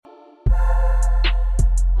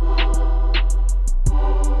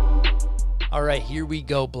All right, here we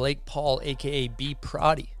go. Blake Paul, a.k.a. B.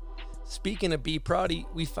 Proddy. Speaking of B. Proddy,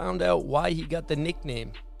 we found out why he got the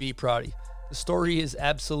nickname B. Proddy. The story is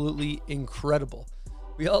absolutely incredible.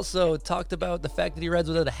 We also talked about the fact that he rides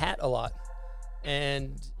without a hat a lot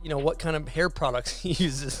and, what kind of hair products he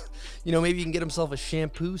uses. Maybe he can get himself a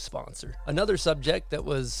shampoo sponsor. Another subject that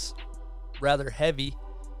was rather heavy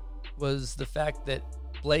was the fact that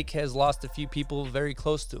Blake has lost a few people very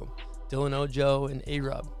close to him, Dylan Ojo and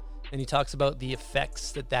A-Rob. And he talks about the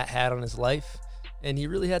effects that had on his life. And he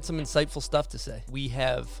really had some insightful stuff to say. We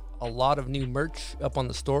have a lot of new merch up on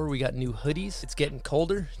the store. We got new hoodies. It's getting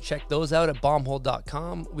colder. Check those out at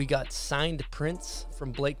bombhole.com. We got signed prints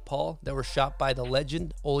from Blake Paul that were shot by the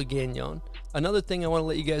legend, Oli Gagnon. Another thing I want to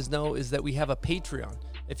let you guys know is that we have a Patreon.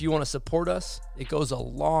 If you want to support us, it goes a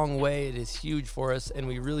long way. It is huge for us, and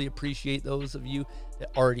we really appreciate those of you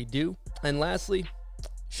that already do. And lastly,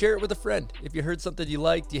 share it with a friend. If you heard something you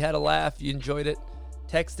liked, you had a laugh, you enjoyed it,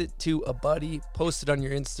 text it to a buddy, post it on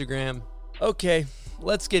your Instagram. Okay,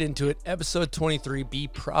 let's get into it. Episode 23, B.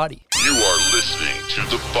 Proddy. You are listening to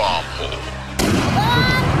the Bomb Hole.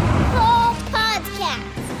 Bomb Hole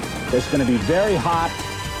Podcast. It's going to be very hot.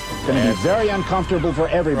 It's going to be very uncomfortable for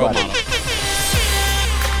everybody.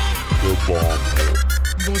 The Bomb Hole.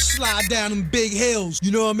 We're gonna slide down them big hills,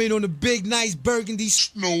 on the big, nice burgundy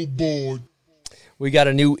snowboard. We got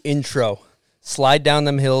a new intro. Slide down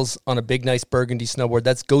them hills on a big, nice burgundy snowboard.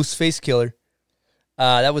 That's Ghostface Killer.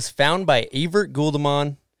 That was found by Avert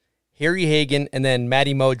Guldemon, Harry Hagen, and then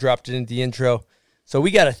Matty Moe dropped it into the intro. So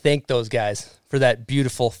we got to thank those guys for that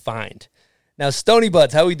beautiful find. Now, Stony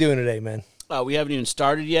Buds, how we doing today, man? We haven't even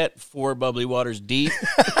started yet. 4 bubbly waters deep.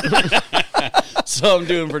 So I'm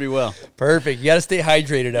doing pretty well. Perfect. You got to stay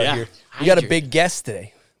hydrated out here. We got a big guest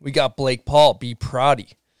today. We got Blake Paul, B.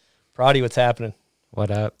 Proddy. Proddy, what's happening? What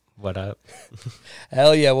up? What up?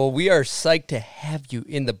 Hell yeah. Well, we are psyched to have you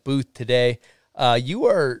in the booth today. You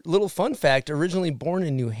are, little fun fact, originally born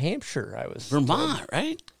in New Hampshire. Vermont,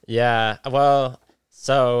 right? Yeah. Well,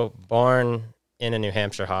 so born in a New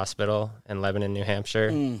Hampshire hospital in Lebanon, New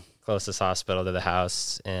Hampshire. Closest hospital to the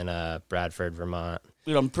house in Bradford, Vermont.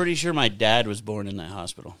 Dude, I'm pretty sure my dad was born in that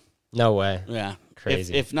hospital. No way. Yeah.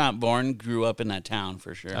 Crazy. If not born, grew up in that town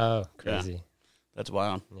for sure. Oh, crazy. Yeah. That's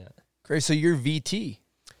wild. Yeah. Great. So you're VT.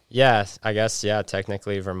 Yeah, I guess,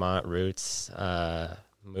 technically Vermont roots.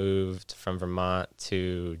 Moved from Vermont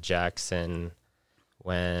to Jackson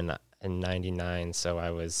in 99, so I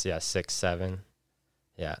was, 6, 7.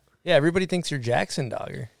 Yeah. Yeah, everybody thinks you're Jackson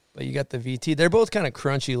Dogger, but you got the VT. They're both kind of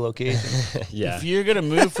crunchy locations. Yeah. If you're going to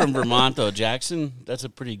move from Vermont, though, Jackson, that's a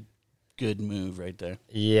pretty good move right there.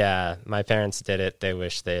 Yeah, my parents did it. They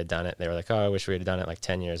wish they had done it. They were like, I wish we had done it like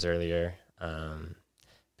 10 years earlier.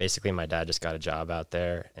 Basically, my dad just got a job out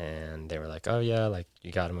there, and they were like, oh, yeah, like,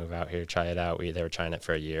 you got to move out here, try it out. They were trying it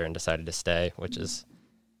for a year and decided to stay, which is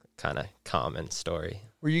kind of common story.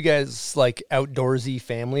 Were you guys, like, outdoorsy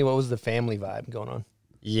family? What was the family vibe going on?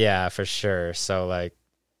 Yeah, for sure. So, like,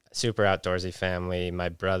 super outdoorsy family. My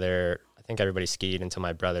brother, I think everybody skied until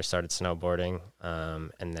my brother started snowboarding,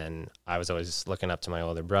 and then I was always looking up to my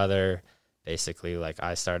older brother. Basically, like,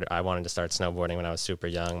 I wanted to start snowboarding when I was super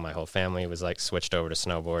young. My whole family was, like, switched over to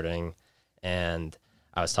snowboarding. And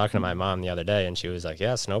I was talking to my mom the other day, and she was like,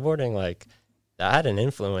 yeah, snowboarding, like, that had an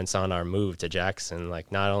influence on our move to Jackson.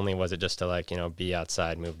 Like, not only was it just to, like, be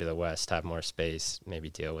outside, move to the west, have more space, maybe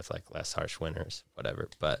deal with, like, less harsh winters, whatever.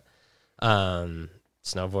 But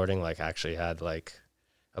snowboarding, like, actually had, like,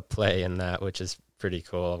 a play in that, which is pretty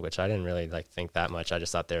cool, which I didn't really, like, think that much. I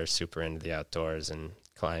just thought they were super into the outdoors and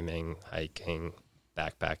climbing, hiking,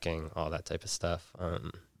 backpacking, all that type of stuff.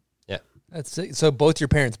 Yeah. That's it. So both your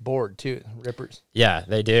parents board too, rippers. Yeah,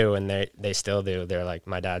 they do, and they still do. They're like,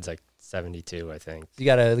 my dad's like 72, I think. You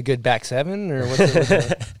got a good back 7 or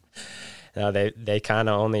what's No, they kind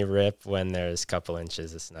of only rip when there's a couple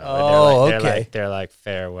inches of snow. Oh, okay. They're like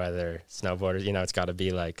fair weather snowboarders. It's got to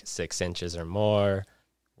be like 6 inches or more.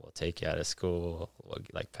 We'll take you out of school. We'll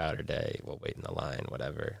like powder day. We'll wait in the line,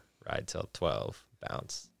 whatever. Ride till 12.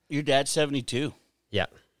 Bounce. Your dad's 72? Yeah.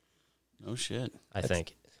 No shit. I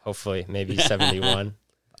think. Hopefully, maybe 71.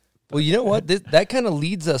 Well, you know what? That kind of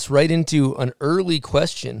leads us right into an early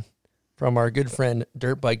question from our good friend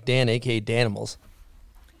Dirt Bike Dan, a.k.a. Danimals.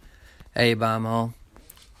 Hey, Bombhole.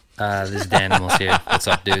 This is Danimals here. What's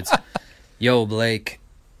up, dudes? Yo, Blake,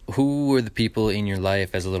 who were the people in your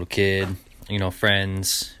life as a little kid,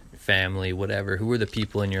 friends, family, whatever, who were the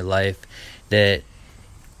people in your life that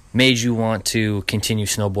made you want to continue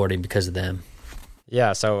snowboarding because of them?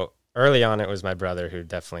 Yeah, so early on it was my brother who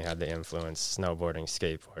definitely had the influence, snowboarding,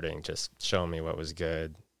 skateboarding, just showing me what was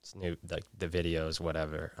good, like the videos,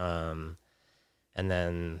 whatever. And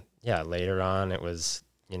then, yeah, later on it was,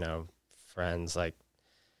 friends like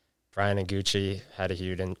Brian and Gucci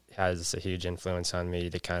has a huge influence on me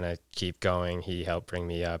to kind of keep going. He helped bring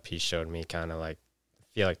me up. He showed me kind of like,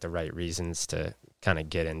 feel like the right reasons to kind of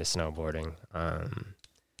get into snowboarding.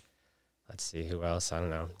 Let's see, who else? I don't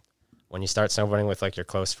know. When you start snowboarding with like your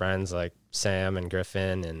close friends like Sam and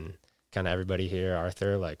Griffin and kind of everybody here,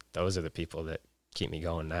 Arthur, like those are the people that keep me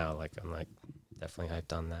going now. Like I'm like definitely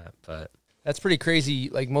hyped on that. But That's pretty crazy.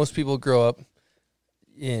 Like most people grow up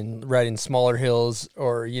in riding smaller hills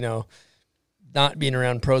or, not being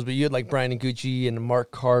around pros, but you had like Brian and Gucci and Mark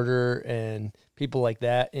Carter and people like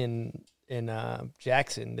that in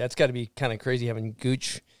Jackson. That's got to be kind of crazy having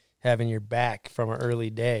Gooch having your back from an early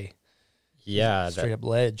day. Yeah. Straight up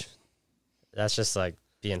ledge. That's just like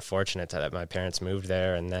being fortunate that my parents moved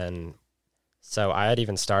there. And then, so I had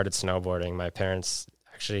even started snowboarding. My parents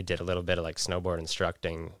actually did a little bit of like snowboard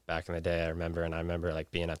instructing back in the day. I remember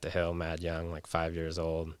like being at the hill mad young, like 5 years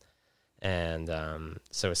old. And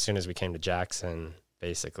so as soon as we came to Jackson,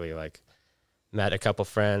 basically like met a couple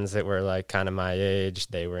friends that were like kind of my age.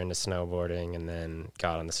 They were into snowboarding and then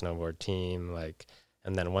got on the snowboard team. Like,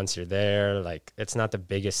 and then once you're there, like it's not the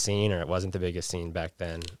biggest scene, or it wasn't the biggest scene back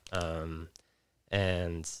then.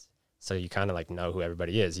 And so you kind of like know who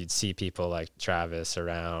everybody is. You'd see people like Travis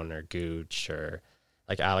around or Gooch or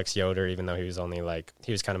like Alex Yoder, even though he was only like,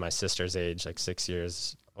 he was kind of my sister's age, like 6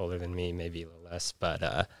 years older than me, maybe a little less.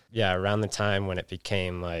 But yeah, around the time when it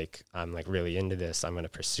became like, I'm like really into this, I'm going to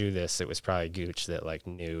pursue this, it was probably Gooch that like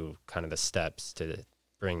knew kind of the steps to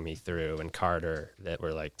bring me through, and Carter that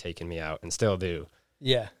were like taking me out and still do.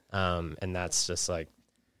 Yeah. And that's just like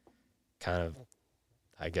kind of,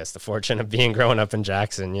 I guess, the fortune of growing up in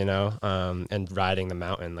Jackson, and riding the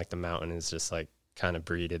mountain. Like the mountain is just like kind of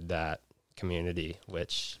breeded that community,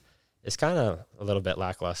 which is kind of a little bit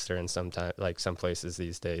lackluster in some places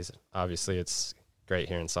these days. Obviously it's great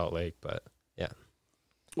here in Salt Lake, but yeah.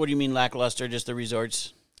 What do you mean lackluster? Just the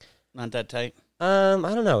resorts not that tight? I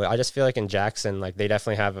don't know. I just feel like in Jackson, like they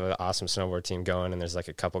definitely have an awesome snowboard team going, and there's like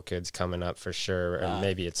a couple kids coming up for sure. And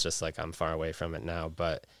maybe it's just like I'm far away from it now,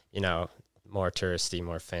 but more touristy,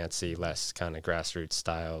 more fancy, less kind of grassroots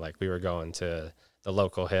style. Like we were going to the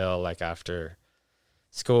local hill like after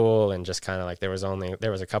school, and just kind of like there was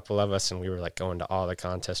a couple of us, and we were like going to all the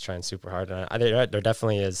contests trying super hard. And there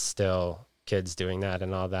definitely is still kids doing that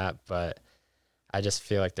and all that, but I just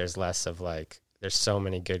feel like there's less of like, there's so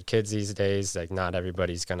many good kids these days. Like not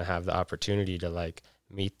everybody's going to have the opportunity to like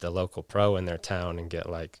meet the local pro in their town and get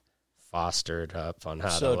like fostered up on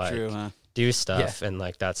how to like do stuff. Yeah. And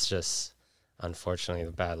like, that's just unfortunately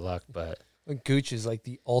the bad luck, but Gooch is like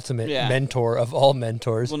the ultimate mentor of all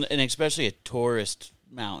mentors. Well, and especially a tourist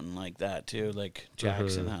mountain like that too, like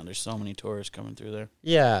Jackson. There's so many tourists coming through there.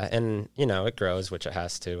 Yeah, and it grows, which it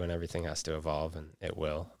has to, and everything has to evolve, and it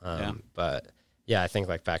will. But yeah, I think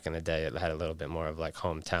like back in the day, it had a little bit more of like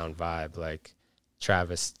hometown vibe. Like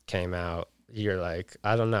Travis came out. You're like,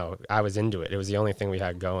 I don't know. I was into it. It was the only thing we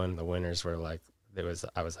had going. The winters were like, I was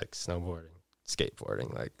like snowboarding,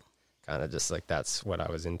 skateboarding, like kind of just like that's what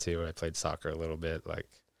I was into. I played soccer a little bit. Like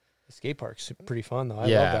the skate park's pretty fun though. I love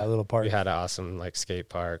that little park. We had an awesome like skate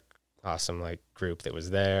park, awesome like group that was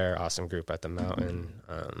there, awesome group at the mountain.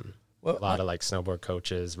 A lot of like snowboard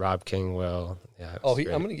coaches, Rob Kingwell. Yeah. I'm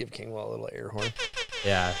going to give Kingwell a little air horn.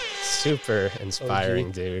 Yeah. Super inspiring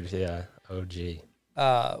dude. Yeah.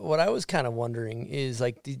 OG. What I was kind of wondering is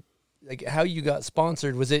like how you got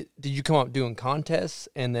sponsored. Did you come up doing contests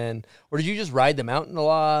and then, or did you just ride the mountain a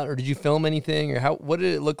lot, or did you film anything, or what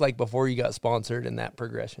did it look like before you got sponsored in that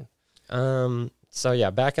progression? So yeah,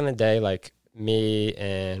 back in the day, like me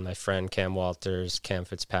and my friend Cam Walters, Cam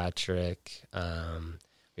Fitzpatrick,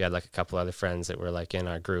 we had like a couple other friends that were like in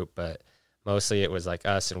our group, but mostly it was like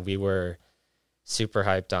us, and we were super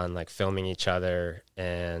hyped on like filming each other,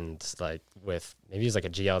 and like with maybe it was like a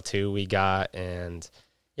GL2 we got, and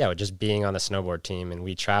yeah, just being on the snowboard team. And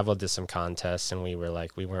we traveled to some contests, and we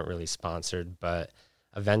weren't really sponsored, but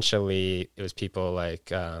eventually it was people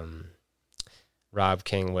like Rob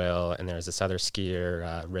Kingwell, and there's this other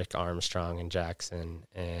skier, Rick Armstrong in Jackson.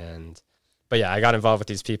 But yeah, I got involved with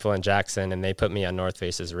these people in Jackson, and they put me on North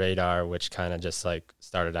Face's radar, which kind of just like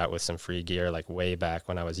started out with some free gear, like way back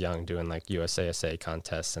when I was young, doing like USASA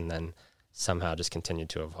contests, and then somehow just continued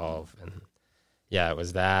to evolve. And yeah, it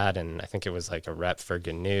was that. And I think it was like a rep for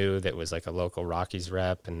GNU that was like a local Rockies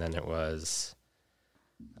rep. And then it was,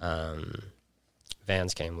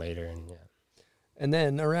 Vans came later, and yeah. And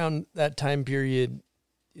then around that time period,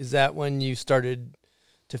 is that when you started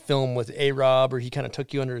to film with A-Rob, or he kind of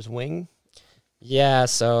took you under his wing? Yeah,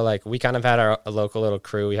 so like we kind of had a local little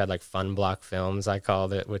crew. We had like Fun Block Films, I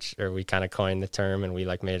called it, or we kind of coined the term, and we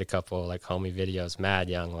like made a couple like homie videos, mad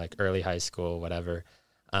young, like early high school, whatever.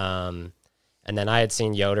 And then I had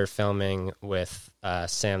seen Yoder filming with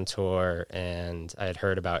Sam Tor, and I had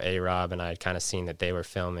heard about A-Rob, and I had kind of seen that they were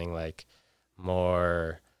filming like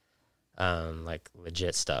more like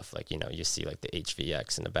legit stuff. Like, you know, you see like the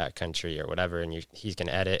HVX in the backcountry or whatever, and he's going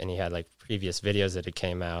to edit, and he had like previous videos that had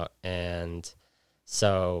came out. And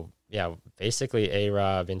so, yeah, basically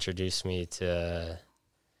A-Rob introduced me to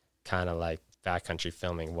kind of like backcountry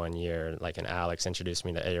filming one year, like, and Alex introduced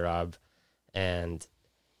me to A-Rob, and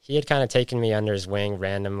he had kind of taken me under his wing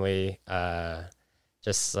randomly,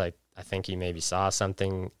 just like, I think he maybe saw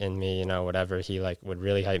something in me, you know, whatever. He like would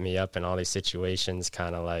really hype me up in all these situations,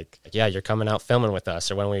 kind of like, yeah, you're coming out filming with us.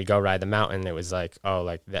 Or when we go ride the mountain, it was like, oh,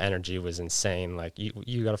 like the energy was insane. Like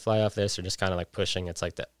you got to fly off this, or just kind of like pushing. It's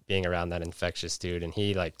like being around that infectious dude. And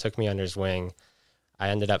he like took me under his wing. I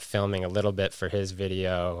ended up filming a little bit for his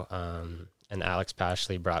video. And Alex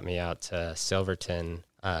Pashley brought me out to Silverton.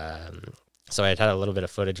 So I had a little bit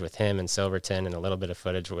of footage with him in Silverton, and a little bit of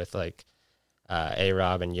footage with like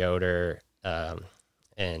A-Rob and Yoder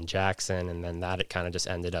and Jackson, and then that it kind of just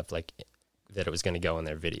ended up like that it was going to go in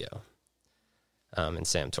their video, in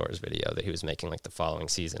Sam Tor's video that he was making like the following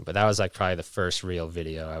season. But that was like probably the first real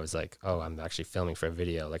video. I was like, oh, I'm actually filming for a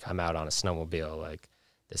video. Like, I'm out on a snowmobile. Like,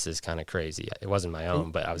 this is kind of crazy. It wasn't my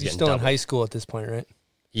own, but I was getting still in double. high school at this point, right?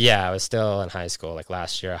 Yeah, I was still in high school, like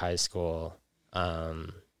last year of high school.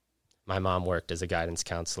 My mom worked as a guidance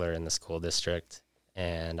counselor in the school district,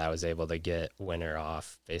 and I was able to get winter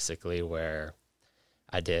off, basically, where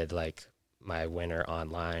I did like my winter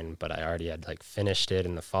online, but I already had like finished it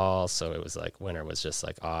in the fall, so it was like winter was just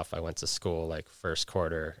like off. I went to school like first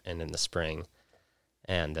quarter and in the spring,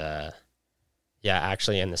 and yeah,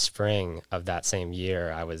 actually in the spring of that same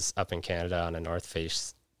year, I was up in Canada on a North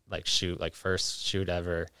Face like shoot, like first shoot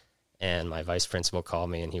ever, and my vice principal called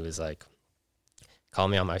me, and he was like, call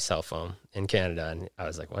me on my cell phone in Canada. And I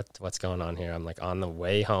was like, what's going on here? I'm like on the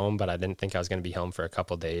way home, but I didn't think I was going to be home for a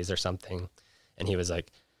couple days or something. And he was like,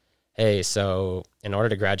 hey, so in order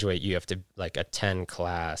to graduate, you have to like attend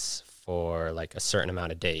class for like a certain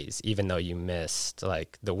amount of days. Even though you missed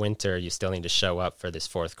like the winter, you still need to show up for this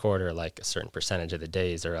fourth quarter, like a certain percentage of the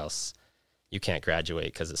days, or else you can't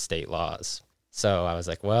graduate because of state laws. So I was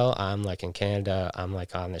like, well, I'm like in Canada, I'm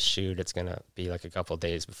like on this shoot. It's going to be like a couple of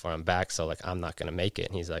days before I'm back. So like, I'm not going to make it.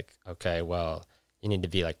 And he's like, okay, well, you need to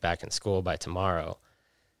be like back in school by tomorrow.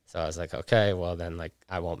 So I was like, okay, well then like,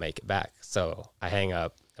 I won't make it back. So I hang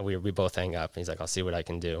up, and we both hang up, and he's like, I'll see what I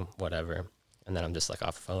can do, whatever. And then I'm just like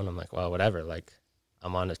off the phone. I'm like, well, whatever. Like,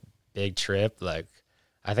 I'm on a big trip. Like,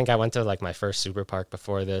 I think I went to like my first super park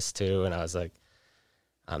before this too. And I was like,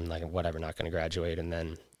 I'm like, whatever, not going to graduate. And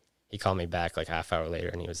then he called me back like half hour later,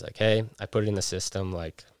 and he was like, hey, I put it in the system.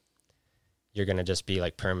 Like, you're going to just be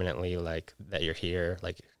like permanently like that you're here,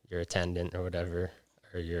 like you're attendant or whatever,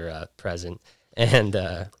 or you're present. And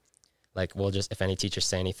like, we'll just, if any teachers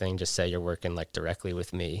say anything, just say you're working like directly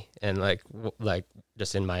with me, and like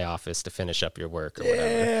just in my office to finish up your work or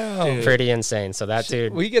whatever. Yeah. Pretty insane. So that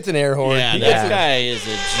dude, He gets an air horn. Yeah, He that gets guy is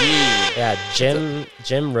a G. yeah,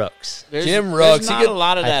 Jim Rooks. Jim Ruggs, There's he not get- a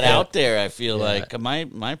lot of I that think- out there. I feel Yeah. like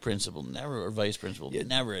my principal never, or vice principal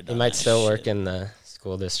never had He done might that still shit. work in the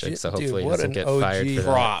school district, so Dude, hopefully he what doesn't an get OG. fired for that.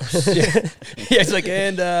 Props. Yeah, he's like,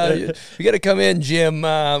 and you got to come in, Jim.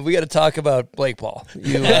 We got to talk about Blake Paul.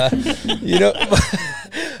 You know,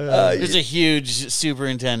 There's a huge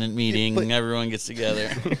superintendent meeting, but- and everyone gets together.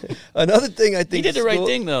 another thing I think He did the right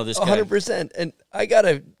thing, though, this guy. 100%. And I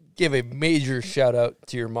gotta give a major shout out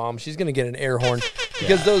to your mom. She's gonna get an air horn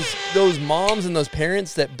because those moms and those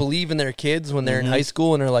parents that believe in their kids when they're in high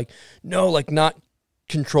school and are like, no, like not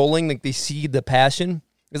controlling, like they see the passion.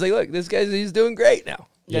 It's like, look, this guy's he's doing great now.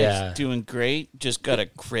 Yeah. He's doing great. Just got a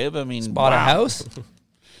crib. I mean, Bought a wow. house.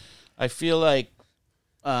 I feel like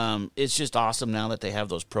it's just awesome now that they have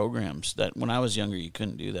those programs that when I was younger, you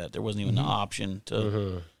couldn't do that. There wasn't even the option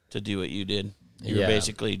to do what you did. You were Yeah.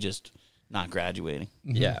 basically just not graduating.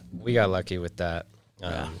 Yeah, we got lucky with that.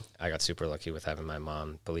 Yeah. I got super lucky with having my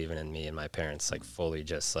mom believing in me, and my parents like fully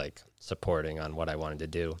just like supporting on what I wanted to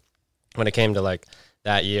do. When it came to like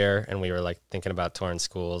that year, and we were like thinking about touring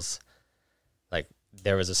schools, like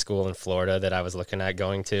there was a school in Florida that I was looking at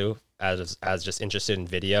going to as just interested in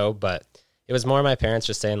video, but it was more my parents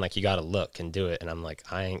just saying like, you got to look and do it. And I'm like,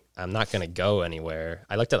 I'm not going to go anywhere.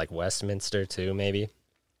 I looked at like Westminster too, maybe.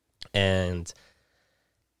 And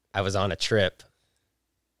I was on a trip,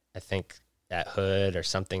 I think at Hood or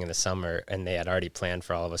something in the summer, and they had already planned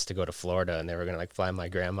for all of us to go to Florida, and they were going to like fly my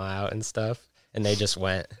grandma out and stuff. and they just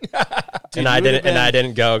went. Dude, and I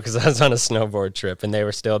didn't go because I was on a snowboard trip, and they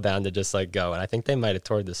were still down to just like go. And I think they might have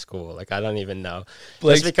toured the school. Like, I don't even know.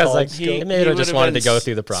 Blake's just because like He they may have just wanted to been go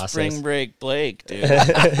through the process. Spring break Blake, dude.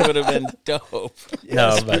 It would have been dope.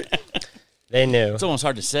 No, but they knew. It's almost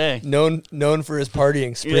hard to say. Known for his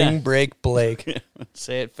partying. Spring Yeah. break Blake.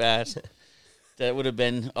 Say it fast. That would have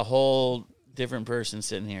been a whole different person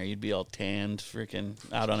sitting here. You'd be all tanned, freaking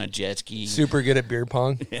out on a jet ski. Super good at beer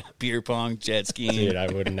pong. Yeah, beer pong, jet skiing. Dude, I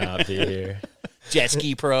would not be here. Jet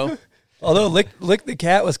ski pro. Although Lick the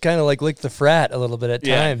Cat was kind of like Lick the Frat a little bit at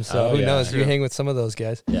Yeah. times. So Oh, who yeah. knows? You True. hang with some of those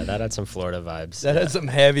guys. Yeah, that had some Florida vibes. That yeah. had some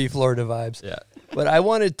heavy Florida vibes. Yeah. But I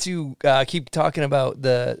wanted to keep talking about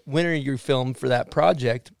the winter you filmed for that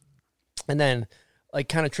project, and then like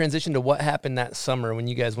kind of transition to what happened that summer when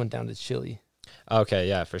you guys went down to Chile Okay,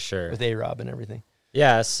 yeah, for sure. with A-Rob and everything.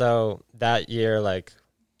 Yeah, so that year, like,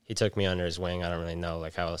 he took me under his wing. I don't really know,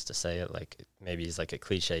 like, how else to say it. Like, maybe it's like a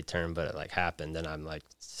cliche term, but it, like, happened, and I'm, like,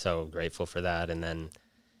 so grateful for that. And then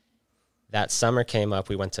that summer came up.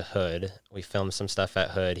 We went to Hood. We filmed some stuff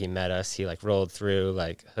at Hood. He met us. He, like, rolled through.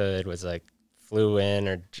 Like, Hood was, like, flew in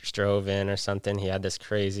or just drove in or something. He had this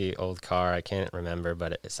crazy old car. I can't remember,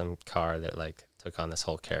 but it's some car that, like, took on this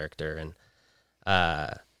whole character.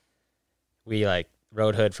 And we, like,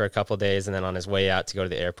 rode Hood for a couple days, and then on his way out to go to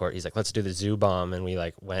the airport, he's like, let's do the zoo bomb. And we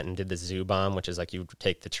like went and did the zoo bomb, which is like you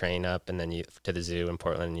take the train up and then you to the zoo in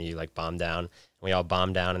Portland, and you like bomb down. And we all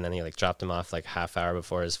bombed down, and then he like dropped him off like half hour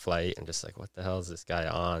before his flight, and just like, what the hell is this guy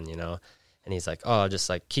on, you know? And he's like, oh, just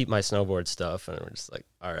like keep my snowboard stuff. And we're just like,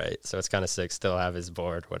 all right. So it's kind of sick, still have his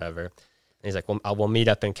board, whatever. And he's like, well, we'll meet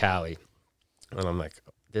up in Cali. And I'm like,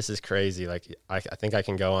 this is crazy. Like, I think I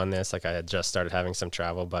can go on this. Like, I had just started having some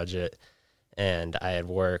travel budget, and I had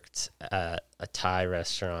worked at a Thai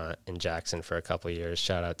restaurant in Jackson for a couple of years.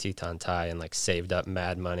 Shout out Teton Thai, and like saved up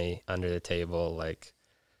mad money under the table, like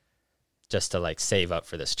just to like save up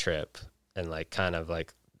for this trip. And like kind of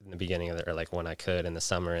like in the beginning of it, or like when I could in the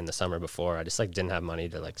summer before, I just like didn't have money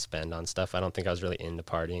to like spend on stuff. I don't think I was really into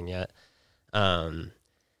partying yet, or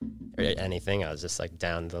anything. I was just like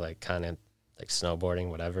down to like kind of like snowboarding,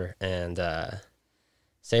 whatever. And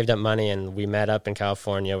saved up money, and we met up in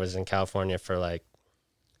California. Was in California for like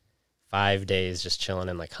 5 days, just chilling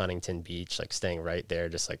in like Huntington Beach, like staying right there,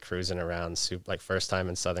 just like cruising around. Like first time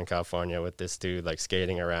in Southern California with this dude, like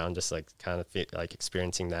skating around, just like kind of like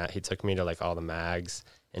experiencing that. He took me to like all the mags,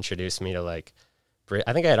 introduced me to like,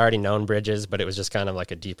 I think I had already known Bridges, but it was just kind of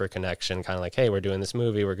like a deeper connection, kind of like, hey, we're doing this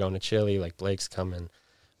movie, we're going to Chile, like Blake's coming,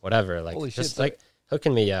 whatever. Like, Holy just shit, like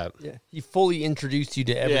hooking me up. Yeah, he fully introduced you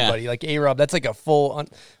to everybody. Like A-Rob, that's like a full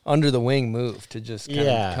under the wing move to just kind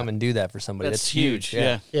of come and do that for somebody. That's huge.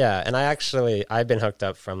 Yeah. Yeah, and I've been hooked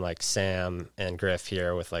up from like Sam and Griff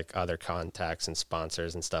here with like other contacts and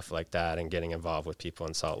sponsors and stuff like that, and getting involved with people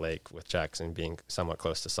in Salt Lake, with Jackson being somewhat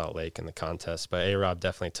close to Salt Lake in the contest. But A-Rob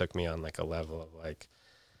definitely took me on like a level of like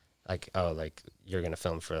oh, like you're gonna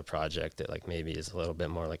film for a project that like maybe is a little bit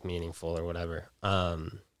more like meaningful or whatever.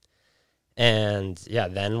 And yeah,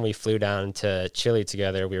 then we flew down to Chile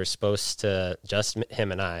together. We were supposed to, just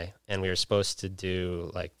him and I, and we were supposed to do,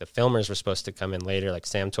 like, the filmers were supposed to come in later. Like,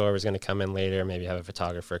 Sam Tor was going to come in later, maybe have a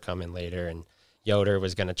photographer come in later, and Yoder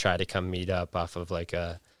was going to try to come meet up off of, like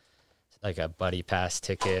a buddy pass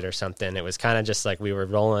ticket or something. It was kind of just, like, we were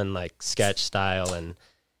rolling, like, sketch style, and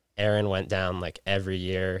Aaron went down, like, every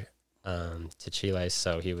year to Chile,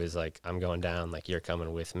 so he was like, I'm going down, like, you're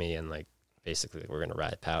coming with me, and, like, basically we're going to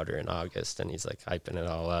ride powder in August. And he's like hyping it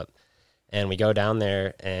all up, and we go down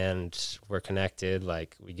there and we're connected.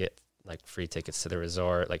 Like we get like free tickets to the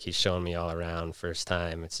resort. Like he's showing me all around first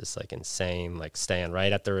time. It's just like insane, like staying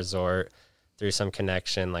right at the resort through some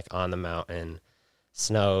connection, like on the mountain,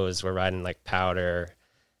 snows, we're riding like powder.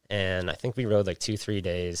 And I think we rode like 2-3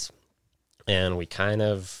 days, and we kind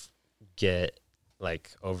of get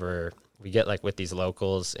like with these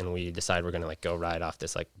locals, and we decide we're going to like go ride off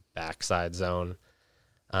this like backside zone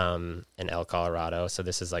in El Colorado. So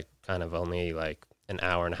this is like kind of only like an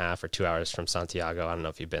hour and a half or 2 hours from Santiago. I don't know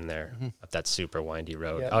if you've been there, up that super windy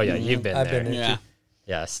road. Yeah. Oh yeah, you've been I've there. been there Yeah. too.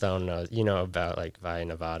 Yeah, Stone knows. You know about like Valle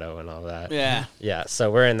Nevado and all that. Yeah. Yeah,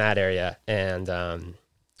 so we're in that area, and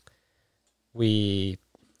we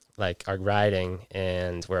like are riding,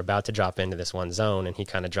 and we're about to drop into this one zone, and he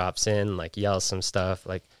kind of drops in, like yells some stuff,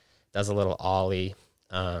 like does a little ollie,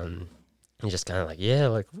 he just kind of like, yeah,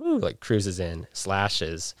 like, woo, like cruises in,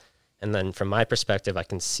 slashes. And then from my perspective, I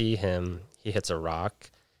can see him, he hits a rock,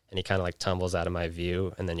 and he kind of like tumbles out of my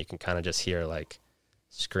view. And then you can kind of just hear like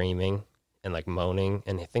screaming and like moaning.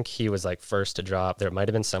 And I think he was like first to drop. There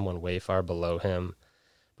might've been someone way far below him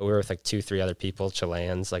but we were with like 2-3 other people,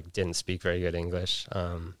 Chileans, like didn't speak very good English.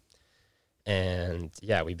 And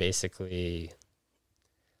yeah, we basically,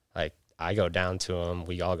 like, I go down to him,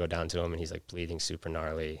 we all go down to him, and he's like bleeding super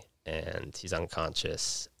gnarly, and he's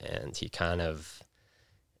unconscious, and he kind of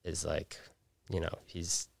is like, you know,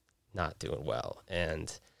 he's not doing well.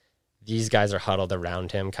 And these guys are huddled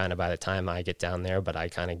around him kind of by the time I get down there, but I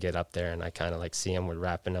kind of get up there and I kind of like see him, we're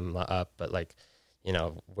wrapping him up, but like, you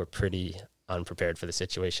know, we're pretty unprepared for the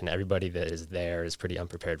situation. Everybody that is there is pretty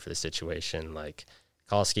unprepared for the situation. Like,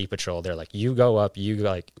 call ski patrol. They're like, you go up, you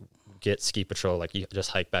like get ski patrol, like you just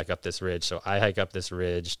hike back up this ridge. So I hike up this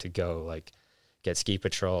ridge to go like get ski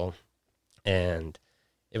patrol. And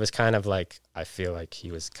it was kind of like, I feel like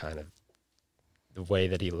he was kind of, the way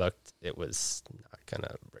that he looked, it was not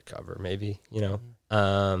gonna recover maybe, you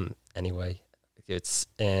know? Anyway,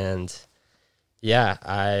 yeah,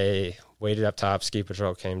 I waited up top, ski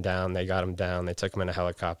patrol came down, they got him down, they took him in a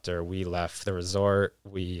helicopter, we left the resort,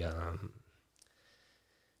 we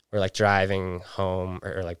were like driving home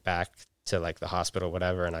or like back to like the hospital,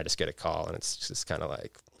 whatever, and I just get a call, and it's just kind of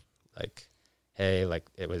like, hey, like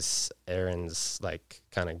it was Aaron's like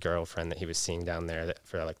kind of girlfriend that he was seeing down there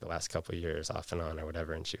for like the last couple of years off and on or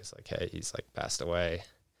whatever, and she was like, hey, he's like passed away.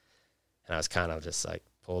 And I was kind of just like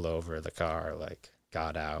pulled over the car, like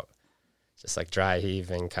got out, just like dry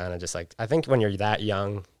heaving, kind of just like, I think when you're that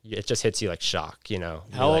young, it just hits you like shock, you know.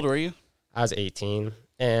 How old were you? I was 18.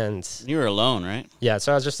 And you were alone, right? Yeah,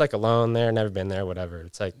 so I was just like alone there, never been there, whatever.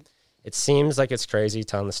 It's like, it seems like it's crazy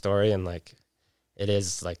telling the story, and like it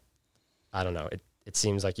is like, I don't know, it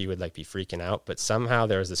seems like you would like be freaking out, but somehow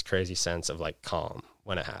there was this crazy sense of like calm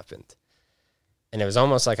when it happened. And it was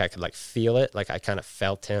almost like I could like feel it, like I kind of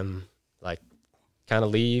felt him like kind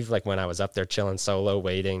of leave, like when I was up there chilling solo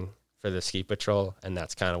waiting for the ski patrol. And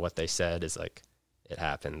that's kind of what they said is like it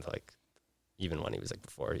happened, like even when he was like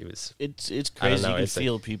before he was. It's crazy. You can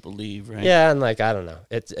feel like, people leave, right? Yeah, and like I don't know,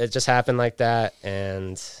 it just happened like that,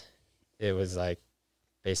 and it was like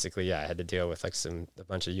basically, yeah, I had to deal with like a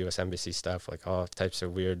bunch of U.S. Embassy stuff, like all types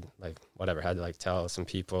of weird, like whatever. Had to like tell some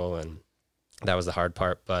people, and that was the hard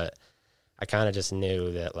part. But I kind of just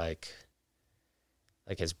knew that like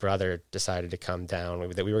his brother decided to come down,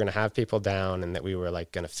 that we were going to have people down, and that we were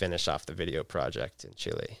like going to finish off the video project in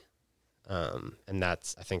Chile. And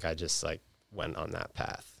that's, I think I just like went on that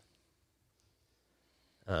path.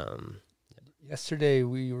 Yesterday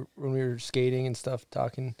when we were skating and stuff,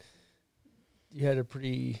 talking, you had a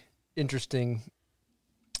pretty interesting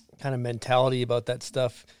kind of mentality about that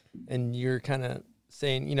stuff. And you're kind of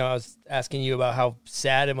saying, you know, I was asking you about how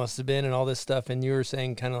sad it must have been and all this stuff. And you were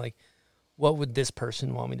saying kind of like, what would this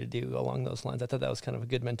person want me to do along those lines? I thought that was kind of a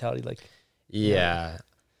good mentality. Like, yeah,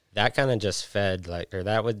 that kind of just fed like, or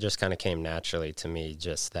that would just kind of came naturally to me,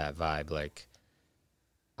 just that vibe. Like,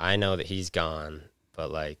 I know that he's gone, but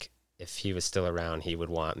like, if he was still around, he would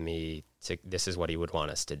want me to, this is what he would want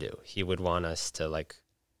us to do. He would want us to like,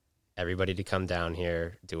 everybody to come down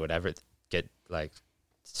here, do whatever, get like,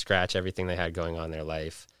 scratch everything they had going on in their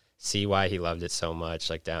life, see why he loved it so much,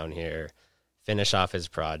 like down here, finish off his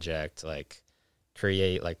project, like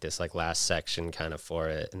create like this like last section kind of for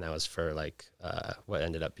it. And that was for like what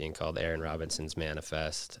ended up being called Aaron Robinson's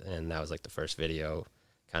Manifest. And that was like the first video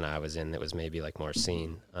kind of I was in that was maybe like more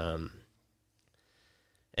seen.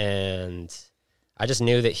 And I just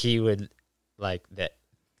knew that he would like that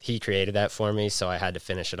he created that for me. So I had to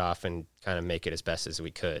finish it off and kind of make it as best as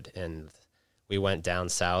we could. And we went down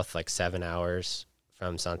south like 7 hours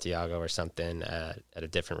from Santiago or something at a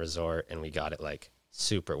different resort, and we got it like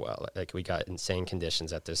super well. Like we got insane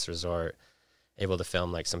conditions at this resort, able to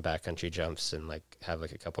film like some backcountry jumps and like have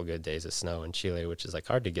like a couple good days of snow in Chile, which is like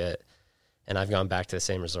hard to get. And I've gone back to the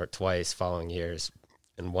same resort twice following years.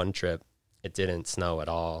 In one trip, it didn't snow at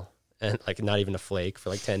all, and like not even a flake for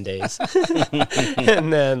like 10 days.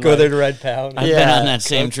 And then go there to Red Pound. I've been on that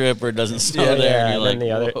same trip where it doesn't snow there. And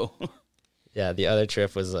you're like, whoa. Yeah, the other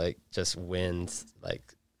trip was like just wind like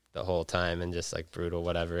the whole time and just like brutal,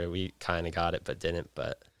 whatever. We kind of got it, but didn't.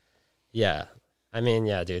 But yeah, I mean,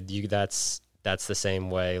 yeah, dude, that's the same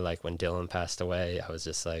way. Like when Dylan passed away, I was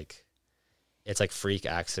just like, it's like freak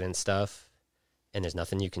accident stuff, and there's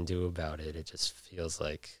nothing you can do about it. It just feels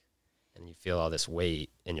like, and you feel all this weight,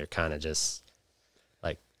 and you're kind of just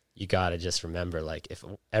like, you got to just remember, like, if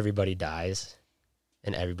everybody dies,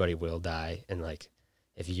 and everybody will die, and like,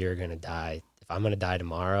 if you're going to die, if I'm going to die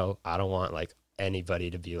tomorrow, I don't want like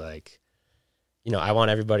anybody to be like, you know, I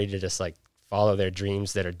want everybody to just like follow their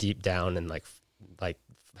dreams that are deep down and like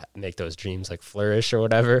make those dreams like flourish or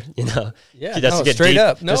whatever, you know? Yeah, just to get straight deep,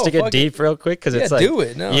 up. No, just to get deep real quick. Cause it's like, do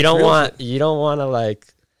it. No, you don't want to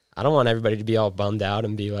like I don't want everybody to be all bummed out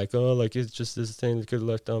and be like, oh, like it's just this thing that could have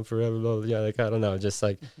left on forever. Blah, blah. Yeah, like I don't know, just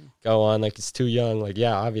like go on like it's too young. Like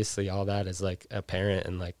yeah, obviously all that is like apparent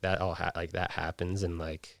and like that all like that happens, and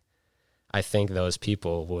like I think those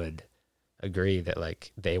people would agree that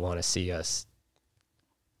like they want to see us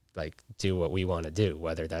like do what we want to do,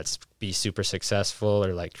 whether that's be super successful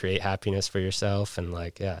or like create happiness for yourself and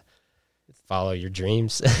like follow your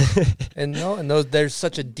dreams. And those there's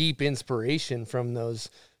such a deep inspiration from those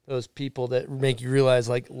people that make you realize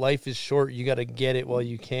like life is short. You got to get it while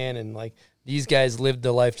you can. And like these guys lived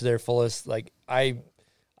the life to their fullest. Like I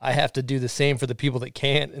have to do the same for the people that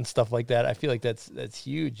can't and stuff like that. I feel like that's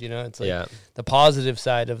huge. You know, it's like the positive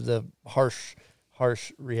side of the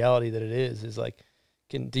harsh reality that it is like,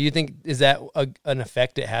 do you think, is that an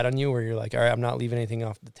effect it had on you where you're like, all right, I'm not leaving anything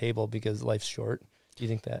off the table because life's short? Do you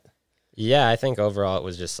think that? Yeah, I think overall it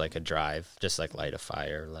was just like a drive, just like light a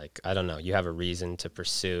fire. Like, I don't know, you have a reason to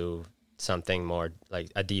pursue something more,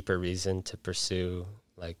 like a deeper reason to pursue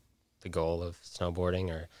like the goal of snowboarding,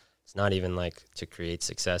 or it's not even like to create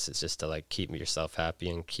success. It's just to like keep yourself happy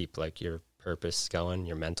and keep like your purpose going,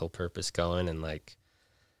 your mental purpose going. And like,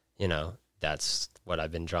 you know, that's what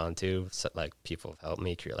I've been drawn to. So, like people have helped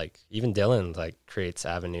me create, like even Dylan like creates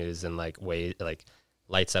avenues and like ways, like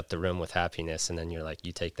lights up the room with happiness, and then you're like,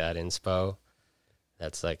 you take that inspo,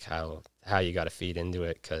 that's like how you got to feed into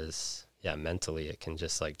it, because yeah, mentally it can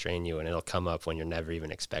just like drain you, and it'll come up when you're never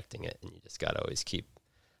even expecting it, and you just got to always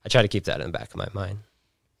I try to keep that in the back of my mind.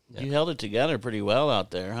 Yeah. You held it together pretty well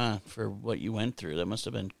out there, huh, for what you went through. That must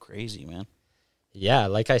have been crazy, man. Yeah,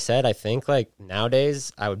 like I said, I think like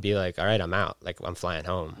nowadays I would be like, all right, I'm out, like I'm flying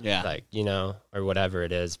home, like, you know, or whatever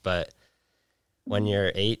it is. But when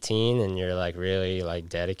you're 18 and you're like really like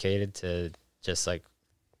dedicated to just like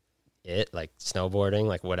like snowboarding,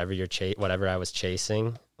 like whatever whatever I was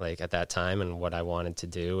chasing like at that time and what I wanted to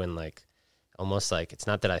do, and like almost like, it's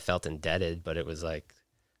not that I felt indebted, but it was like,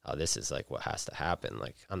 oh, this is like what has to happen.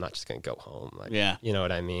 Like I'm not just gonna go home. Like, you know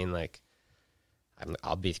what I mean? Like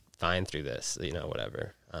I'll be fine through this, you know,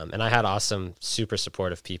 whatever. And I had awesome, super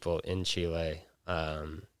supportive people in Chile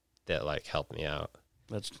that like helped me out.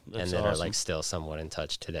 That's and that awesome. Are like still somewhat in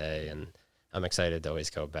touch today, and I'm excited to always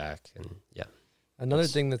go back. And yeah, another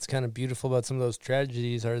thing that's kind of beautiful about some of those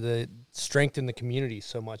tragedies are the strength in the community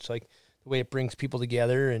so much, like the way it brings people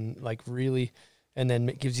together and like really, and then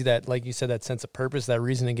it gives you that, like you said, that sense of purpose, that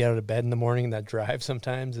reason to get out of bed in the morning. That drive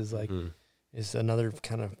sometimes is like is another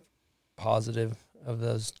kind of positive of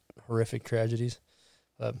those horrific tragedies.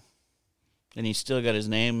 And he still got his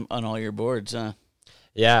name on all your boards, huh?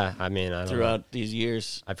 Yeah, I mean, throughout these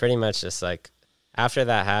years, I pretty much just like, after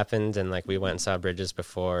that happened and like we went and saw bridges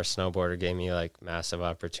before, Snowboarder gave me like massive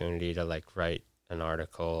opportunity to like write an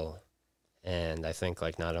article, and I think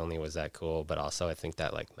like not only was that cool, but also I think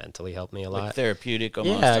that like mentally helped me a lot. Like therapeutic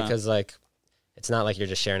almost. Yeah, because like it's not like you're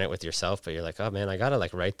just sharing it with yourself, but you're like, oh man, I gotta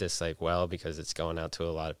like write this like well, because it's going out to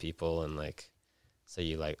a lot of people, and like, so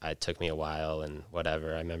you like, it took me a while and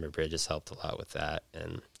whatever. I remember Bridges helped a lot with that,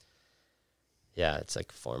 and yeah, it's like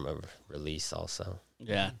a form of release also.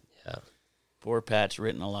 Yeah. Yeah. Poor Pat's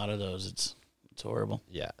written a lot of those. It's horrible.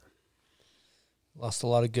 Yeah. Lost a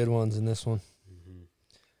lot of good ones in this one. Mm-hmm.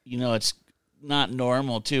 You know, it's not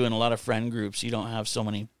normal, too. In a lot of friend groups, you don't have so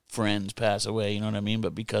many friends pass away, you know what I mean?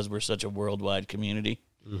 But because we're such a worldwide community,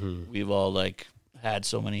 we've all, like, had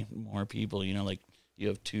so many more people. You know, like, you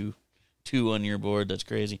have two on your board. That's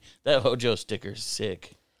crazy. That Hojo sticker's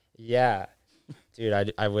sick. Yeah.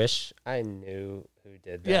 Dude, I wish I knew who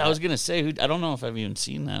did that. Yeah, I was going to say, I don't know if I've even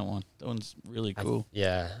seen that one. That one's really cool.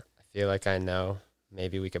 I feel like I know.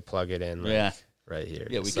 Maybe we could plug it in right here.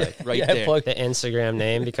 Yeah, we could. Like, right there. Plug the Instagram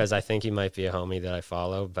name, because I think he might be a homie that I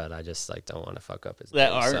follow, but I just like don't want to fuck up his name.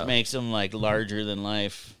 That name, art makes him like larger than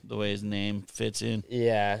life, the way his name fits in.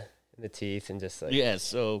 Yeah, the teeth and just like... Yeah,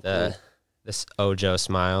 so cool. This Ojo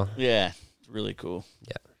smile. Yeah, it's really cool.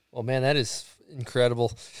 Yeah. Well, man, that is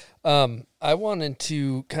incredible. I wanted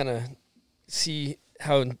to kind of see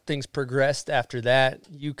how things progressed after that.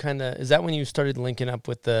 Is that when you started linking up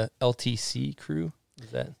with the LTC crew?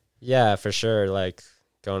 Is that? Yeah, for sure. Like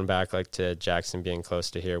going back like to Jackson being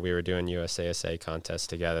close to here, we were doing USASA contests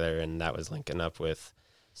together, and that was linking up with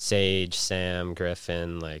Sage, Sam,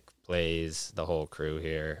 Griffin, like Blaze, the whole crew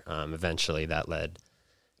here. Eventually that led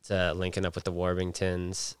to linking up with the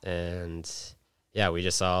Warbingtons, and yeah, we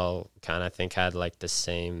just all kind of think had like the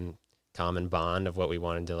same common bond of what we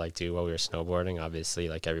wanted to like do while we were snowboarding. Obviously,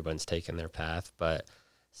 like everyone's taken their path, but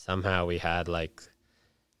somehow we had like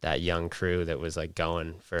that young crew that was like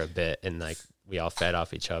going for a bit, and like we all fed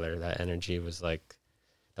off each other. That energy was like,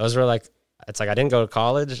 those were like, it's like I didn't go to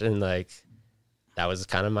college, and like that was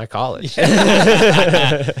kind of my college.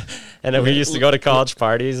 And then we used to go to college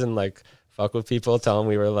parties and like fuck with people, tell them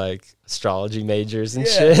we were like astrology majors and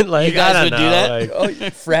shit. Like, you guys I would don't do know, that?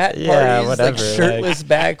 like, Frat parties, Yeah, whatever, like shirtless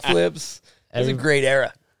backflips. It was a great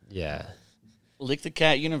era. yeah. Lick the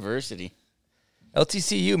Cat University.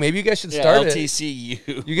 LTCU. Maybe you guys should Yeah, start it.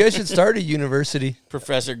 LTCU. You guys should start a university.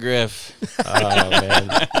 Professor Griff. Oh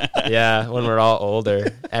man, yeah. When we're all older,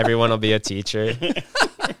 everyone will be a teacher.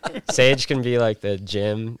 Sage can be like the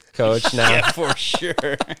gym coach now. Yeah, for sure.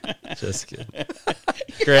 Just kidding.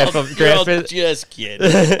 Griff is Just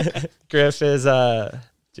kidding. Griff is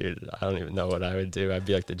dude. I don't even know what I would do. I'd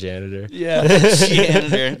be like the janitor. Yeah.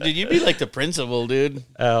 Janitor. Dude, you'd be like the principal, dude.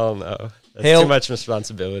 Hell no. That's Hale- too much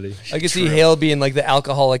responsibility. I could see Hale being like the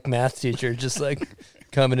alcoholic math teacher, just like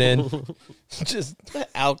coming in. Just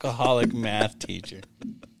Alcoholic math teacher.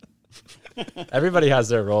 Everybody has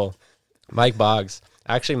their role. Mike Boggs.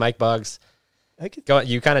 Actually, Mike Boggs.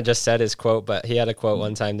 You kind of just said his quote, but he had a quote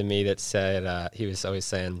one time to me that said he was always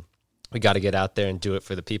saying, "We got to get out there and do it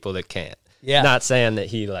for the people that can't." Yeah. Not saying that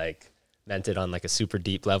he like meant it on like a super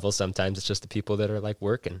deep level. Sometimes it's just the people that are like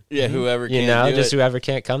working. Yeah, whoever can just whoever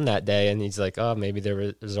can't come that day. And he's like, oh, maybe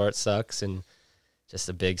their resort sucks, and just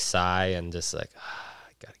a big sigh and just like,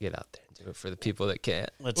 I got to get out there and do it for the people that can't.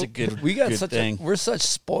 That's a good we got good such thing. we're such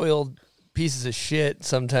spoiled pieces of shit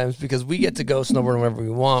sometimes because we get to go snowboard whenever we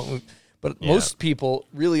want. But most people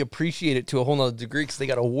really appreciate it to a whole nother degree because they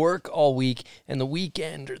got to work all week, and the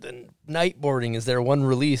weekend or the night boarding is their one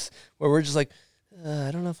release where we're just like,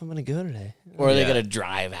 I don't know if I'm going to go today. Or they got to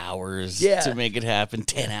drive hours Yeah. to make it happen,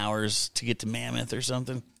 10 hours to get to Mammoth or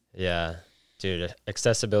something. Yeah, dude,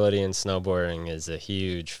 accessibility in snowboarding is a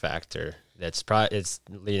huge factor. It's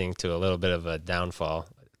leading to a little bit of a downfall,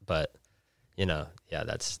 but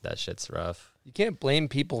that shit's rough. You can't blame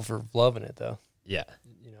people for loving it though. Yeah.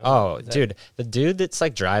 You know, Oh, dude, the dude that's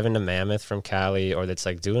like driving to Mammoth from Cali, or that's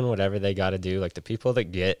like doing whatever they got to do, like the people that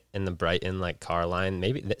get in the Brighton like car line,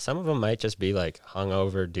 maybe some of them might just be like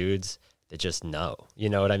hungover dudes that just know, you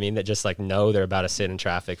know what I mean? That just like know they're about to sit in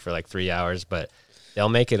traffic for like 3 hours, but they'll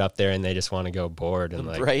make it up there and they just want to go board and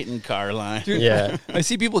like Brighton car line. dude, yeah. I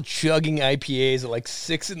see people chugging IPAs at like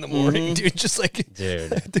 6 in the morning, dude. Just like,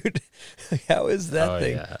 dude, like, how is that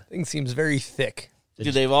thing? Yeah. Thing seems very thick.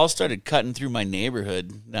 Dude, they've all started cutting through my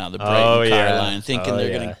neighborhood now, the Brighton car line, thinking they're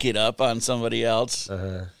going to get up on somebody else.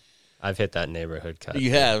 I've hit that neighborhood cut. You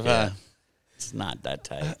have, yeah. It's not that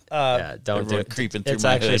tight. Yeah, don't do everyone it. creeping through It's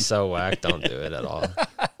my actually hood. so whack. Don't do it at all.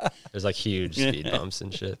 There's like huge speed bumps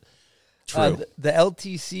and shit. True. The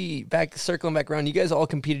LTC, circling back around, you guys all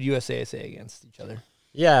competed USASA against each other.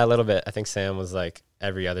 Yeah, a little bit. I think Sam was like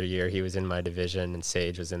every other year he was in my division, and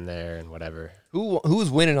Sage was in there and whatever. Who was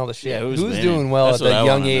winning all the shit? Yeah, who's winning? doing well That's at what I that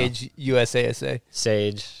young wanna know. age USASA?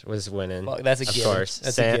 Sage was winning. Well, that's a of given. course.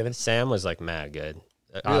 That's a given. Sam was like mad good.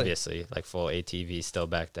 Obviously, like full ATV still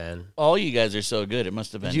back then. All you guys are so good. It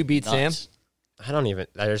must have been. Did you beat Sam? nuts. I don't even.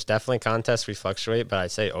 There's definitely contests we fluctuate, but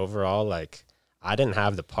I'd say overall, like I didn't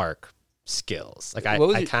have the park skills. Like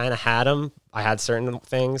I kind of had them. I had certain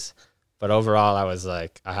things, but overall, I was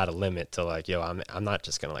like I had a limit to like, yo, I'm not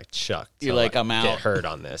just gonna like chuck. You're like, I'm out. Get hurt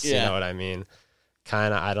on this. Yeah. You know what I mean?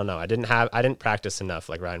 Kind of. I don't know. I didn't practice enough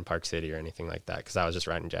like riding Park City or anything like that because I was just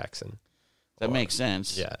riding Jackson. That makes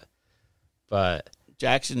sense. Yeah, but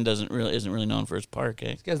Jackson isn't really known for his park,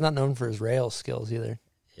 eh? This guy's not known for his rail skills either.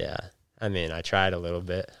 yeah. I mean, I tried a little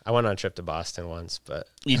bit. I went on a trip to Boston once, but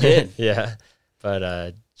You did. yeah.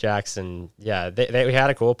 But Jackson, yeah, we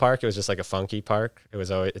had a cool park. It was just like a funky park.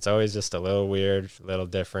 It's always just a little weird, a little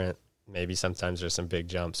different. Maybe sometimes there's some big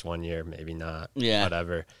jumps one year, maybe not. Yeah.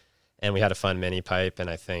 Whatever. And we had a fun mini pipe, and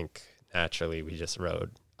I think naturally we just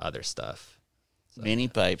rode other stuff. Mini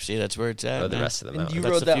pipe. See, that's where it's at. Rode the man. rest of the And mountain. you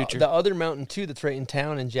That's rode the future. the other mountain too that's right in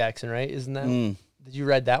town in Jackson, right? Isn't that? Did you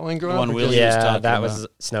ride that one growing The up? one or Willie just was Yeah, talking that about. was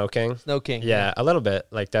Snow King. Snow King. Yeah, a little bit.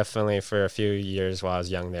 Like definitely for a few years while I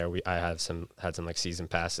was young there, I had some like season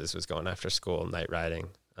passes, was going after school, night riding.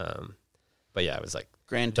 But yeah, it was like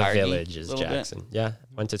Grand the Targhee, village is little bit. Jackson. Yeah,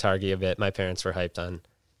 went to Targhee a bit. My parents were hyped on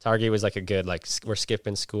Targhee. Was like a good like we're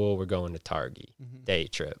skipping school, we're going to Targhee day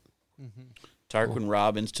trip. Tarquin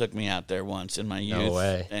Robbins took me out there once in my youth.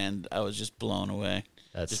 way. And I was just blown away.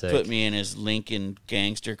 That's Just sick. put me in his Lincoln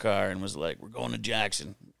gangster car and was like, we're going to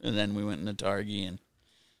Jackson. And then we went into Targhee and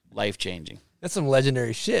life-changing. That's some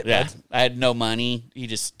legendary shit. Yeah. That's- I had no money. He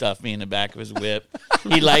just stuffed me in the back of his whip.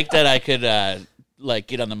 He liked that I could like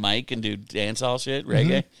get on the mic and do dance hall shit,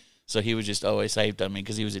 reggae. So he was just always hyped on me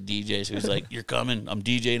because he was a DJ. So he was like, you're coming. I'm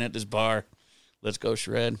DJing at this bar. Let's go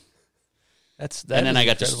shred. That And then is I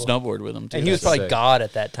got incredible. to snowboard with him, too. And he was That's probably sick. God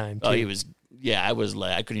at that time too. Oh, he was Yeah, I was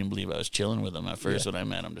like, I couldn't even believe I was chilling with him at first when I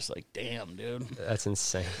met him. Just like, damn, dude. That's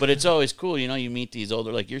insane. But it's always cool, you know. You meet these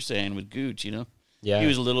older, like you're saying with Gooch, you know. Yeah. He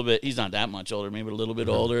was a little bit. He's not that much older, maybe a little bit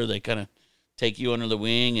older. They kind of take you under the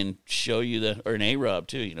wing and show you or an A-Rob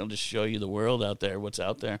too, you know, just show you the world out there, what's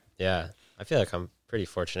out there. Yeah, I feel like I'm pretty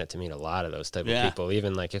fortunate to meet a lot of those type of people,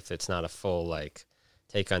 even like if it's not a full like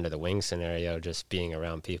take under the wing scenario, just being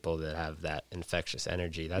around people that have that infectious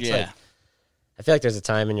energy. That's like, I feel like there's a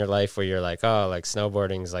time in your life where you're like, oh, like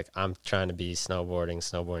snowboarding's like, I'm trying to be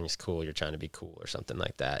snowboarding is cool, you're trying to be cool or something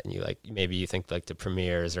like that. And you like, maybe you think like the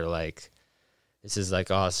premieres are like, this is like,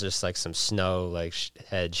 oh, it's just like some snow, like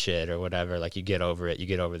head shit or whatever. Like you get over it, you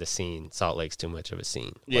get over the scene. Salt Lake's too much of a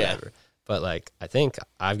scene, whatever. Yeah. But like, I think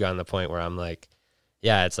I've gotten to the point where I'm like,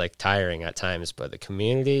 yeah, it's like tiring at times, but the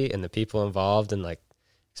community and the people involved, and like,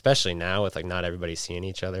 especially now with like not everybody seeing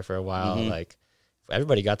each other for a while, like if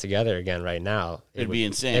everybody got together again right now, it'd be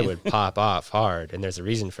insane. It would pop off hard. And there's a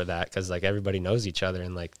reason for that, because like everybody knows each other,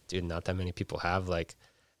 and like, dude, not that many people have like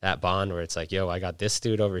that bond where it's like, yo, I got this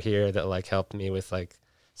dude over here that like helped me with like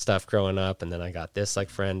stuff growing up, and then I got this like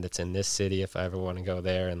friend that's in this city if I ever want to go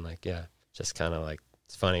there. And like, yeah, just kind of like,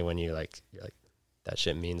 it's funny when you're like that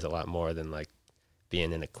shit means a lot more than like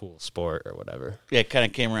being in a cool sport or whatever. Yeah, it kind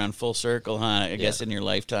of came around full circle, huh? I guess in your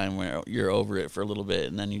lifetime where you're over it for a little bit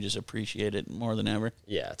and then you just appreciate it more than ever.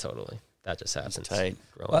 Yeah, totally. That just happens. Tight.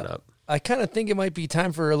 Growing up. I kind of think it might be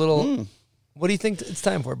time for a little. What do you think it's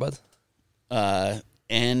time for, bud?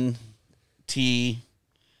 NT.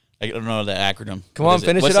 I don't know the acronym. Come on,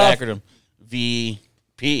 finish What's it off. What's the acronym?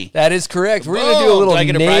 VP. That is correct. We're going to do a little Do I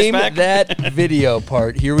get a name prize pack? that video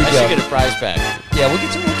part. Here we I go. should get a prize pack. Yeah, we'll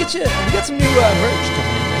get you. We got some new merch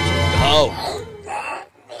coming in. Actually. Oh.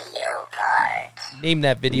 Name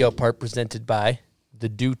that video part presented by the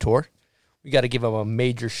Do Tour. We got to give them a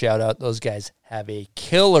major shout out. Those guys have a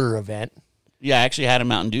killer event. Yeah, I actually had a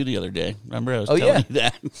Mountain Dew the other day. Remember I was telling you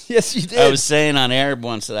that? Yes, you did. I was saying on air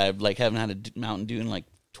once that I like haven't had a Mountain Dew in like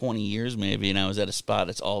 20 years maybe, and I was at a spot,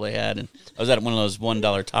 that's all they had, and I was at one of those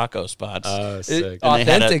 $1 taco spots. Oh, sick.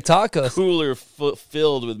 Authentic tacos. Cooler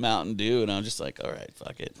filled with Mountain Dew, and I was just like, all right,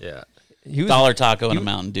 fuck it. Yeah. $1 taco and a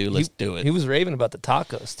Mountain Dew, let's do it. He was raving about the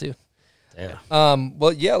tacos, too. Damn.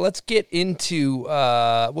 Well, yeah, let's get into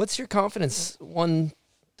what's your confidence 1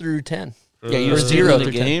 through 10? Yeah, you Or were 0 the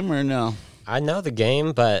through 10? game or no? I know the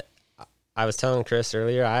game, but I was telling Chris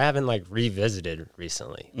earlier, I haven't like revisited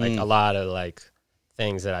recently. Like a lot of like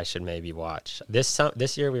things that I should maybe watch. This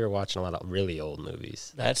year we were watching a lot of really old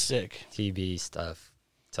movies. That's sick. TV stuff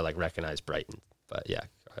to like recognize Brighton. But yeah.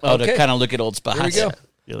 Oh, Okay. to kind of look at old spots. Here we go.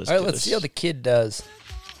 Yeah, All right, let's see how the kid does.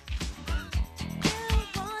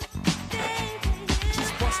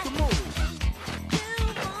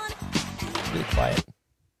 Really quiet.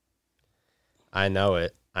 I know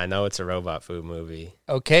it. I know it's a robot food movie.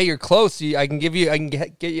 Okay, you're close. I can get you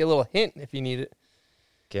a little hint if you need it.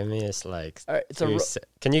 Give me this like. All right, it's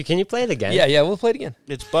Can you play it again? Yeah, we'll play it again.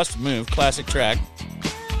 It's Bust a Move, classic track.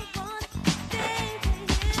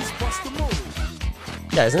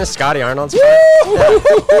 Yeah, isn't this Scotty Arnold's? Okay. I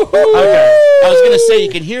was going to say, you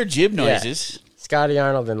can hear jib noises. Scotty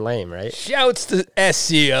Arnold and Lame, right? Shouts to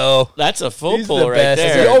SEO. That's a full He's pull the right best.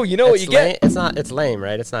 there. Oh, you know what you get? It's Lame,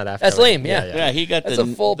 right? It's not after. That's Lame, yeah. Yeah, he got That's a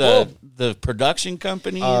full pull. the production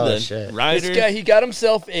company, Oh, the shit. writer. This guy, he got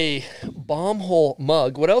himself a bomb hole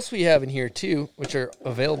mug. What else we have in here, too, which are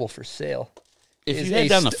available for sale? If is you head a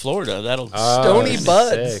down to Florida, that'll... Stony Oh,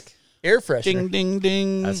 Buds sick. air freshener. Ding, ding,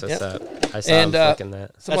 ding. That's what's Yep. up. I saw And him flicking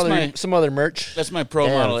that. some other merch. That's my pro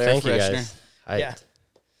Damn, model air thank you freshener. guys. Yeah.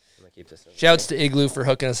 I'm gonna keep this in. Shouts to Igloo for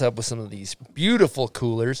hooking us up with some of these beautiful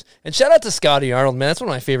coolers. And shout out to Scotty Arnold, man. That's one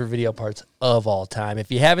of my favorite video parts of all time. If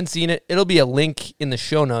you haven't seen it, it'll be a link in the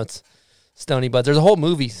show notes. Stony Buds. There's a whole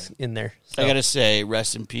movie in there. So. I got to say,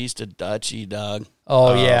 rest in peace to Dutchie, dog.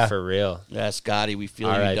 Oh, yeah. For real. Yeah, Scotty, we feel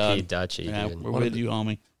you, R.I.P. dog. Dutchie, Yeah, dude. we're with you,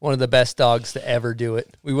 homie. One of the best dogs to ever do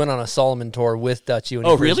it. We went on a Solomon tour with Dutchie when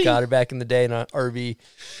Oh, he first really? got her back in the day in an RV.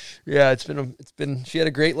 Yeah, it's been. She had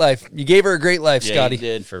a great life. You gave her a great life, Yeah, Scotty. you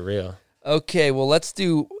did. For real. Okay, well, let's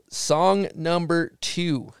do song number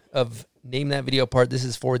 2 of Name That Video part. This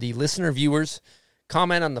is for the listener viewers.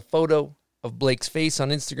 Comment on the photo of Blake's face on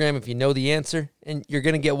Instagram if you know the answer, and you're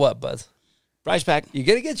going to get what, Buzz? Prize pack. You're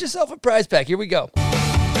going to get yourself a prize pack. Here we go.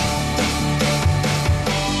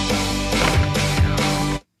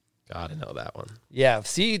 Gotta know that one. Yeah,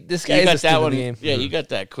 see, this guy You is got a student that of one. the game. Yeah, you got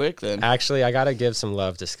that quick then. Actually, I gotta give some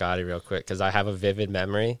love to Scotty real quick because I have a vivid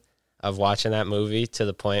memory of watching that movie to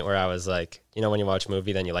the point where I was like, you know, when you watch a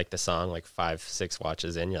movie, then you like the song like 5-6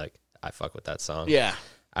 watches in, you're like, I fuck with that song. Yeah.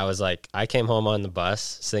 I was like, I came home on the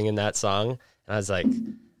bus singing that song, and I was like,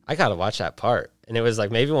 I gotta watch that part. And it was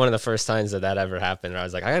like maybe one of the first times that ever happened. I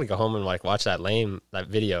was like, I gotta go home and like watch that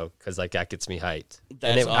video because like that gets me hyped.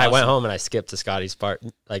 That's I went awesome. home and I skipped to Scotty's part.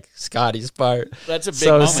 That's a big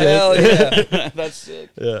So moment. sick. Hell yeah. That's sick.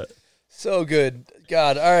 Yeah. So good.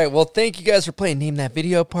 God. All right. Well, thank you guys for playing Name That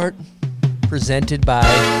Video part. Presented by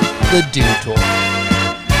the Dude Tour.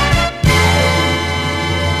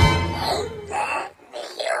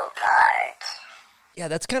 Yeah,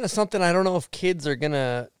 that's kind of something I don't know if kids are going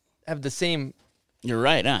to have the same. You're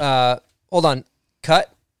right, huh? Hold on.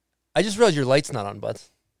 Cut. I just realized your light's not on, Buds.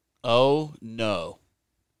 Oh, no.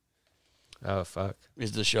 Oh fuck.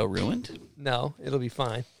 Is the show ruined? No, it'll be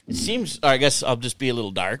fine. It seems, or I guess I'll just be a little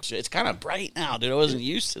dark. It's kind of bright now, dude. I wasn't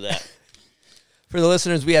used to that. For the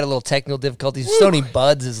listeners, we had a little technical difficulties. Sony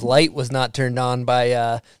Buds' light was not turned on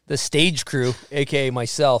by the stage crew, a.k.a.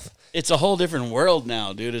 myself. It's a whole different world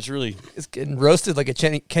now, dude. It's really It's getting roasted like a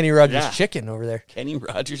Kenny Rogers Yeah. chicken over there. Kenny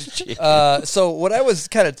Rogers chicken. So what I was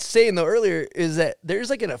kind of saying, though, earlier is that there's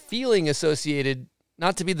like a feeling associated,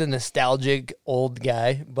 not to be the nostalgic old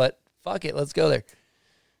guy, but fuck it, let's go there.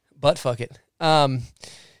 But fuck it.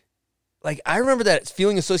 Like, I remember that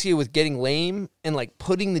feeling associated with getting lame and, like,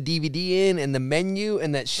 putting the DVD in and the menu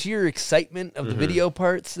and that sheer excitement of the video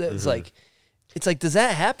parts. That it's like, does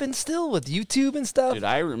that happen still with YouTube and stuff? Dude,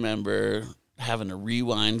 I remember having to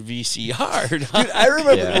rewind VCR. Dude, I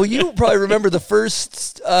remember, well, you probably remember the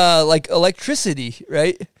first, like, electricity,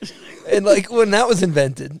 right? And, like, when that was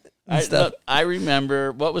invented and stuff. I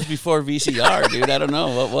remember what was before VCR, dude. I don't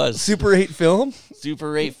know what was. Super 8 film?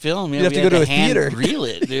 Super 8 film. Yeah, You'd have we to had go to a hand theater. reel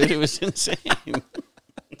it, dude. It was insane.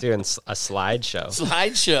 Doing a slideshow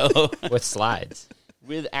Slideshow with slides.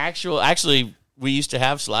 with actually, we used to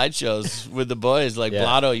have slideshows with the boys. Like Yeah.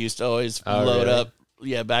 Blotto used to always Oh, load really? up.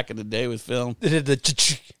 Yeah, back in the day with film. Did it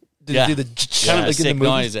did Yeah. it do the Kind of like a sick in the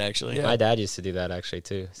movies? noise, actually. Yeah. My dad used to do that actually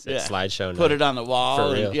too. Yeah. Slideshow. Put now. it on the wall, For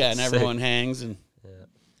and, real. yeah, and Sick. everyone hangs, and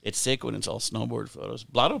it's sick when it's all snowboard photos.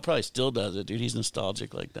 Blotto probably still does it, dude. He's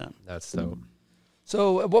nostalgic like that. That's dope.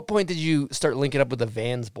 So, at what point did you start linking up with the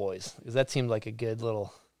Vans boys? Because that seemed like a good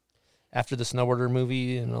little after the snowboarder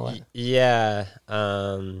movie and all that. Yeah.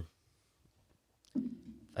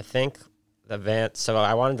 I think the Vans. So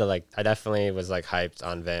I wanted to I definitely was hyped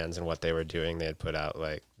on Vans and what they were doing. They had put out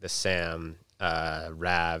the Sam,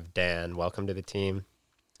 Rav, Dan, welcome to the team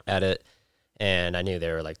edit. And I knew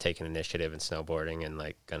they were taking initiative in snowboarding and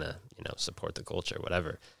gonna, support the culture,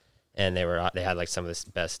 whatever. And they had some of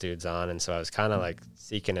the best dudes on. And so I was kind of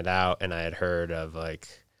seeking it out. And I had heard of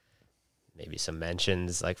maybe some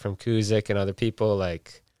mentions from Kuzik and other people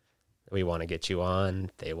we want to get you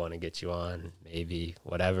on, they want to get you on, maybe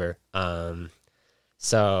whatever.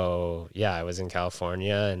 So yeah, I was in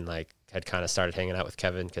California and had kind of started hanging out with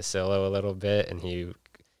Kevin Casillo a little bit, and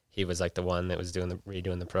he was the one that was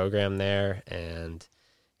redoing the program there, and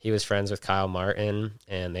he was friends with Kyle Martin,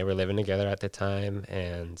 and they were living together at the time.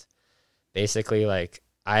 And basically I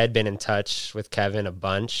had been in touch with Kevin a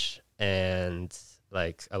bunch and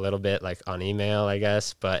a little bit on email, I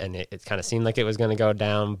guess, and it kind of seemed like it was going to go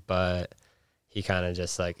down, but he kind of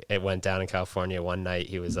just it went down in California one night.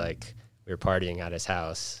 He was we were partying at his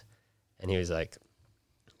house, and he was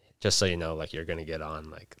just so you know, you're going to get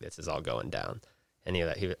on, this is all going down. And he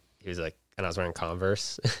was and I was wearing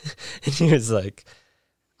Converse and he was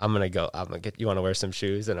I'm gonna get you want to wear some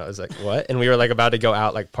shoes, and I was like, what? And we were about to go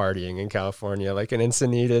out partying in California, in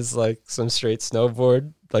Encinitas, some straight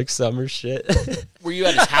snowboard summer shit. Were you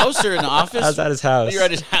at his house or in the office? I was at his house. You were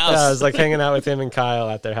at his house. Yeah, I was hanging out with him and Kyle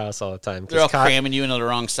at their house all the time. They're all Kyle, cramming you into the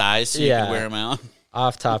wrong size so you Yeah. can wear them out.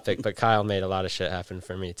 off topic, but Kyle made a lot of shit happen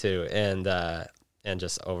for me too, and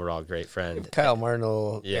just overall great friend. Kyle Martin, a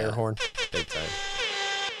little Yeah. air horn. Big time.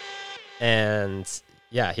 And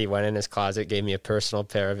yeah, he went in his closet, gave me a personal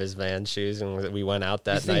pair of his Vans shoes, and we went out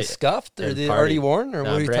that These things night. scuffed or and they partied. already worn, or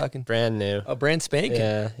No, what are you talking? Brand new. A brand spanking.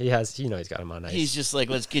 Yeah, he has. He's got them on ice. He's just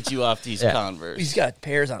let's get you off these Yeah. Converse. He's got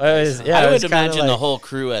pairs on. It ice, was- huh? yeah, I it would was kinda imagine the whole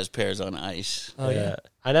crew has pairs on ice. Oh yeah.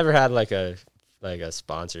 I never had a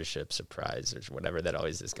sponsorship surprise or whatever that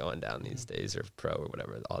always is going down these days, or pro or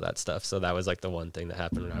whatever, all that stuff. So that was the one thing that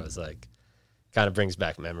happened when I was kind of brings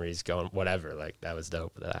back memories going whatever. That was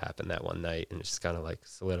dope that happened that one night, and it's just kind of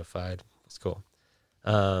solidified. It's cool.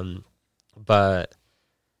 But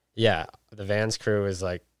yeah, the Vans crew is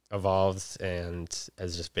evolved and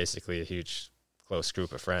is just basically a huge close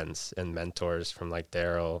group of friends and mentors from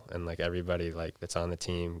Daryl and everybody that's on the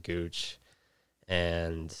team, Gooch,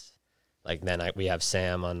 and then we have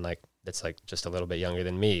Sam on that's just a little bit younger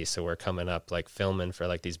than me, so we're coming up filming for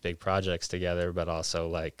these big projects together, but also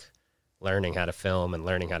learning how to film and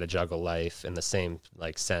learning how to juggle life in the same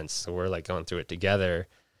sense. So we're going through it together.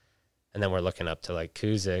 And then we're looking up to like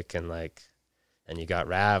Kuzik and like, and you got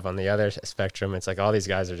Rav on the other spectrum. It's like all these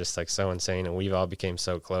guys are just like so insane, and we've all became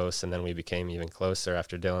so close, and then we became even closer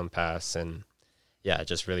after Dylan passed. And yeah, it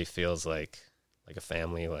just really feels like a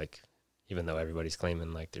family, like even though everybody's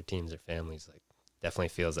claiming like their teams are families, like definitely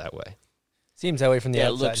feels that way. Seems that way from the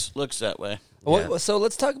outside. It looks that way. Well, so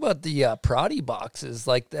let's talk about the Prodi boxes,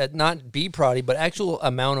 like that, not B Prodi, but actual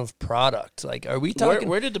amount of product. Like, are we talking?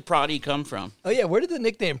 Where did the Prodi come from? Oh yeah, where did the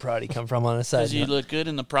nickname Prodi come from on a side? Does he look good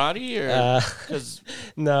in the Prodi, or because?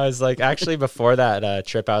 No, it's like actually before that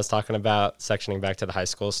trip I was talking about, sectioning back to the high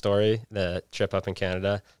school story, the trip up in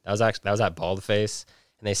Canada. That was at Baldface,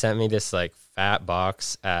 and they sent me this like fat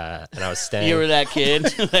box, and I was staying. You were that kid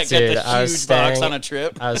that got the huge box on a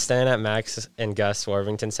trip. I was staying at Max and Gus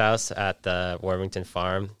Warvington's house at the Warvington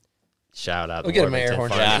farm. Shout out! We'll get an air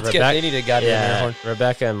horn. Yeah, they need a goddamn air horn.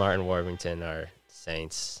 Rebecca and Martin Warvington are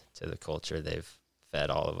saints to the culture. They've fed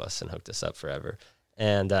all of us and hooked us up forever.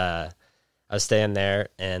 And I was staying there,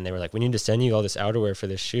 and they were like, "We need to send you all this outerwear for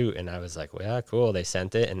this shoot." And I was like, "Well, yeah, cool." They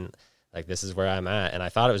sent it, and like, this is where I'm at. And I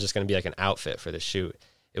thought it was just going to be like an outfit for the shoot.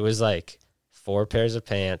 It was like 4 pairs of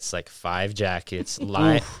pants, like 5 jackets,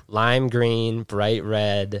 lime green, bright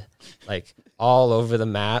red, like all over the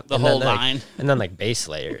map. The whole line. And then like base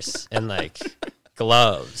layers and like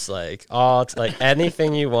gloves, like all like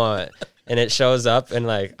anything you want. And it shows up, and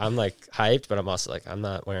like I'm like hyped, but I'm also like, I'm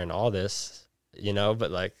not wearing all this, you know,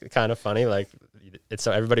 but like kind of funny. Like it's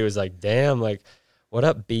so everybody was like, damn, like what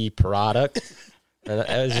up, B product? And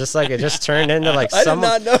it was just like, it just turned into like I did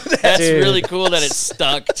not know that. That's really cool that it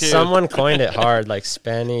stuck too. Someone coined it hard, like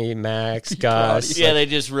Spenny, Max, Gus. Yeah, they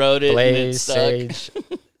just wrote it. Blaze, and it Sage.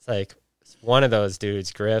 It's like one of those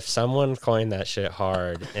dudes, Griff. Someone coined that shit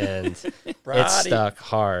hard, and it stuck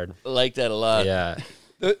hard. I like that a lot. Yeah.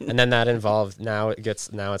 And then that involved, now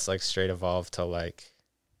it's like straight evolved to like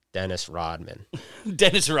Dennis Rodman.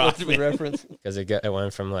 Dennis What's the Rodman. reference? Because it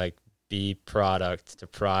went from like B product to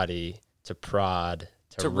Prodi to Prod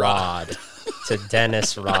to Rod. Rod to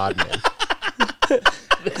Dennis Rodman.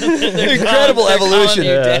 Incredible evolution.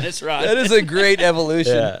 Dennis Rodman. That is a great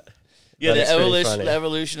evolution. Yeah, That's pretty funny. the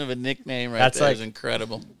evolution of a nickname That's there like- is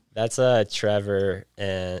incredible. That's Trevor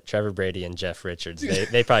Brady and Jeff Richards.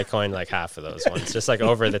 They probably coined like half of those ones, just like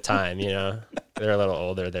over the time, you know. They're a little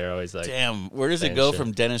older. They're always like, Damn, where does it same go shit.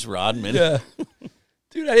 from Dennis Rodman? Yeah.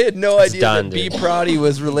 Dude, I had no idea done, that B dude. Prodi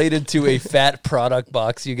was related to a fat product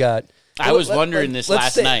box you got. I was wondering this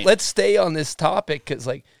last night. Let's stay on this topic, because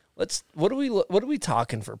like, what are we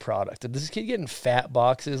talking for product? Is this kid getting fat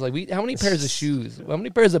boxes? Like, how many pairs of shoes? How many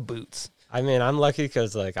pairs of boots? I mean, I'm lucky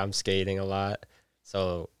because like I'm skating a lot,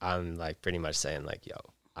 so I'm like pretty much saying like, yo,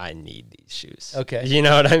 I need these shoes. Okay. You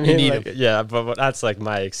know what I mean? need Like, 'em. yeah, but that's like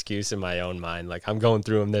my excuse in my own mind. Like I'm going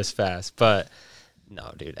through them this fast, but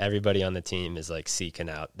no, dude, everybody on the team is like seeking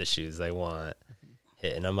out the shoes they want,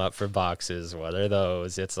 hitting them up for boxes. What are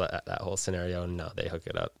those? It's like that whole scenario. No, they hook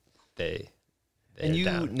it up. They And you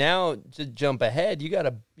down. now, to jump ahead,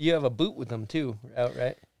 you have a boot with them too, out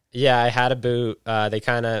right? Yeah, I had a boot.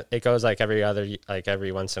 It goes like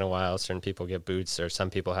every once in a while, certain people get boots, or some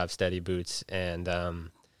people have steady boots. And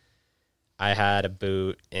I had a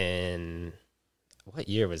boot in, what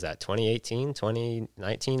year was that? 2018,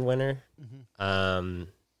 2019 winter? No,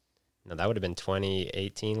 that would have been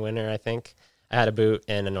 2018 winter, I think. I had a boot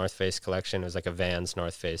in a North Face collection. It was like a Vans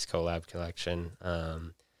North Face collab collection.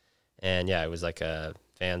 And yeah, it was like a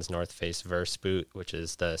Vans North Face Verse boot, which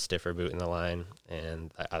is the stiffer boot in the line.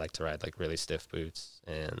 And I like to ride like really stiff boots.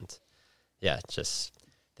 And yeah, just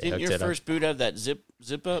Didn't your first boot have that zip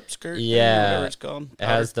up skirt? Yeah. Or whatever it's called. It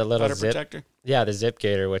has the little powder zip protector. Yeah, the zip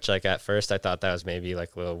gaiter, which like at first I thought that was maybe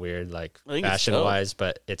like a little weird, like I think it's fashion wise,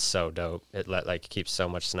 but it's so dope. It keeps so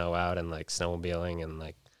much snow out, and like snowmobiling and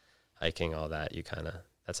like hiking, all that.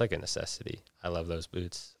 That's like a necessity. I love those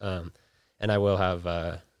boots. And I will have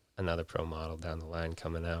another pro model down the line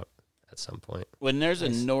coming out at some point. When there's a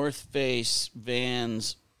North Face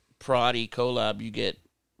Vans Prodi collab, you get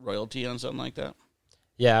royalty on something like that?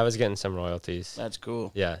 Yeah, I was getting some royalties. That's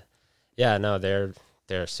cool. Yeah, no, they're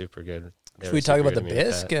super good. Should we talk about the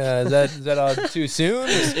bisque? Is that on too soon?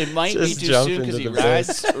 It might be Just too jump soon because into he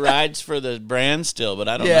the rides for the brand still, but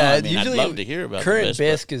I don't Yeah, know. I mean, usually I'd love to hear about current the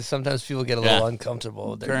bisque is sometimes people get a little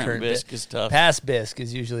uncomfortable with their Current bisque is tough. Past bisque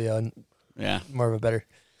is usually on more of a better.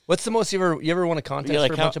 What's the most you ever won a contest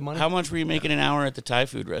for a bunch of money? How much were you making an hour at the Thai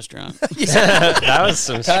food restaurant? That was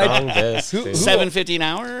some strong bisque. dude. $7.50 an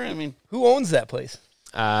hour? I mean, Who owns that place?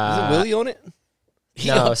 Does it Willie own it?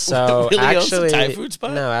 No, so Willie owns the actually, Thai food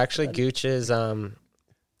spot? no, actually, Gooch is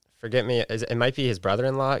forget me. It might be his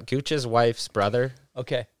brother-in-law. Gooch's wife's brother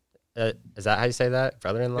Okay. is that how you say that?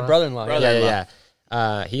 Brother-in-law? Your brother-in-law.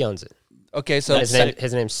 Yeah. He owns it. Okay, so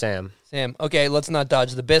His name's Sam. Sam. Okay, let's not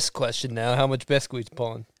dodge the bisque question now. How much bisque we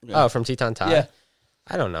pulling? Oh, from Teton Thai? Yeah.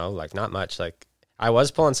 I don't know, like not much. Like I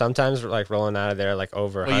was pulling sometimes, like rolling out of there like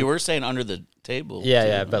over. Well, you were saying under the table.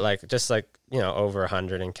 Yeah, but like just like over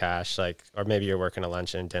 100 in cash, like, or maybe you're working a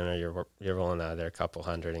lunch and dinner, you're rolling out of there a couple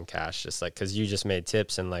hundred in cash, just like because you just made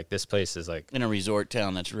tips, and like this place is like in a resort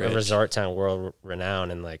town that's rich. A resort town, world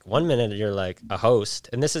renowned, and like 1 minute you're like a host,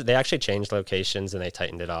 and they actually changed locations and they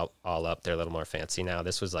tightened it all up. They're a little more fancy now.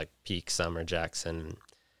 This was like peak summer Jackson.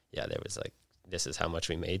 Yeah, there was like, this is how much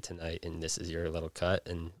we made tonight, and this is your little cut,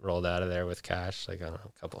 and rolled out of there with cash, like I don't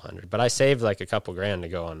know, a couple hundred. But I saved like a couple grand to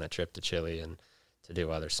go on that trip to Chile and to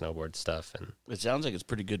do other snowboard stuff. And it sounds like it's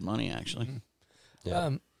pretty good money, actually.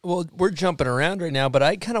 Yeah. Well, we're jumping around right now, but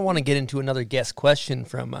I kind of want to get into another guest question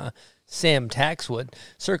from Sam Taxwood.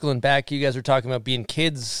 Circling back, you guys were talking about being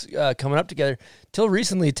kids coming up together. Till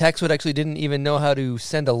recently, Taxwood actually didn't even know how to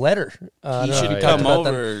send a letter. He should come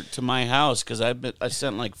over to my house because I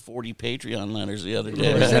sent like 40 Patreon letters the other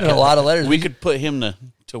day. We sent a lot of letters. We could put him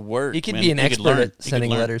to work. He could be an expert at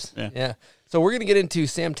sending letters. Yeah. So we're going to get into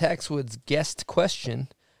Sam Taxwood's guest question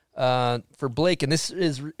for Blake, and this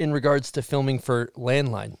is in regards to filming for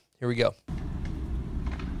Landline. Here we go.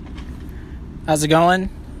 How's it going?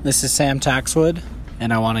 This is Sam Taxwood,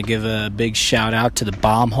 and I want to give a big shout out to the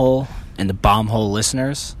Bomb Hole and the Bomb Hole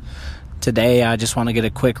listeners. Today, I just want to get a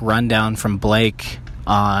quick rundown from Blake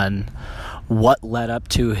on what led up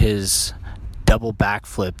to his double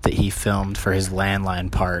backflip that he filmed for his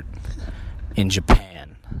Landline part in Japan.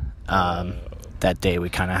 That day, we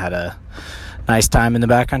kind of had a nice time in the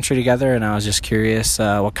backcountry together, and I was just curious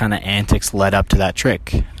what kind of antics led up to that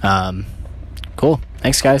trick. Cool.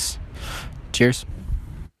 Thanks, guys. Cheers.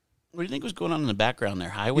 What do you think was going on in the background there?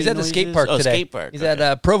 Highway He's at the noises? skate park today. Skate park. He's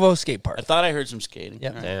at Provo Skate Park. I thought I heard some skating.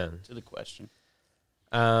 Yeah. Right. Damn. To the question.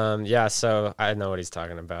 Yeah, so I know what he's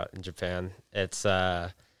talking about in Japan. It's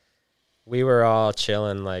we were all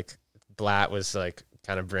chilling, like Blatt was like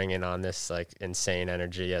kind of bringing on this like insane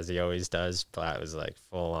energy as he always does. Blatt was like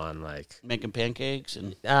full on like making pancakes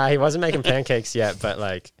and he wasn't making pancakes yet, but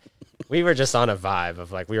like we were just on a vibe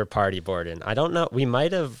of like we were party boarding. I don't know, we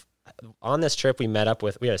might have on this trip we had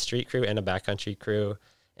a street crew and a backcountry crew,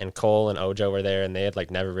 and Cole and Ojo were there, and they had like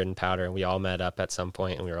never ridden powder, and we all met up at some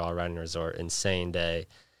point and we were all riding a resort. Insane day.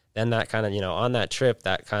 Then that kind of, on that trip,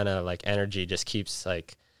 that kind of like energy just keeps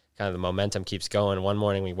like kind of the momentum keeps going. One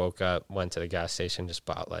morning we woke up, went to the gas station, just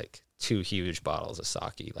bought like 2 huge bottles of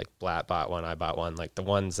sake. Like Blatt bought one, I bought one, like the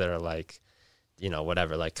ones that are like,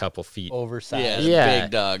 whatever, like couple feet oversized. Yeah,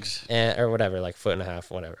 big dogs, or whatever, like 1.5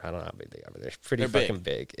 feet, whatever. I don't know how big they are, but they're pretty fucking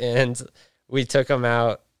big. And we took them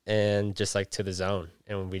out and just like to the zone,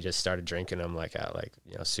 and we just started drinking them like at like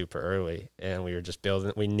super early, and we were just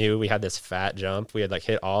building. We knew we had this fat jump. We had like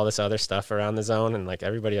hit all this other stuff around the zone, and like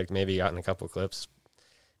everybody like maybe gotten a couple clips,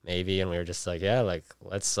 maybe, and we were just like, yeah, like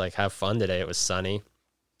let's like have fun today. It was sunny,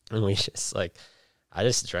 and we just like. I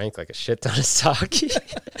just drank like a shit ton of sake.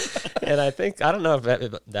 And I don't know if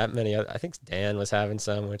that many, I think Dan was having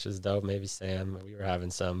some, which is dope. Maybe Sam, we were having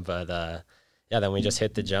some, but then we just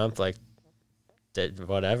hit the jump, like did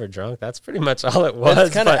whatever, drunk. That's pretty much all it was.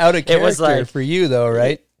 It's kind of out of character. It was like, for you though,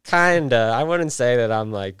 right? Kinda. I wouldn't say that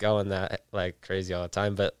I'm like going that like crazy all the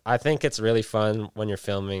time, but I think it's really fun when you're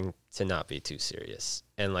filming to not be too serious.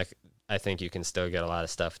 And like, I think you can still get a lot of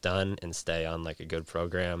stuff done and stay on like a good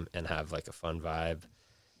program and have like a fun vibe.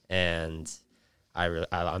 And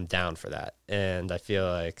I'm down for that. And I feel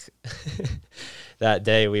like that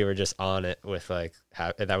day we were just on it with like,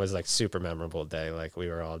 that was like super memorable day. Like we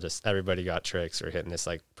were all just, everybody got tricks. We're hitting this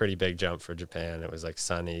like pretty big jump for Japan. It was like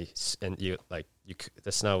sunny, and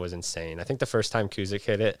the snow was insane. I think the first time Kuzik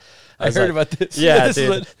hit it, I heard about this. Yeah,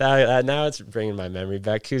 dude. Now it's bringing my memory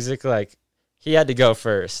back. Kuzik, like, he had to go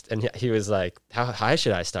first, and he was like, how high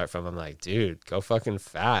should I start from? I'm like, dude, go fucking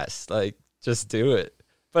fast. Like, just do it.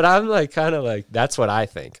 But I'm like, kind of like, that's what I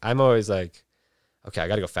think. I'm always like, okay, I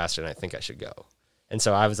got to go faster than I think I should go. And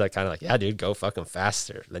so I was like, kind of like, yeah, dude, go fucking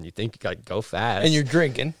faster than you think. Like, go fast. And you're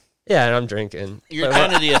drinking. Yeah, and I'm drinking. You're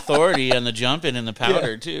kind of the authority on the jumping and the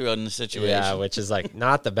powder, too, on the situation. Yeah, which is, like,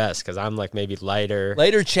 not the best, because I'm, like, maybe lighter.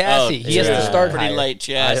 Lighter chassis. He has to start pretty higher. light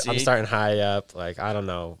chassis. I'm starting high up. Like, I don't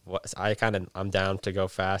know. I'm down to go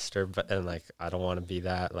faster, and, like, I don't want to be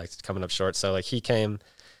that, like, coming up short. So, like, he came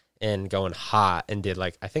in going hot and did,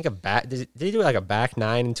 like, I think did he do, like, a back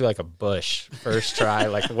 9 into, like, a bush first try,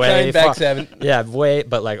 like, way back far. 7. Yeah,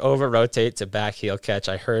 but, like, over rotate to back heel catch.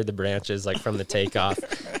 I heard the branches, like, from the takeoff,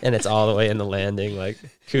 and it's all the way in the landing, like,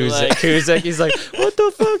 Kuzik, he's like, what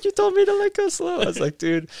the fuck? You told me to, like, go slow. I was like,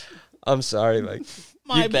 dude, I'm sorry. Like,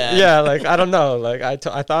 My bad. Yeah, like, I don't know. Like, I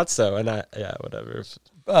thought so. And whatever.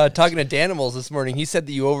 Talking to Danimals this morning, he said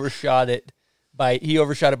that you overshot it by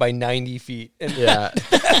 90 feet. And Yeah.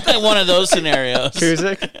 One of those scenarios.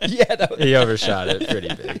 Kuzik? yeah, He overshot it pretty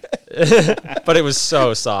big. But it was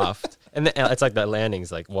so soft. And it's like the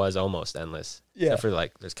landings like was almost endless. Yeah. Except for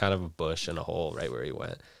like there's kind of a bush and a hole right where he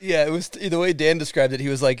went. yeah, it was the way Dan described it. He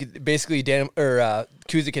was like, basically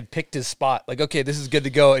Kuzik had picked his spot. Like, okay, this is good to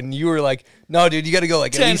go. And you were like, no, dude, you got to go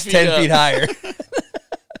like at 10 least feet 10 up. feet higher.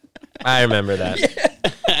 I remember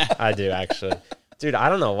that. I do actually. Dude, I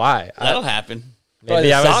don't know why. That'll happen.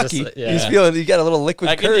 Maybe I was Saki. just, yeah. He's feeling, he got a little liquid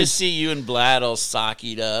I can courage. just see you and Vlad all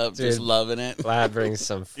sockied up, just Dude, loving it. Vlad brings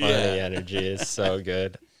some funny Yeah. energy. It's so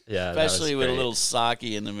good. Yeah, that was Especially with a great. little sake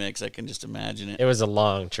in the mix. I can just imagine it. It was a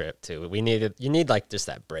long trip too. You need like just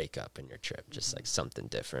that breakup in your trip, just like something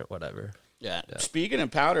different, whatever. Yeah. Speaking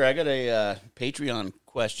of powder, I got a Patreon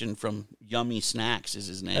question from Yummy Snacks is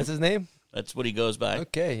his name. That's his name? That's what he goes by.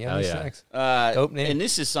 Okay, Yummy yeah. Snacks. Dope name. And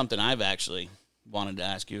this is something I've actually wanted to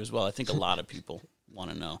ask you as well. I think a lot of people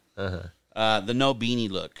want to know. The no beanie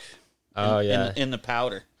look. Oh yeah. In the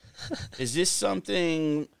powder. Is this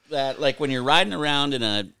something that, like, when you're riding around in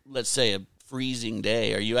a, let's say, a freezing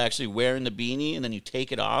day, are you actually wearing the beanie and then you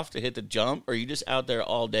take it off to hit the jump, or are you just out there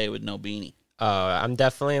all day with no beanie? Oh, I'm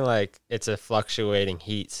definitely like it's a fluctuating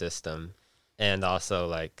heat system, and also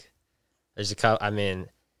like there's a couple. I mean,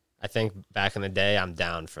 I think back in the day, I'm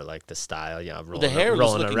down for like the style, you know,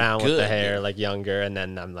 rolling around with the hair, like younger, and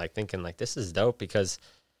then I'm like thinking like this is dope because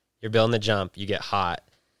you're building the jump, you get hot,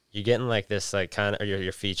 you're getting like this like kind of or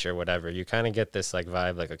your feature, whatever. You kind of get this like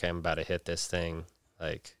vibe, like okay, I'm about to hit this thing,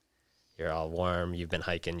 like. You're all warm. You've been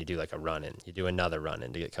hiking. You do like a run in. You do another run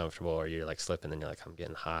in to get comfortable, or you're like slipping and you're like, I'm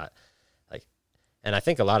getting hot. Like, and I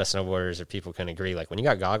think a lot of snowboarders or people can agree. Like when you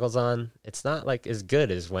got goggles on, it's not like as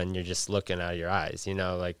good as when you're just looking out of your eyes. You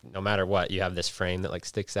know, like no matter what, you have this frame that like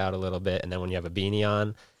sticks out a little bit, and then when you have a beanie on,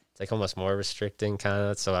 it's like almost more restricting kind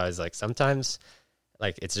of. So I was like, sometimes,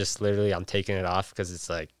 like it's just literally I'm taking it off because it's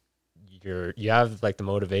like. You have like the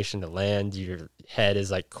motivation to land. Your head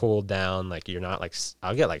is like cooled down. Like you're not like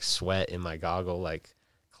I'll get like sweat in my goggle, like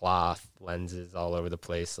cloth lenses all over the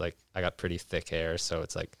place. Like I got pretty thick hair, so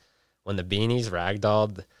it's like when the beanie's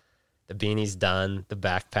ragdolled, the beanie's done. The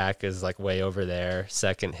backpack is like way over there.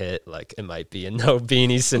 Second hit, like it might be a no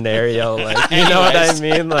beanie scenario. Like you know what I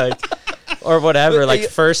mean, like. Or whatever, like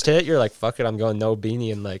first hit, you're like, fuck it, I'm going no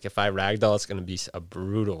beanie. And like, if I ragdoll, it's going to be a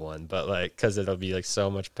brutal one. But like, because it'll be like so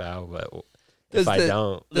much pow. But if I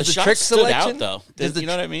don't. The Does shot trick stood selection? out, though. Does You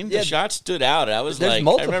know what I mean? yeah. The shot stood out. I was There's like, I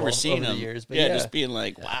multiple remember seeing over the them. years, but yeah, yeah. just being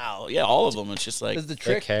like, wow. Yeah, all of them. It's just like, Does the Thick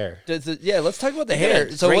trick hair. Let's talk about the yeah,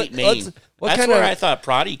 hair. So great what, name. what That's kind where of I thought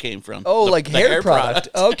Prodi came from. Oh, The- like the hair product.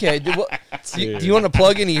 Okay. Do you want to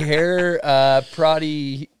plug any hair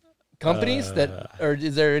Prodi companies or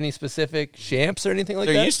is there any specific champs or anything like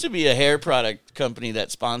There that? used to be a hair product company that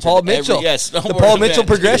sponsored Paul Mitchell. every, yes, The Paul Mitchell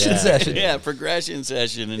progression session. Yeah, progression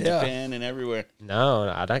session in Yeah. Japan and everywhere. No,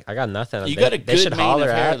 I got nothing. You got a they good should mane holler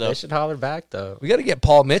of hair, at. though. They should holler back though. We got to get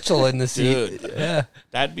Paul Mitchell in the seat. Dude. Yeah.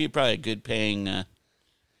 That'd be probably a good paying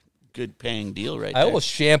deal right I there. will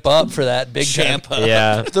champ up for that big Champ time. up.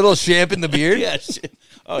 Yeah, Little champ in the beard. Yeah.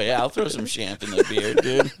 Oh yeah, I'll throw some champ in the beard,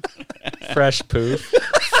 dude. fresh poof.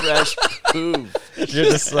 Fresh poof. You're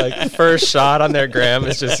just like first shot on their gram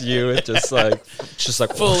is just you. It's just like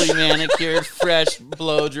Fully manicured, fresh,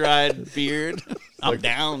 blow dried beard. I'm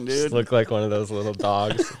down, dude. look like one of those little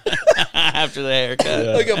dogs. After the haircut.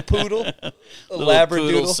 Like a poodle. A Little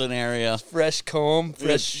labradoodle. poodle scenario. Fresh comb.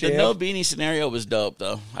 Fresh The champ. no beanie scenario was dope,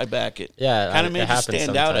 though. I back it. Yeah, Kind of it made you happens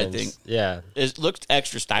stand out, I sometimes. think. Yeah, It looked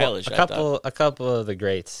extra stylish. a I thought. couple of the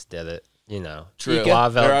greats did it. You know, True.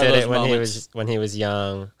 Blauvelt There are did those it moments. when he was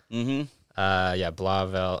young. Mm-hmm. Yeah,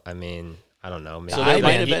 Blauvelt. I mean, I don't know. Maybe So that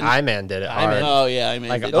might have been- I-Man did it hard. Oh yeah, I mean,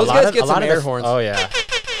 Like Those guys get some air their- horns. Oh yeah,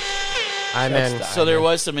 I-Man. so there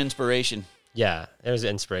was some inspiration. Yeah, there was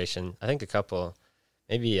inspiration. I think a couple,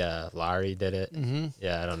 maybe Larry did it. Mm-hmm.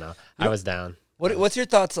 Yeah, I don't know. I was down. What's your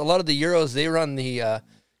thoughts? A lot of the Euros, they run the,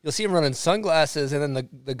 you'll see them running sunglasses and then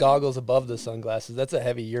the goggles above the sunglasses. That's a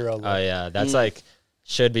heavy Euro look. Oh yeah, that's like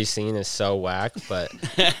should be seen as so whack. But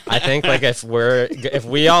I think like if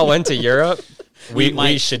we all went to Europe,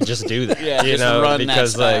 we should just do that. Yeah, you just know, run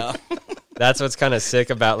because that like that's what's kind of sick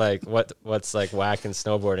about like what's like whack in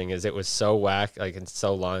snowboarding is it was so whack like and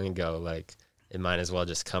so long ago like it might as well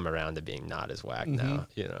just come around to being not as whack now.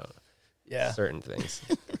 You know, Yeah. certain things.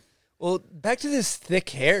 Well, back to this thick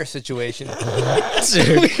hair situation.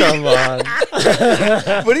 Dude, come on.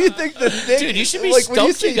 What do you think the thick? Dude, you should be like, when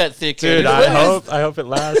stoked you say- got thick Dude, hair. I hope it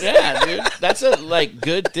lasts. Yeah, dude, that's a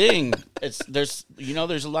good thing. There's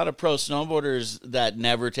a lot of pro snowboarders that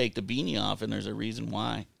never take the beanie off, and there's a reason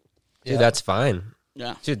why. Dude, that's fine.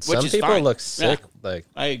 Yeah, Dude, which some is people fine. look sick, Yeah, like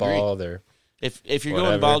I agree. bald or if you're whatever.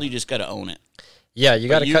 going bald, you just got to own it. yeah. You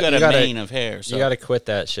But gotta you cut. got You a gotta. mane of hair. So You gotta quit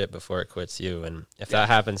that shit before it quits you. And if that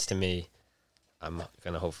happens to me, I'm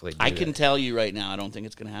gonna hopefully. I do can that. tell you right now, I don't think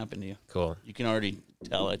it's going to happen to you. Cool. You can already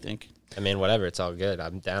tell. I think. I mean, whatever. It's all good.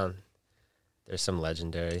 I'm down. There's some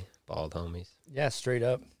legendary bald homies. Yeah, straight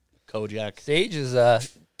up. Kojak. Sage is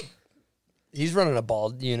he's running a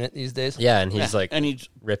bald unit these days. Yeah, and he's Yeah, like and he's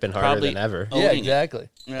ripping harder probably- than ever. Oh, Yeah, owning it. exactly.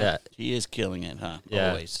 Yeah. He is killing it, huh? Yeah.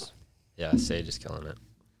 Always. Yeah, Sage is killing it.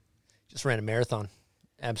 Just ran a marathon.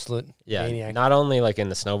 Absolute Yeah, maniac. not only like in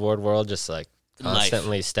the snowboard world, just like Life.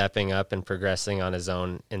 constantly stepping up and progressing on his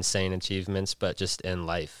own insane achievements, but just in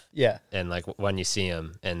life. Yeah. And like when you see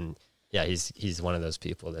him, and yeah, he's one of those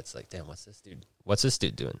people that's like, damn, what's this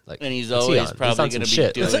dude doing? Like, And he's what's he always on? probably on going to some be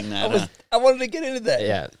shit. doing that. huh? I wanted to get into that.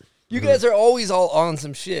 Yeah, You guys are always all on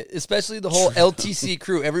some shit, especially the whole LTC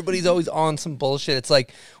crew. Everybody's always on some bullshit. It's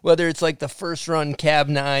like whether it's like the first run cab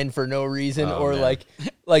 9 for no reason, Oh, or man.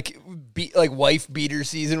 like wife beater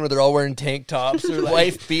season where they're all wearing tank tops, or like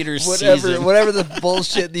Wife beater whatever season. the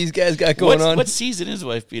bullshit these guys got going on. What season is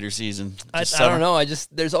wife beater season? I Just don't summer? know.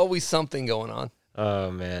 There's always something going on.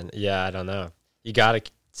 Oh man, yeah, I don't know. You gotta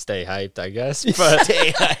stay hyped, I guess. But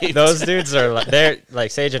Stay hyped. those dudes are like, they're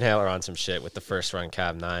like Sage and Hale are on some shit with the first run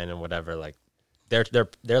cab 9 and whatever. Like they're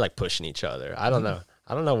like pushing each other. I don't know.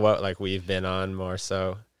 I don't know what like we've been on more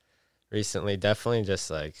so recently. Definitely just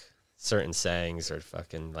like certain sayings or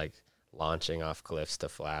fucking like launching off cliffs to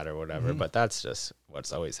flat or whatever. But that's just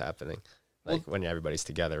what's always happening. Like when everybody's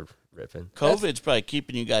together ripping. COVID's probably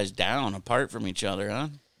keeping you guys down, apart from each other, huh?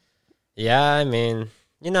 Yeah, I mean,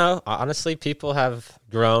 you know, honestly, people have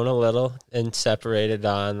grown a little and separated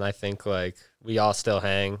on. I think like we all still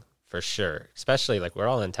hang for sure, especially like we're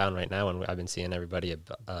all in town right now, and I've been seeing everybody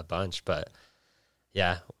a bunch. But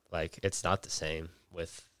yeah, like it's not the same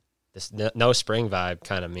with this. No spring vibe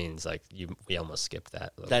kind of means like we almost skipped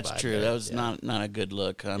that. Little That's vibe true. there. That was Yeah. not a good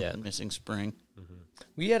look, huh? Yeah. Missing spring.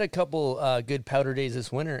 We had a couple good powder days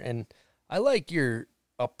this winter, and I like your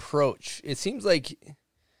approach. It seems like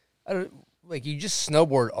you just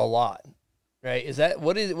snowboard a lot, right? Is that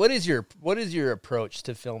what is your approach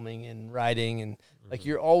to filming and riding, and like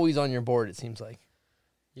you're always on your board? It seems like.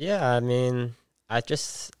 Yeah, I mean, I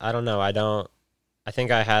don't know. I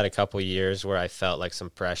think I had a couple years where I felt like some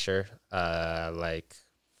pressure, like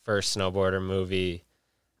first snowboarder movie,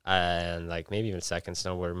 and like maybe even second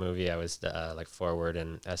snowboarder movie. I was like forward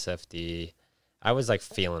in SFD. I was like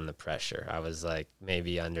feeling the pressure. I was like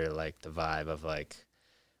maybe under like the vibe of like,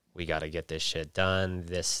 we got to get this shit done.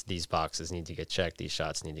 These boxes need to get checked. These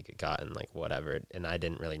shots need to get gotten, like whatever. And I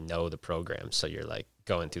didn't really know the program. So you're like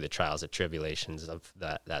going through the trials and tribulations of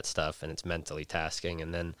that stuff, and it's mentally tasking.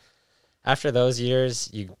 And then after those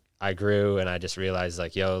years, I grew, and I just realized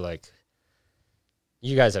like, yo, like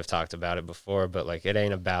you guys have talked about it before, but like it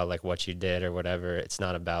ain't about like what you did or whatever. It's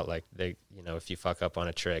not about like if you fuck up on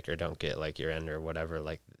a trick or don't get like your end or whatever,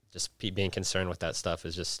 like just being concerned with that stuff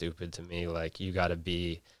is just stupid to me. Like you got to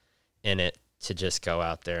be in it to just go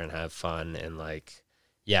out there and have fun, and like,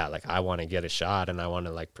 yeah, like I want to get a shot, and I want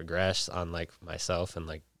to like progress on like myself and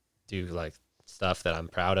like do like stuff that I'm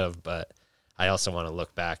proud of, but I also want to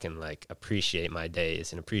look back and like appreciate my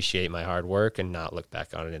days and appreciate my hard work, and not look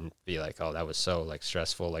back on it and be like, oh, that was so like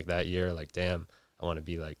stressful, like that year, like damn, I want to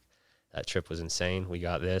be like, that trip was insane, we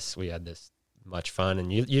got this, we had this much fun,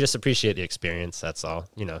 and you just appreciate the experience. That's all.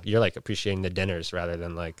 You're like appreciating the dinners rather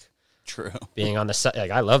than like True. being on the side.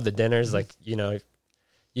 Like I love the dinners, like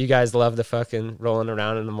you guys love the fucking rolling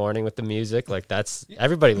around in the morning with the music. Like that's,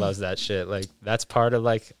 everybody loves that shit. Like that's part of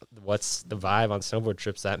like what's the vibe on snowboard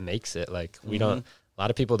trips that makes it. Like we don't, a lot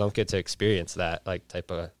of people don't get to experience that like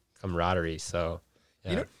type of camaraderie. So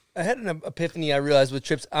yeah. I had an epiphany. I realized with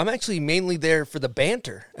trips, I'm actually mainly there for the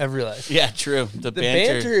banter. I've realized. Yeah, true. The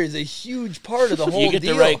banter is a huge part of the whole You get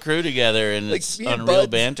deal. the right crew together, and Like it's me and unreal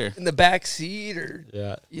Bud's banter. in the back seat, or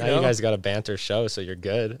Yeah. you Now know? you guys got a banter show, so you're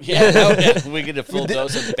good. Yeah, we get a full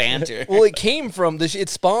dose of banter. Well, it came from it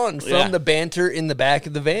spawned from Yeah. the banter in the back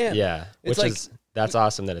of the van. Yeah. It's Which like- is, that's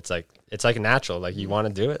awesome that it's like natural. Like you want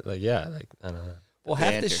to do it. Like, yeah. Like, I don't know. Well, half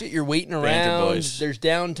the Banter. shit you're waiting Banter around. boys. There's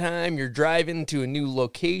downtime. You're driving to a new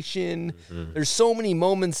location. Mm-hmm. There's so many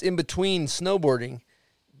moments in between snowboarding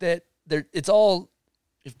that it's all.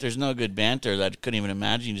 If there's no good banter, I couldn't even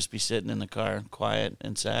imagine you just be sitting in the car quiet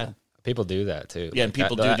and sad. People do that too. Yeah, like and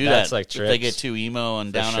people that, do that's that. like If tricks. they get too emo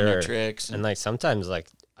and down on their tricks. And like sometimes like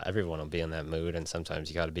everyone will be in that mood, and sometimes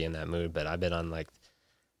you got to be in that mood. But I've been on like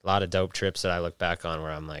a lot of dope trips that I look back on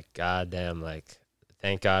where I'm like, God damn, like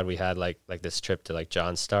thank God we had like this trip to like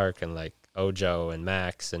John Stark and like Ojo and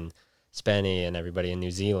Max and Spenny and everybody in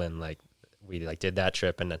New Zealand. Like we like did that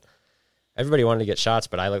trip, and then everybody wanted to get shots,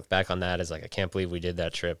 but I look back on that as like I can't believe we did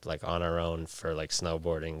that trip like on our own for like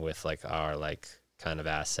snowboarding with like our like kind of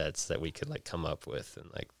assets that we could like come up with, and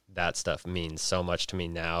like that stuff means so much to me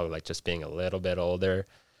now, like just being a little bit older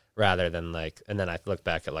rather than like, and then I look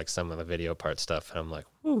back at like some of the video part stuff and I'm like,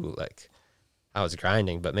 ooh, like I was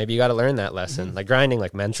grinding, but maybe you got to learn that lesson, like grinding,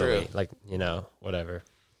 like mentally, like, you know, whatever.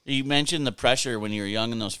 You mentioned the pressure when you were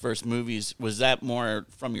young in those first movies. Was that more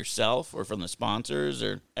from yourself or from the sponsors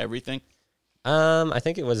or everything? I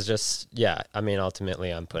think it was just, yeah. I mean,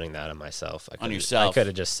 ultimately, I'm putting that on myself. On yourself. I could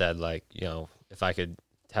have just said, like, you know, if I could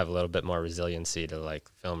have a little bit more resiliency to, like,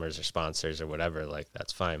 filmers or sponsors or whatever, like,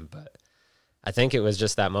 that's fine. But I think it was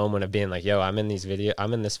just that moment of being like, yo, I'm in this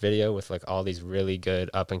video with, like, all these really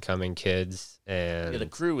good up-and-coming kids. And yeah, the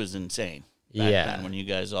crew was insane. Back then when you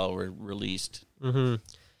guys all were released. Mm-hmm.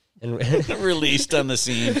 And released on the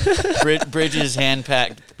scene. Bridges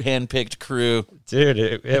hand-picked crew. Dude,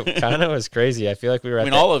 it kind of was crazy. I feel like we were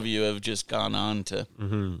all of you have just gone on to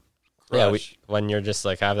yeah, when you're just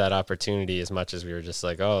like have that opportunity, as much as we were just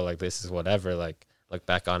like, oh, like this is whatever, like look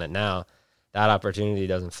back on it now, that opportunity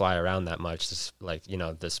doesn't fly around that much. Just like, you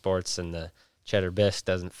know, the sports and the cheddar bisque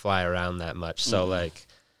doesn't fly around that much. So like,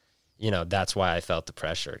 you know, that's why I felt the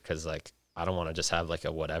pressure, because like I don't want to just have like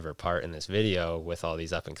a whatever part in this video with all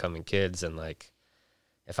these up and coming kids. And like,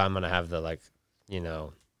 if I'm going to have the like, you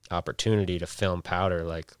know, opportunity to film Powder,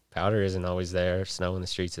 like Powder isn't always there. Snow in the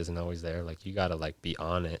Streets isn't always there. Like you got to like be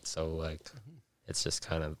on it. So like, it's just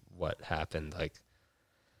kind of what happened. Like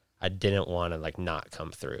I didn't want to like not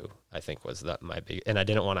come through, I think was my big, and I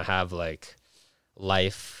didn't want to have like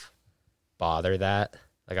life bother that.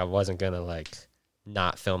 Like I wasn't going to like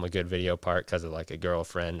not film a good video part because of like a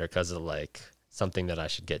girlfriend or because of like something that I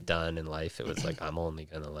should get done in life. It was like, I'm only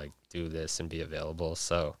going to like do this and be available.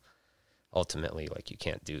 So ultimately, like you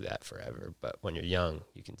can't do that forever, but when you're young,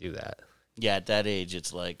 you can do that. Yeah. At that age,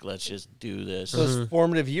 it's like, let's just do this. Those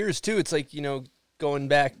formative years too. It's like, you know, going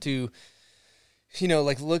back to, you know,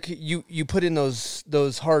 like look, you put in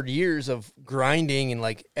those hard years of grinding and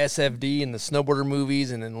like SFD and the snowboarder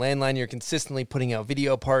movies, and then Landline, you're consistently putting out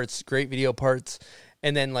video parts, great video parts,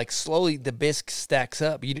 and then like slowly the bisque stacks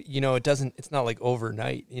up. You know, it's not like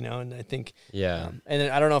overnight, you know, and I think, and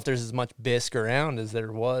then I don't know if there's as much bisque around as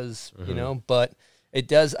there was, you know, but it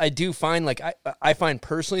does. I do find like, I find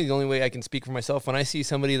personally, the only way I can speak for myself, when I see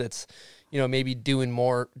somebody that's, you know, maybe doing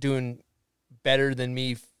better than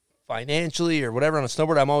me financially or whatever on a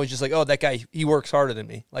snowboard, I'm always just like, oh, that guy, he works harder than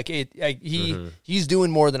me. Like he's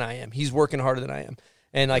doing more than I am. He's working harder than I am.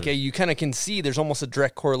 And like you kind of can see there's almost a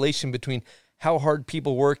direct correlation between how hard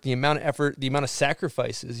people work, the amount of effort, the amount of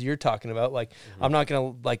sacrifices you're talking about. Like I'm not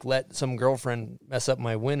going to like let some girlfriend mess up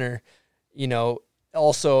my winter, you know,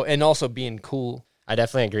 also being cool. I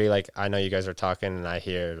definitely agree. Like I know you guys are talking and I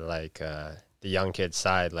hear like the young kid's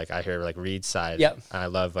side, like I hear like Reed's side. Yeah. I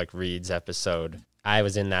love like Reed's episode. I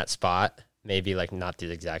was in that spot, maybe like not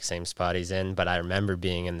the exact same spot he's in, but I remember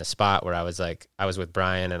being in the spot where I was with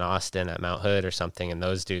Brian and Austin at Mount Hood or something, and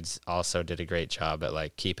those dudes also did a great job at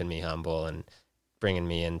like keeping me humble and bringing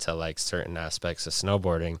me into like certain aspects of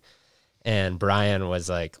snowboarding. And Brian was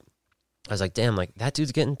like, I was like, damn, like that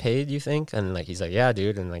dude's getting paid, you think? And like he's like, yeah,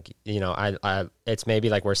 dude. And like, you know, I it's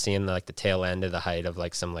maybe like we're seeing like the tail end of the height of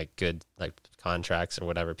like some like good like contracts or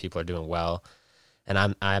whatever. People are doing well. And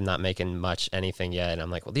I'm not making much anything yet. And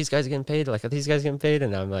I'm like, well, these guys are getting paid. Like, are these guys getting paid?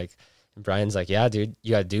 And I'm like, and Brian's like, yeah, dude,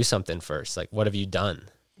 you got to do something first. Like, what have you done?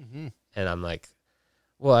 And I'm like,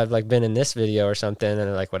 well, I've like been in this video or something.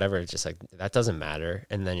 And like, whatever. It's just like, that doesn't matter.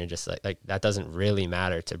 And then you're just like that doesn't really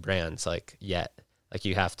matter to brands like yet. Like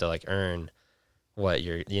you have to like earn what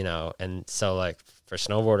you're, you know. And so like for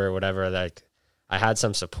snowboarder or whatever, like I had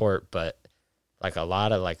some support, but like a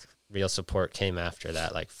lot of like real support came after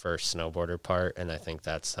that like first snowboarder part. And I think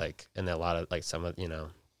that's like, and a lot of like some of, you know,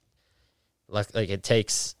 like it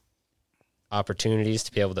takes opportunities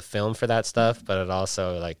to be able to film for that stuff, but it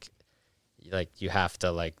also like you have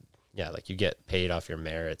to like, yeah, like you get paid off your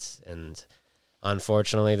merits. And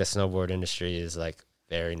unfortunately the snowboard industry is like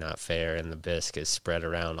very not fair, and the bisque is spread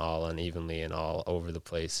around all unevenly and all over the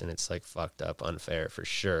place, and it's like fucked up unfair for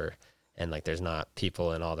sure. And like there's not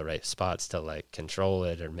people in all the right spots to like control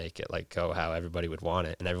it or make it like go how everybody would want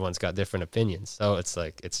it, and everyone's got different opinions. So it's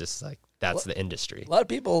like, it's just like, that's the industry. A lot of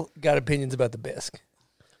people got opinions about the bisque.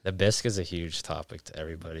 The bisque is a huge topic to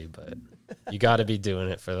everybody, but you got to be doing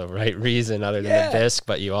it for the right reason other than the bisque,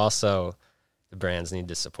 but you also, the brands need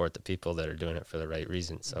to support the people that are doing it for the right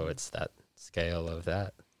reason. So it's that scale of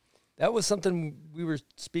that. That was something we were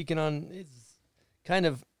speaking on. It's kind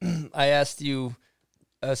of, I asked you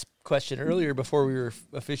a question earlier before we were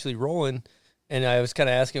officially rolling, and I was kind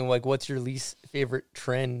of asking, like, what's your least favorite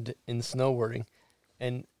trend in snowboarding?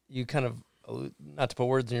 And you kind of, not to put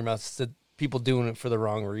words in your mouth, said people doing it for the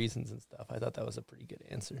wrong reasons and stuff. I thought that was a pretty good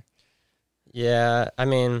answer. Yeah, I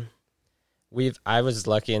mean, I was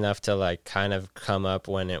lucky enough to like kind of come up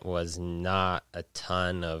when it was not a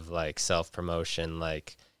ton of like self-promotion,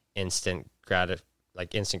 like instant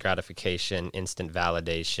gratification, instant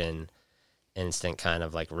validation, instant kind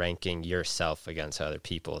of like ranking yourself against other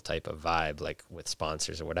people type of vibe, like with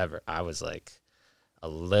sponsors or whatever. I was like a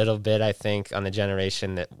little bit, I think, on the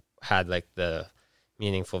generation that had like the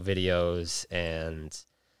meaningful videos, and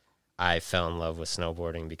I fell in love with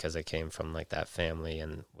snowboarding because I came from like that family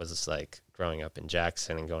and was just like growing up in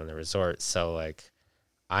Jackson and going to resorts. So like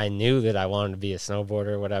I knew that I wanted to be a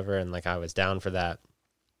snowboarder or whatever, and like I was down for that.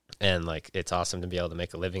 And like it's awesome to be able to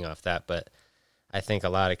make a living off that. But I think a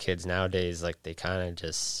lot of kids nowadays, like they kind of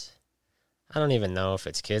just, I don't even know if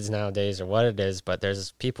it's kids nowadays or what it is, but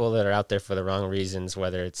there's people that are out there for the wrong reasons,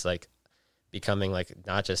 whether it's like becoming like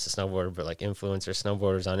not just a snowboarder, but like influencer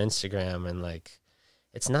snowboarders on Instagram. And like,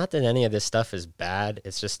 it's not that any of this stuff is bad.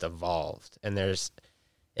 It's just evolved. And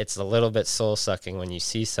it's a little bit soul sucking when you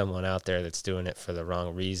see someone out there that's doing it for the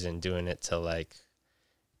wrong reason, doing it to like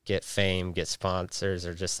get fame, get sponsors,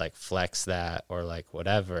 or just like flex that or like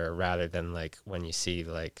whatever, rather than like when you see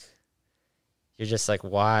like, you're just like,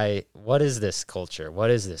 why, what is this culture? What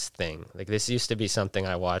is this thing? Like this used to be something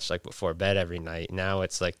I watched like before bed every night. Now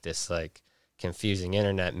it's like this like confusing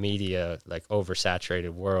internet media, like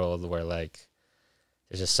oversaturated world where like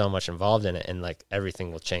there's just so much involved in it, and like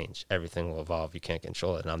everything will change, everything will evolve. You can't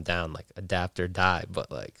control it. And I'm down, like adapt or die,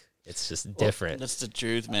 but like it's just different. That's the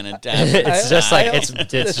truth, man. Adapt. It's just like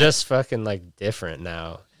it's just fucking like different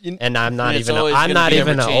now. And I'm not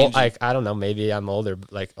even old, like I don't know, maybe I'm older,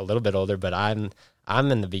 like a little bit older, but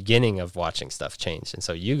I'm in the beginning of watching stuff change. And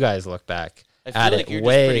so you guys look back I feel at like it you're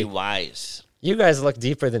way just pretty wise. You guys look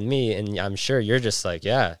deeper than me, and I'm sure you're just like,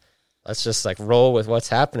 yeah, let's just like roll with what's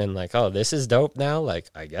happening. Like, oh, this is dope now.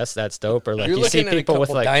 Like, I guess that's dope. Or like, you're you see people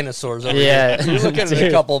with like dinosaurs over here. You're looking at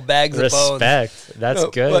a couple bags of bones. Respect. That's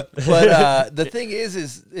good. But the thing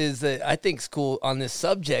is that I think's cool on this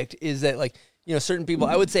subject is that like, you know, certain people,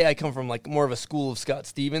 I would say I come from like more of a school of Scott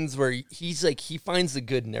Stevens where he's like, he finds the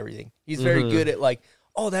good in everything. He's very good at like,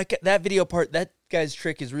 oh, that video part, that guy's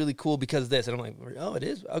trick is really cool because of this. And I'm like, oh, it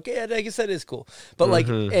is? Okay, I guess that is cool. But like,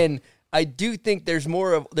 and I do think there's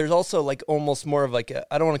also like almost more of like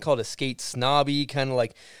I don't want to call it a skate snobby, kind of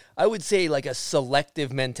like, I would say like a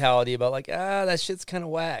selective mentality about like, that shit's kind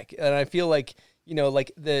of whack. And I feel like, you know,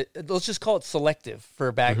 like let's just call it selective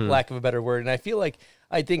for lack of a better word. And I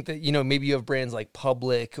think that, you know, maybe you have brands like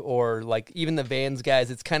Public or like even the Vans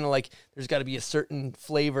guys. It's kind of like there's got to be a certain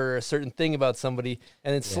flavor, a certain thing about somebody,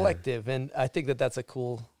 and it's selective. And I think that that's a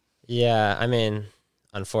cool. Yeah, I mean,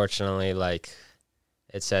 unfortunately, like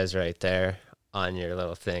it says right there on your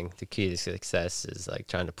little thing, the key to success is like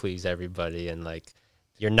trying to please everybody. And like,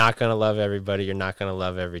 you're not going to love everybody. You're not going to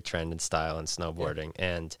love every trend and style in snowboarding.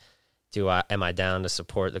 Yeah. And am I down to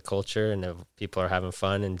support the culture? And if people are having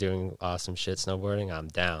fun and doing awesome shit snowboarding, I'm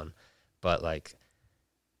down. But like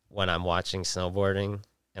when I'm watching snowboarding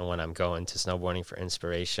and when I'm going to snowboarding for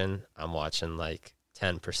inspiration, I'm watching like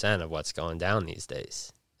 10% of what's going down these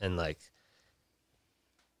days. And like,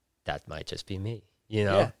 that might just be me, you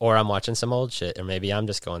know, or I'm watching some old shit, or maybe I'm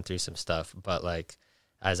just going through some stuff. But like,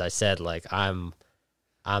 as I said, like I'm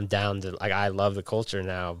down to, like, I love the culture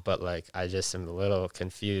now, but like I just am a little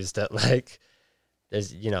confused that like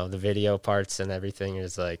there's, you know, the video parts and everything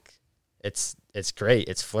is like it's great,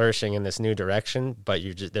 it's flourishing in this new direction, but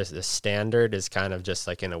the standard is kind of just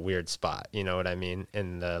like in a weird spot, you know what I mean?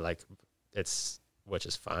 And the like which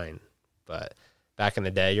is fine, but back in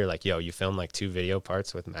the day, you're like, yo, you film like 2 video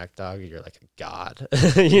parts with Mac Dog, you're like a god.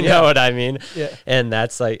 You know what I mean? Yeah. And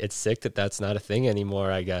that's like, it's sick that that's not a thing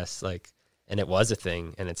anymore, I guess. Like, and it was a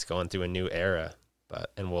thing, and it's going through a new era.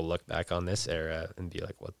 And we'll look back on this era and be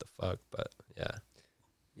like, what the fuck? But yeah.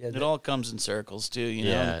 It all comes in circles too, you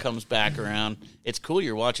know. It comes back around. It's cool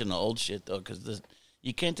you're watching the old shit though, because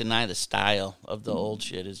you can't deny the style of the old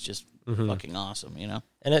shit is just fucking awesome, you know.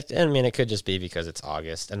 And it could just be because it's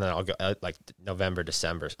August, and then I'll go like November,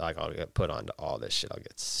 December, like I'll get put onto all this shit. I'll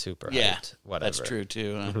get super hyped, whatever. That's true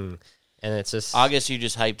too. Huh? And it's just August, you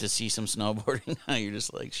just hyped to see some snowboarding. Now you're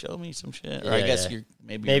just like, show me some shit. Or I guess you're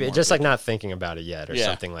maybe more just like not thinking about it yet or Yeah.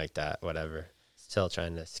 something like that. Whatever. Still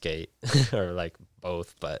trying to skate or like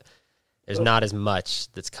both, but there's not as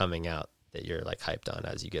much that's coming out that you're like hyped on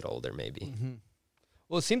as you get older, maybe.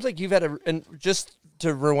 Well, it seems like you've had and just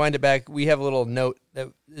to rewind it back, we have a little note that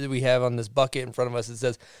we have on this bucket in front of us. It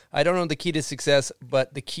says, I don't know the key to success,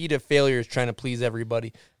 but the key to failure is trying to please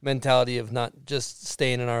everybody. Mentality of not just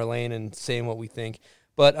staying in our lane and saying what we think.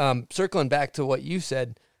 But circling back to what you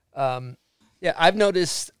said, yeah, I've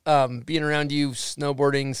noticed being around you,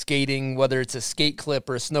 snowboarding, skating, whether it's a skate clip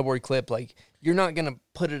or a snowboard clip, like you're not going to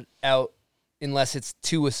put it out unless it's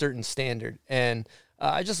to a certain standard. And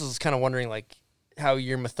I just was kind of wondering, like, how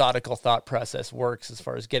your methodical thought process works as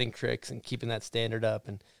far as getting tricks and keeping that standard up,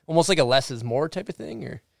 and almost like a less is more type of thing.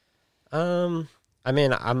 Or I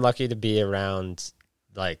mean, I'm lucky to be around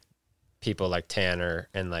like people like Tanner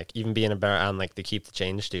and like even being around like the Keep the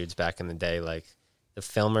Change dudes back in the day, like the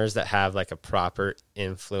filmers that have like a proper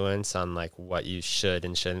influence on like what you should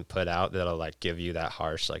and shouldn't put out, that'll like give you that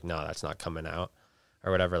harsh like, no, that's not coming out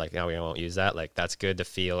or whatever, like, no, we won't use that. Like that's good to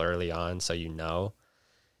feel early on, so you know.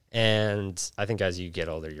 And I think as you get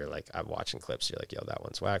older, you're like, I'm watching clips, you're like, yo, that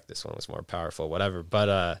one's whack, this one was more powerful, whatever. But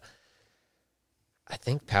I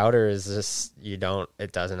think powder is just,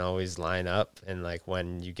 it doesn't always line up. And like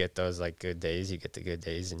when you get those like good days, you get the good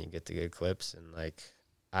days and you get the good clips. And like,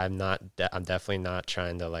 I'm definitely not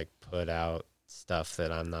trying to like put out stuff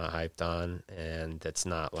that I'm not hyped on and that's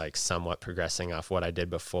not like somewhat progressing off what I did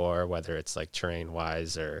before, whether it's like terrain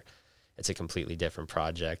wise or it's a completely different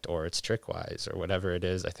project or it's trick wise or whatever it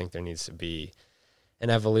is. I think there needs to be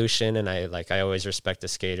an evolution. And I always respect the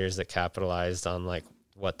skaters that capitalized on like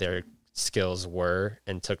what their skills were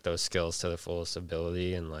and took those skills to the fullest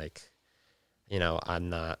ability. And like, you know, I'm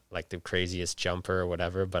not like the craziest jumper or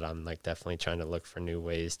whatever, but I'm like definitely trying to look for new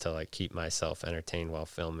ways to like keep myself entertained while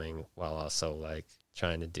filming, while also like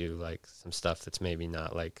trying to do like some stuff that's maybe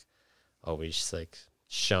not like always like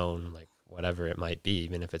shown, like whatever it might be,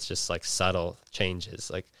 even if it's just like subtle changes.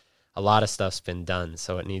 Like a lot of stuff's been done,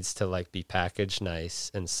 so it needs to like be packaged nice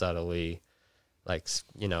and subtly like,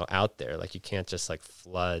 you know, out there. Like you can't just like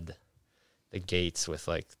flood the gates with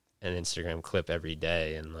like an Instagram clip every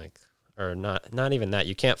day and like, or not even that.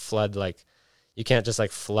 You can't flood, like you can't just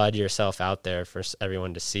like flood yourself out there for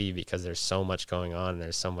everyone to see, because there's so much going on and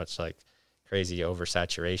there's so much like crazy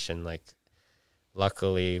oversaturation. Like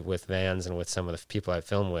luckily with Vans and with some of the people I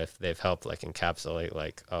film with, they've helped like encapsulate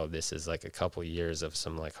like, oh, this is like a couple years of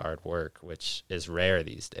some like hard work, which is rare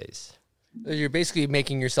these days. you're basically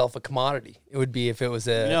making yourself a commodity. It would be if it was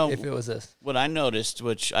what I noticed,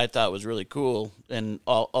 which I thought was really cool, and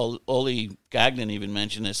Oli Gagnon even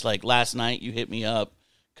mentioned this, like last night you hit me up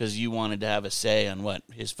because you wanted to have a say on what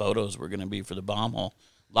his photos were going to be for the bomb hole.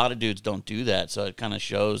 A lot of dudes don't do that, so it kind of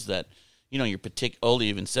shows that, you know, Oli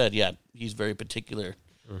even said, yeah, he's very particular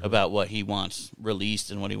about what he wants released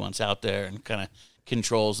and what he wants out there, and kind of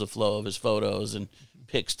controls the flow of his photos and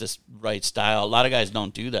picks the right style. A lot of guys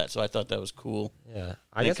don't do that, so I thought that was cool. Yeah,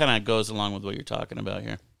 it kind of goes along with what you're talking about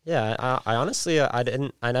here. Yeah, I honestly,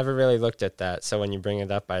 I never really looked at that. So when you bring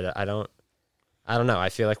it up, I don't know. I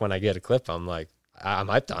feel like when I get a clip, I'm like, I'm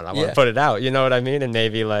hyped on it. I want to put it out. You know what I mean? And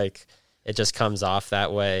maybe like it just comes off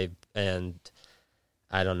that way. And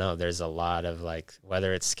I don't know. There's a lot of like,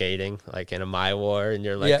 whether it's skating like in a My War, and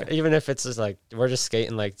you're like, even if it's just like we're just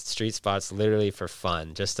skating like street spots literally for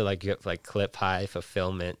fun, just to like get like clip high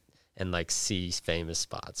fulfillment and like see famous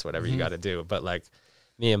spots, whatever you got to do. But like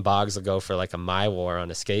me and Boggs will go for like a My War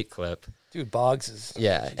on a skate clip. Dude, Boggs is...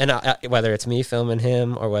 Yeah, and whether it's me filming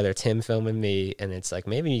him or whether it's him filming me, and it's like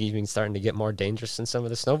maybe even starting to get more dangerous than some of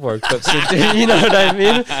the snowboard clips. You know what I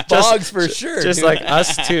mean? Boggs for sure. Just dude. like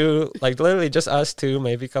us two, like literally just us two,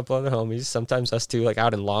 maybe a couple other homies. Sometimes us two, like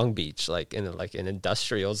out in Long Beach, like in like an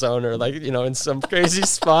industrial zone, or like, you know, in some crazy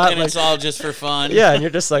spot. And like, it's all just for fun. Yeah, and you're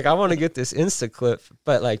just like, I want to get this Insta clip,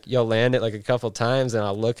 but like you'll land it like a couple times, and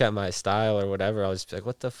I'll look at my style or whatever. I'll just be like,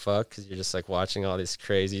 what the fuck? Because you're just like watching all this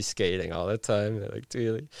crazy skating all the time. And like,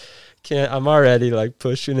 dude, can't. I'm already like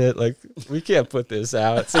pushing it. Like, we can't put this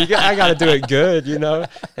out. So I got to do it good, you know.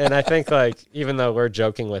 And I think like even though we're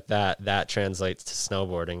joking with that translates to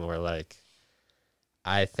snowboarding. Where like,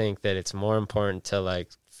 I think that it's more important to like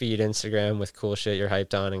feed Instagram with cool shit you're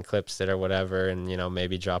hyped on and clips that are whatever, and you know,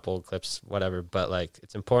 maybe drop old clips, whatever. But like,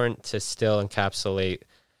 it's important to still encapsulate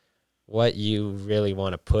what you really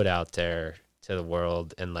want to put out there to the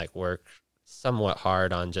world, and like work somewhat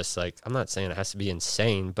hard on just like, I'm not saying it has to be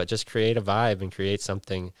insane, but just create a vibe and create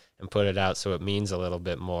something and put it out so it means a little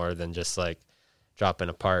bit more than just like dropping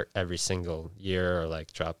a part every single year, or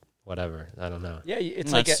like drop whatever. I don't know. Yeah,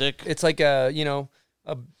 it's That's like sick. it's like a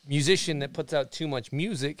musician that puts out too much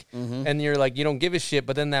music, and you're like, you don't give a shit.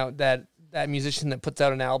 But then that musician that puts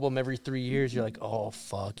out an album every 3 years, you're like, oh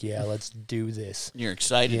fuck yeah, let's do this. You're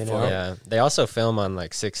excited You for know? it. Yeah, they also film on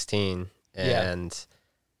like 16, Yeah. and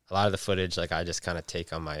a lot of the footage like I just kind of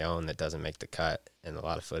take on my own that doesn't make the cut, and a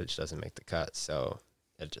lot of footage doesn't make the cut, so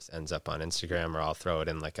it just ends up on Instagram, or I'll throw it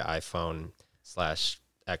in like an iPhone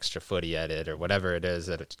 / extra footy edit or whatever it is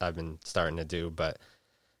that I've been starting to do. But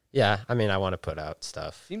yeah, I mean, I want to put out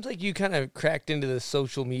stuff. Seems like you kind of cracked into the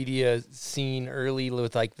social media scene early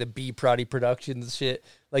with like the B Prodi Productions shit.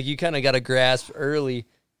 Like you kind of got a grasp early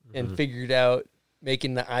and figured out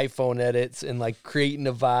making the iPhone edits and like creating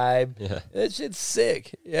a vibe. Yeah. That shit's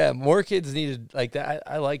sick. Yeah, more kids needed like that.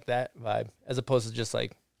 I like that vibe as opposed to just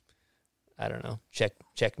like, I don't know, check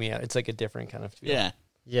me out. It's like a different kind of feel. Yeah.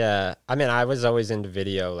 Yeah, I mean, I was always into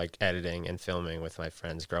video, like editing and filming with my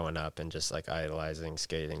friends growing up, and just like idolizing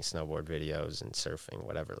skating, snowboard videos, and surfing,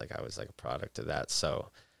 whatever. Like I was like a product of that.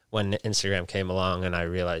 So when Instagram came along, and I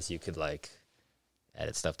realized you could like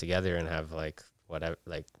edit stuff together and have like whatever,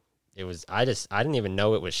 like it was. I didn't even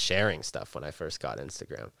know it was sharing stuff when I first got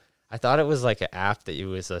Instagram. I thought it was like an app that you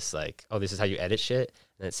was just like, oh, this is how you edit shit,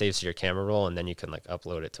 and it saves to your camera roll, and then you can like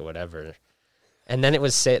upload it to whatever. And then it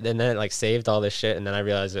was and then it like saved all this shit, and then I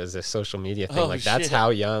realized it was a social media thing. Oh, like that's shit. how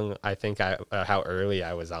young I think how early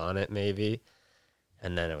I was on it, maybe.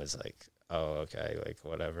 And then it was like, oh, okay, like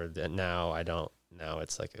whatever. Then now I don't. Now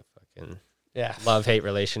it's like a fucking love-hate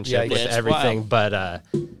relationship with it's everything. wild. But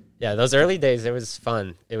yeah, those early days it was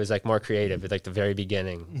fun. It was like more creative at like the very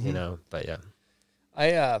beginning, you know. But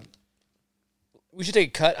yeah, We should take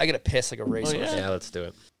a cut. I got to piss like a racehorse. yeah, let's do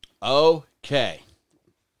it. Okay.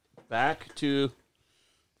 Back to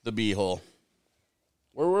the B-hole.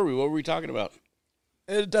 Where were we? What were we talking about?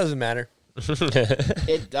 It doesn't matter.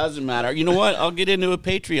 It doesn't matter. You know what? I'll get into a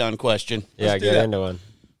Patreon question. Yeah, do get that. into one.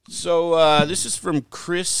 So this is from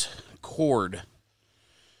Chris Cord.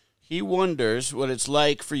 He wonders what it's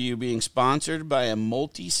like for you being sponsored by a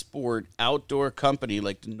multi-sport outdoor company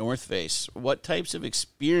like the North Face. What types of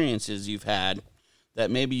experiences you've had that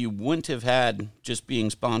maybe you wouldn't have had just being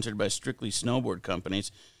sponsored by strictly snowboard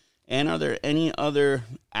companies? And are there any other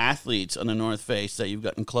athletes on the North Face that you've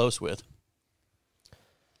gotten close with?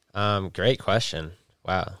 Great question.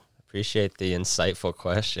 Wow. Appreciate the insightful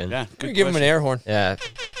question. Yeah, Good give him an air horn. Yeah.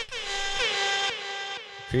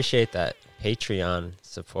 Appreciate that Patreon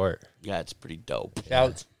support. Yeah, it's pretty dope.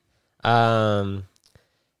 Shouts.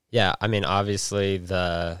 Yeah, I mean, obviously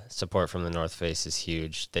the support from the North Face is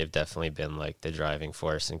huge. They've definitely been like the driving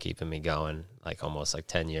force in keeping me going, like almost like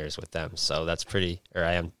 10 years with them. So that's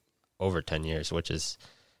I am over 10 years, which is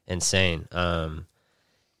insane. There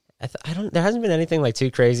hasn't been anything like too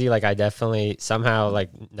crazy. Like I definitely somehow like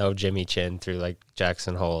know Jimmy Chin through like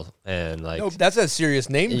Jackson Hole, and like No, that's a serious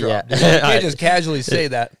name drop. Yeah. Dude. You can't just casually say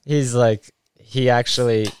that. he's like, he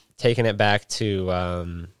actually taken it back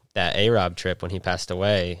to that A-Rob trip when he passed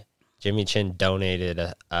away. Jimmy Chin donated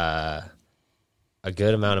a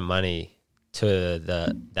good amount of money to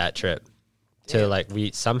that trip. To like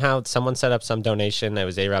someone set up some donation. It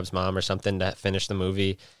was A-Rob's mom or something to finish the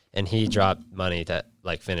movie, and he dropped money to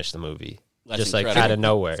like finish the movie. That's just incredible. like out of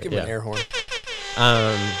nowhere. Give him an air horn.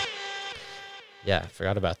 Yeah,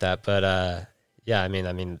 forgot about that. But yeah, I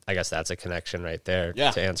mean, I guess that's a connection right there.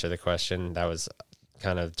 Yeah. To answer the question, that was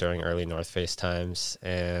kind of during early North Face times,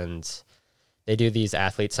 and they do these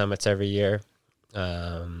athlete summits every year,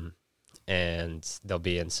 and they'll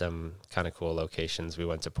be in some kind of cool locations. We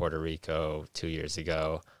went to Puerto Rico 2 years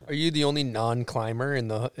ago. Are you the only non-climber in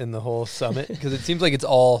the whole summit? Because it seems like it's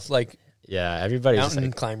all like Yeah, everybody's mountain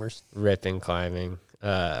like climbers. ripping climbing.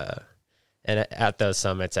 And at those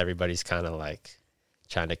summits, everybody's kind of like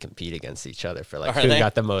trying to compete against each other for like Are who they?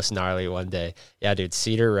 got the most gnarly one day. Yeah, dude,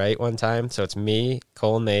 Cedar Wright one time. So it's me,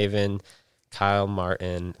 Cole Maven, Kyle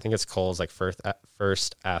Martin. I think it's Cole's like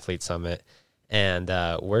first athlete summit. And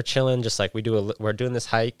we're chilling, just like we're doing this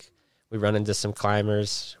hike. We run into some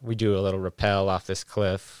climbers. We do a little rappel off this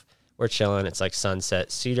cliff. We're chilling. It's like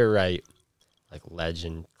sunset. Cedar Wright, like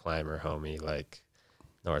legend climber, homie, like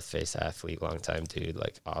North Face athlete, longtime dude,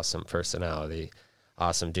 like awesome personality,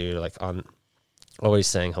 awesome dude, like on always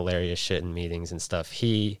saying hilarious shit in meetings and stuff.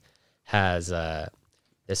 He has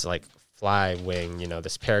this like fly wing,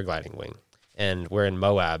 this paragliding wing, and we're in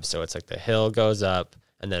Moab, so it's like the hill goes up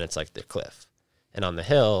and then it's like the cliff, and on the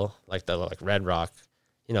hill, like the like red rock,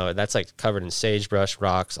 that's like covered in sagebrush,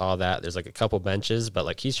 rocks, all that. There's like a couple benches, but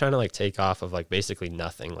like he's trying to like take off of like basically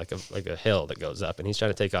nothing, like a hill that goes up, and he's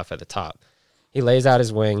trying to take off at the top. He lays out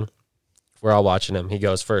his wing. We're all watching him. He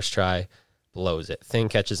goes first try, blows it. Thing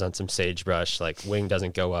catches on some sagebrush, like wing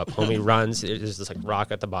doesn't go up. Homie runs, there's this like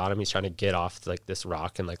rock at the bottom. He's trying to get off like this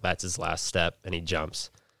rock, and like that's his last step, and he jumps.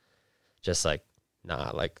 Just like,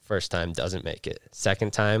 nah, like first time doesn't make it.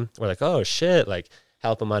 Second time, we're like, oh shit, like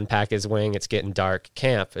help him unpack his wing. It's getting dark.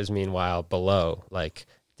 Camp is meanwhile below, like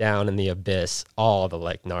down in the abyss. All the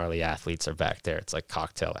like gnarly athletes are back there. It's like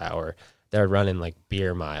cocktail hour. They're running like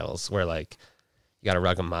beer miles where like you got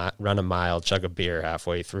to run a mile, chug a beer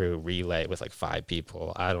halfway through, relay with like 5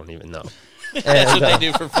 people. I don't even know. That's what they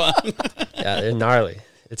do for fun. Yeah, they're gnarly.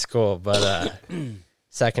 It's cool. But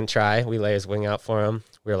second try, we lay his wing out for him.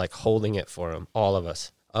 We were like holding it for him, all of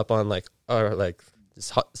us, up on like, or like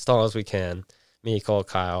as tall as we can. Me, Cole,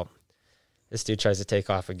 Kyle. This dude tries to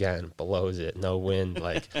take off again, blows it, no wind,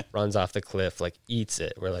 like runs off the cliff, like eats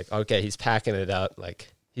it. We're like, okay, he's packing it up.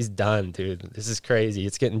 Like he's done, dude. This is crazy.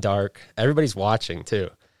 It's getting dark. Everybody's watching too.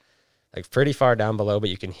 Like pretty far down below, but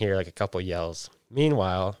you can hear like a couple yells.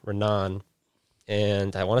 Meanwhile, Renan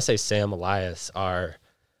and I want to say Sam Elias are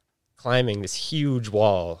climbing this huge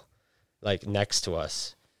wall like next to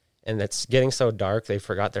us, and it's getting so dark they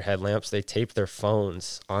forgot their headlamps. They taped their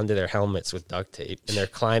phones onto their helmets with duct tape, and they're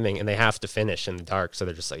climbing, and they have to finish in the dark. So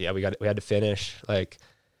they're just like, yeah, we had to finish. Like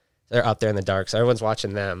they're out there in the dark, so everyone's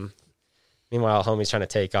watching them. Meanwhile, homie's trying to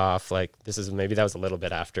take off. Like maybe that was a little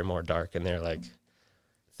bit after more dark, and they're like,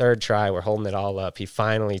 third try, we're holding it all up. He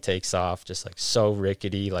finally takes off, just like so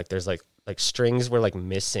rickety. Like there's like strings were like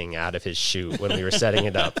missing out of his chute when we were setting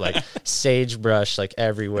it up, like sagebrush like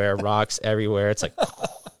everywhere, rocks everywhere. It's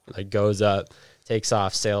like goes up, takes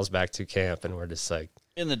off, sails back to camp, and we're just like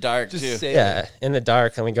in the dark too. Yeah, in the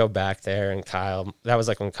dark. And we go back there, and that was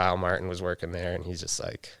like when Kyle Martin was working there, and he's just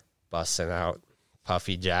like busting out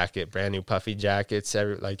puffy jacket, brand new puffy jackets.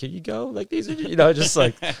 Like, here you go. Like these are, just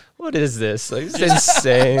like, what is this? Like it's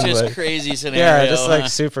insane. Just like, crazy scenario. Yeah, just like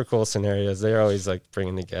super cool scenarios. They're always like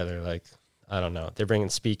bringing together like. I don't know. They're bringing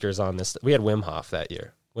speakers on this. We had Wim Hof that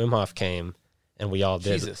year. Wim Hof came, and we all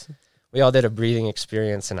did a breathing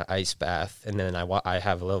experience and an ice bath. And then I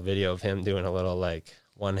have a little video of him doing a little like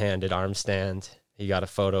one-handed arm stand. He got a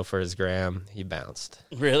photo for his gram. He bounced.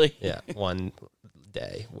 Really? Yeah, one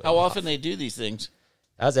day. How often they do these things?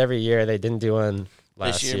 That was every year. They didn't do one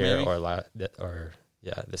last year or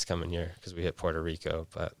this coming year because we hit Puerto Rico.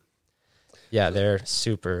 But yeah, they're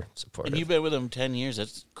super supportive. And you've been with them 10 years.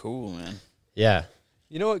 That's cool, man. Yeah.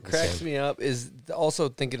 You know what cracks me up is also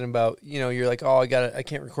thinking about, you're like, oh, I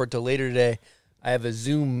can't record till later today. I have a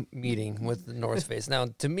Zoom meeting with the North Face. Now,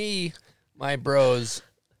 to me, my bros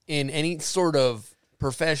in any sort of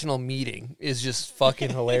professional meeting is just fucking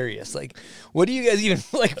hilarious. Like, what do you guys even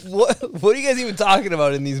what are you guys even talking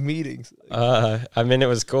about in these meetings? I mean, it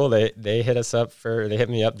was cool. They hit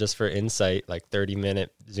me up just for insight, like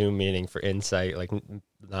 30-minute Zoom meeting for insight, like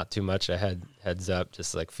not too much heads up,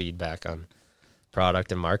 just like feedback on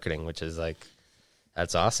product and marketing, which is like,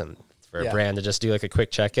 that's awesome for a brand to just do like a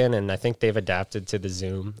quick check-in. And I think they've adapted to the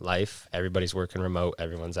Zoom life. Everybody's working remote.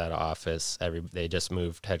 Everyone's out of office. They just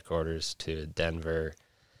moved headquarters to Denver,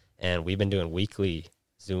 and we've been doing weekly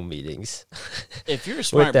Zoom meetings. If you're a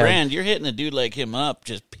smart brand, you're hitting a dude like him up,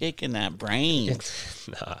 just picking that brain.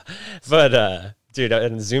 Nah. But dude,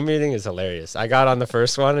 and the Zoom meeting is hilarious. I got on the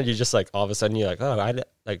first one, and you just like all of a sudden you're like, oh,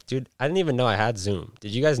 dude, I didn't even know I had Zoom.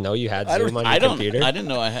 Did you guys know you had Zoom on your computer? I didn't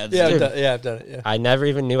know I had Zoom. I've done it. Yeah, I never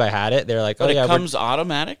even knew I had it. They're like, but it comes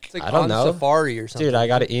automatic. It's like I don't know, Safari or something. Dude, I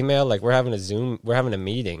got an email like we're having a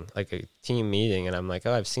meeting, like a team meeting, and I'm like,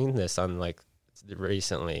 oh, I've seen this on like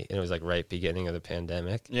recently, and it was like right beginning of the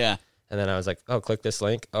pandemic. Yeah. And then I was like, oh, click this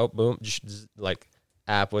link. Oh, boom. Like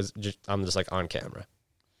app was just, I'm just like on camera,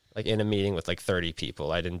 like in a meeting with like 30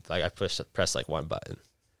 people. I didn't like, I pressed like one button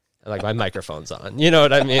and like my microphone's on, you know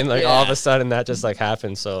what I mean? Like all of a sudden that just like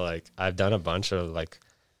happened. So like I've done a bunch of like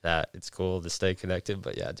that. It's cool to stay connected,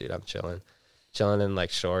 but yeah, dude, I'm chilling in like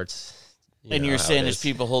shorts. And you're saying there's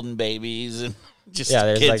people holding babies and just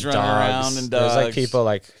there's kids like running dogs. around and dogs. There's like people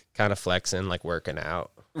like kind of flexing, like working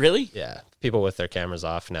out. Really? Yeah. People with their cameras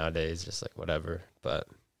off nowadays, just like whatever. But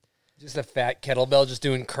just a fat kettlebell just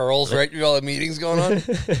doing curls right through all the meetings going on.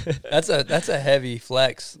 That's a heavy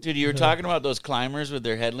flex. Dude, you were talking about those climbers with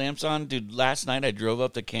their headlamps on. Dude, last night I drove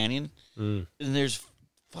up the canyon and there's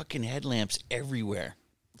fucking headlamps everywhere.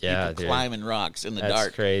 Yeah, people dude. climbing rocks in the That's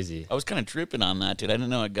dark. Crazy. I was kind of tripping on that, dude. I didn't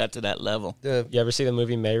know it got to that level. You ever see the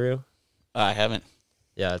movie Meru? I haven't.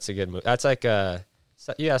 Yeah, it's a good movie. That's like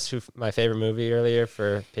you asked who my favorite movie earlier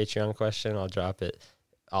for Patreon question. I'll drop it.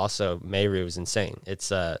 Also, Meru is insane. It's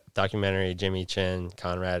a documentary. Jimmy Chin,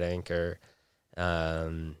 Conrad Anker.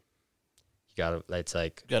 It's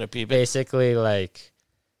like Gotta peep it. Basically like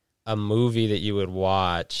a movie that you would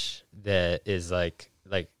watch that is like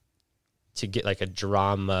to get like a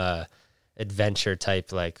drama adventure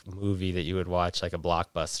type like movie that you would watch like a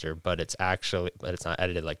blockbuster, but it's not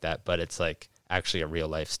edited like that, but it's like actually a real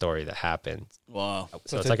life story that happened. Wow.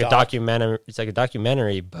 So it's like a documentary. It's like a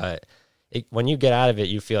documentary, but when you get out of it,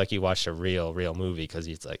 you feel like you watched a real movie because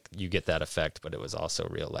it's like you get that effect, but it was also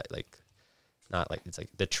real life, like not like it's like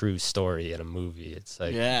the true story in a movie. It's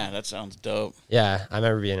like that sounds dope. Yeah, I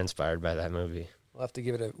remember being inspired by that movie. We'll have to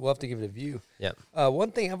give it a view. Yeah.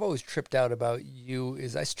 One thing I've always tripped out about you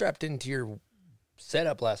is I strapped into your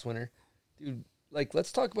setup last winter, dude. Like,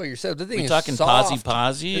 let's talk about your setup. The thing We is talking soft.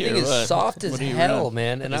 posy? The thing is what? soft as What are you hell, running?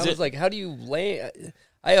 man. And Is I was it- like, how do you lay?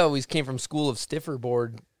 I always came from school of stiffer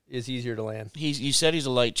board is easier to land. You said he's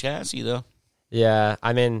a light chassis though. Yeah,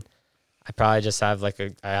 I mean, I probably just have I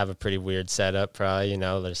have a pretty weird setup, probably,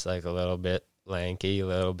 just like a little bit lanky, a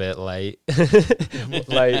little bit light,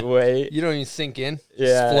 lightweight. You don't even sink in. Yeah,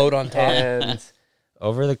 Just float on top. And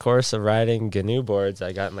over the course of riding GNU boards,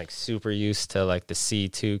 I got like super used to like the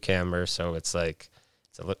C2 camber, so it's like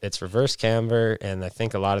it's reverse camber, and I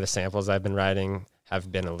think a lot of the samples I've been riding have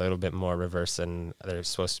been a little bit more reverse than they're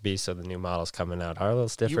supposed to be, so the new models coming out are a little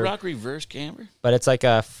stiffer. You rock reverse camber? But it's like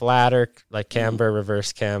a flatter, like camber,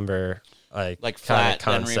 reverse camber, like flat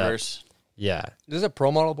kinda then reverse. Yeah. Is this a pro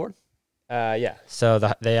model board? Yeah. So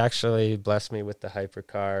they actually blessed me with the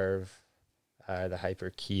Hypercarve, the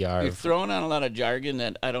Hyper Keyarve. You're throwing out a lot of jargon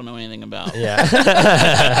that I don't know anything about. Yeah.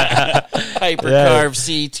 Hypercarve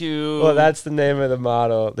C2. Well, that's the name of the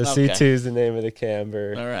model. The Okay. C2 is the name of the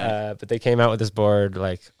camber. All right. But they came out with this board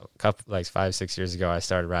like 5-6 years ago. I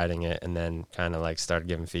started riding it and then kind of like started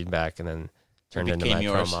giving feedback and then turned into my became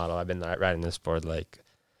pro yours. model. I've been riding this board like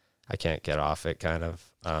I can't get off it kind of.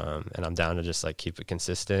 And I'm down to just like keep it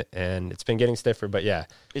consistent, and it's been getting stiffer, but yeah.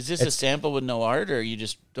 Is this a sample with no art, or you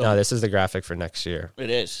just don't? No, this is the graphic for next year.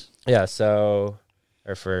 It is. Yeah, so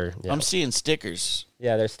yeah. I'm seeing stickers.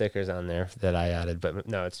 Yeah, there's stickers on there that I added, but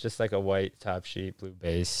no, it's just like a white top sheet, blue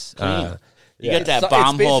base. Clean. You Yeah. got that It's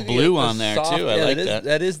bomb hole basically blue a on there soft- too. I yeah, like that is, that.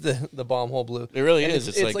 That is the bomb hole blue. It really And is.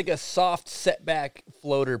 It's like a soft setback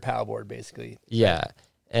floater paddleboard, basically. Yeah,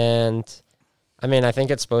 and I mean, I think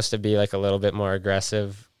it's supposed to be like a little bit more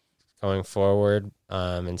aggressive going forward,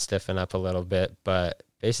 and stiffen up a little bit, but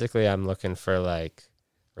basically I'm looking for like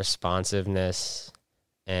responsiveness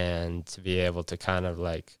and to be able to kind of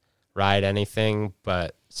like ride anything,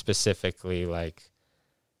 but specifically like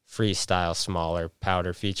freestyle smaller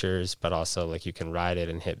powder features, but also like you can ride it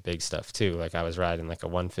and hit big stuff too. Like I was riding like a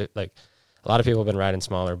 150, like a lot of people have been riding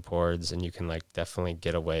smaller boards, and you can like definitely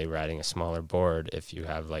get away riding a smaller board if you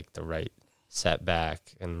have like the right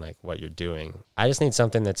setback and like what you're doing. I just need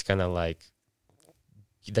something that's gonna like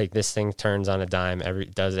this thing turns on a dime,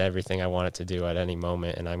 does everything I want it to do at any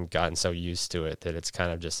moment, and I've gotten so used to it that it's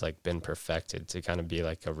kind of just like been perfected to kind of be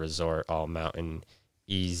like a resort all mountain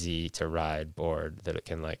easy to ride board that it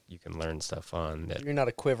can like you can learn stuff on. That You're not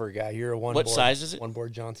a quiver guy. You're a one. What board, size is it? One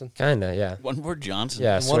board Johnson. kinda, yeah. One board Johnson.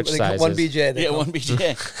 Yeah, And one, switch they call- sizes. one BJ. they Yeah, call- one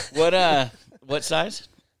BJ. What size?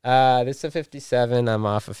 This is a 57. I'm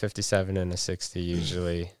off a 57 and a 60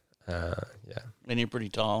 usually. Yeah. And you're pretty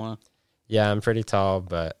tall, huh? Yeah, I'm pretty tall,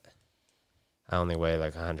 but I only weigh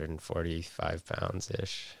like 145 pounds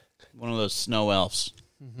ish. One of those snow elves.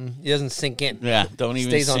 He doesn't sink in. Yeah, don't even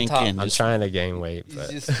Stays on sink top. in. I'm Just- trying to gain weight, He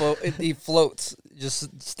but just he floats.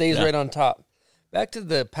 Just stays Yeah. right on top. Back to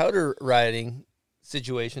the powder riding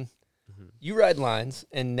situation. Mm-hmm. You ride lines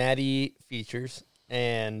and natty features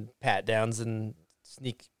and pat downs and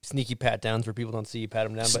sneaky pat downs where people don't see you pat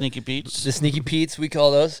them down. Sneaky Pete's. But the sneaky Pete's, we call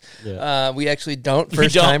those. Yeah. We actually don't We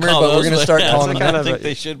first don't timer, call but we're those, going to but start yeah, calling that's them what that. I think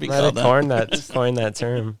they should be might have called that. coined that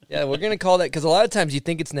term. Yeah, we're going to call that because a lot of times you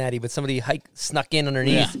think it's natty, but somebody snuck in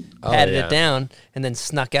underneath, Yeah. patted yeah. it down, and then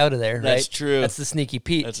snuck out of there. That's right? true. That's the sneaky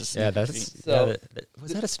Pete. That's a sneaky Yeah, that's Pete. So-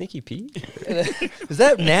 was that a sneaky Pete? Is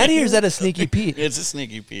that natty or is that a sneaky Pete? It's a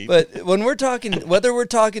sneaky Pete. But when we're talking, whether we're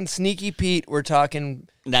talking sneaky Pete, we're talking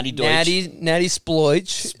Natty Deutsch. natty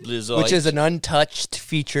sploich, Splizoid. which is an untouched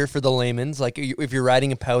feature for the layman's. Like if you're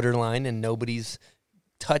riding a powder line and nobody's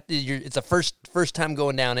touched, it's a first time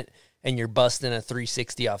going down it, and you're busting a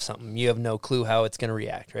 360 off something. You have no clue how it's going to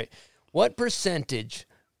react, right? What percentage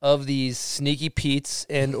of these sneaky Pete's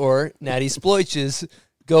and or natty sploiches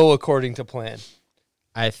go according to plan?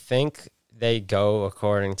 I think they go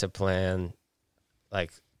according to plan,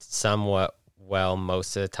 like somewhat well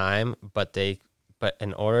most of the time, but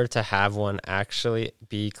in order to have one actually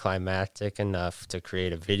be climactic enough to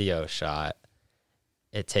create a video shot,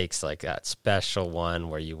 it takes like that special one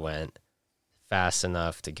where you went fast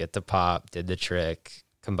enough to get the pop, did the trick,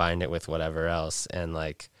 combined it with whatever else, and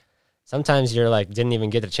like sometimes you're like, didn't even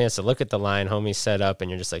get a chance to look at the line, homie set up, and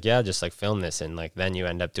you're just like, yeah, just like film this. And like, then you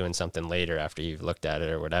end up doing something later after you've looked at it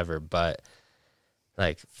or whatever. But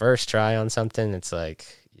like first try on something, it's like,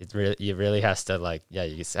 you really has to like, yeah,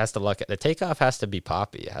 you has to look at the takeoff has to be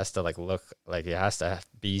poppy. It has to like look like it has to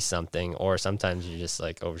be something, or sometimes you just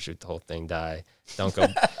like overshoot the whole thing, die. Don't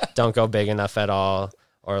go big enough at all.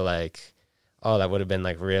 Or like, oh, that would have been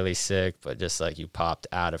like really sick, but just like you popped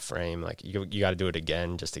out of frame. Like you got to do it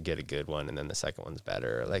again just to get a good one. And then the second one's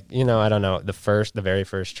better. Like, you know, I don't know. The very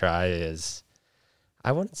first try is,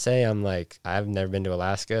 I wouldn't say I've never been to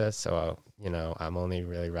Alaska. So, you know, I'm only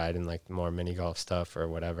really riding like more mini golf stuff or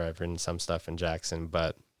whatever. I've ridden some stuff in Jackson,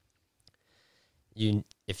 but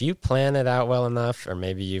if you plan it out well enough, or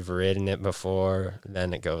maybe you've ridden it before,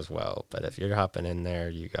 then it goes well. But if you're hopping in there,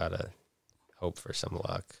 you gotta hope for some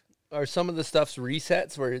luck. Are some of the stuff's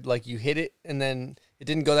resets where like you hit it and then it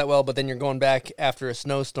didn't go that well, but then you're going back after a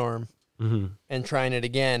snowstorm and trying it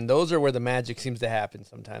again? Those are where the magic seems to happen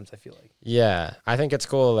sometimes, I feel like. Yeah, I think it's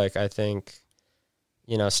cool. Like, I think,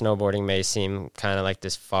 you know, snowboarding may seem kind of like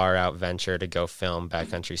this far out venture to go film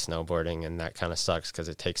backcountry snowboarding, and that kind of sucks because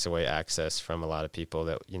it takes away access from a lot of people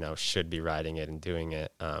that, you know, should be riding it and doing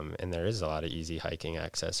it. And there is a lot of easy hiking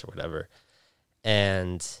access or whatever.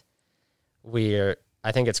 And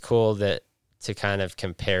I think it's cool that to kind of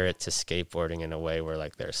compare it to skateboarding in a way where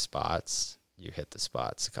like there's spots, you hit the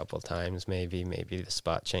spots a couple times, maybe the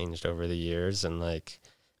spot changed over the years, and like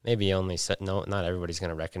maybe not everybody's going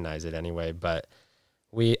to recognize it anyway, but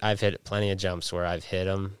I've hit plenty of jumps where I've hit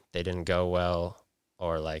them, they didn't go well,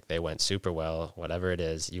 or like they went super well, whatever it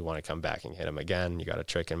is, you want to come back and hit them again. You got a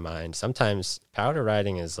trick in mind. Sometimes powder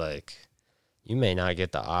riding is like, you may not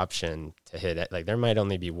get the option to hit it. Like there might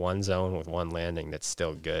only be one zone with one landing that's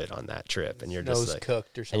still good on that trip. And you're just like,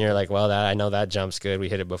 cooked or something. And you're like, well, I know that jump's good. We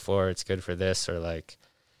hit it before. It's good for this. Or like,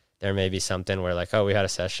 there may be something where like, oh, we had a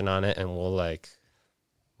session on it, and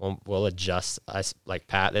we'll adjust. Like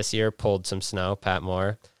Pat this year pulled some snow. Pat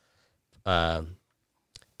Moore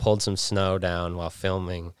pulled some snow down while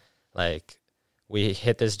filming. Like we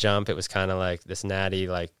hit this jump. It was kind of like this natty.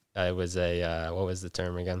 Like it was what was the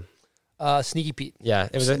term again? Sneaky Pete. Yeah,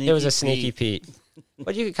 it was a sneaky Pete.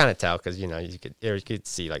 But you could kind of tell because, you know, you could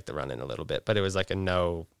see like the run in a little bit. But it was like a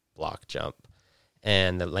no block jump,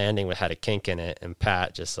 and the landing had a kink in it. And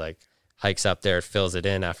Pat just like hikes up there, fills it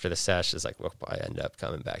in after the sesh. Is like, well, I end up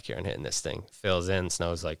coming back here and hitting this thing. Fills in,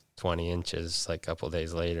 snow's like 20 inches. Like a couple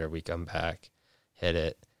days later, we come back, hit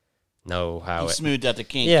it. Know how it smoothed out the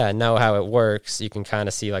kink. Yeah, know how it works. You can kind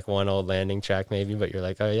of see like one old landing track maybe, but you're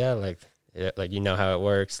like, oh yeah, like you know how it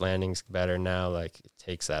works. Landing's better now. Like it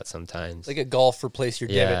takes that sometimes. Like a golf replace your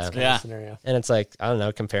divots kind of scenario. And it's like, I don't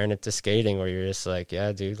know, comparing it to skating where you're just like,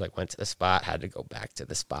 yeah, dude, like went to the spot, had to go back to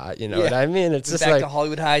the spot. You know what I mean? It's just back like to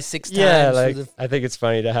Hollywood High 6 times. Yeah, like I think it's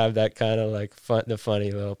funny to have that kind of like the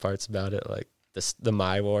funny little parts about it, like the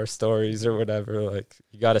My War stories or whatever. Like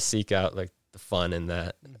you got to seek out like the fun in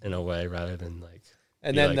that in a way rather than like.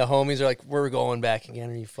 And then the homies are like, we're going back again.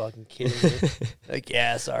 Are you fucking kidding me? Like,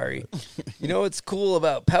 yeah, sorry. You know what's cool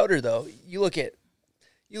about powder, though? You look at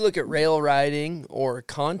rail riding or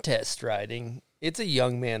contest riding, it's a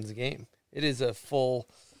young man's game. It is a full...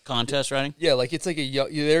 Contest riding? Yeah, like it's like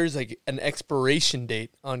there's like an expiration date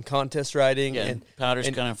on contest riding. Yeah, and powder's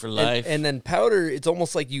kind of for life. And then powder, it's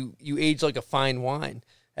almost like you age like a fine wine.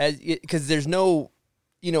 Because there's no...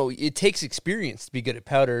 You know, it takes experience to be good at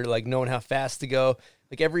powder, like knowing how fast to go.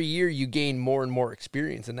 Like every year you gain more and more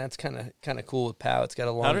experience, and that's kind of cool with POW. It's got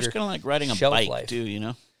a longer powder's kind of like riding a shelf bike life. too, you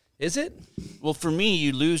know? Is it? Well, for me,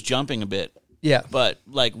 you lose jumping a bit. Yeah. But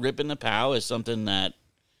like ripping the POW is something that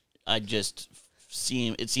I just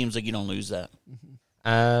it seems like you don't lose that.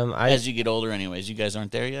 As you get older anyways. You guys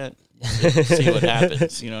aren't there yet. See what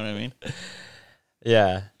happens, you know what I mean?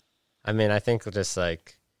 Yeah. I mean, I think just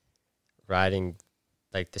like riding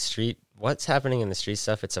like the street, what's happening in the street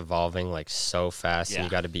stuff, it's evolving like so fast, and you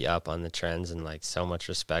got to be up on the trends, and like so much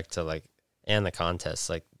respect to like, and the contests,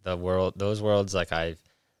 like those worlds, like I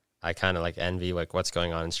kind of like envy like what's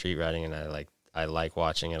going on in street riding, and I like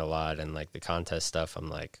watching it a lot, and like the contest stuff, I'm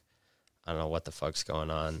like, I don't know what the fuck's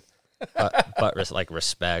going on, but like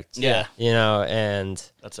respect, yeah, you know, and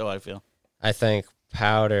that's how I feel. I think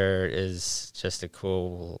powder is just a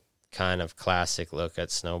cool kind of classic look at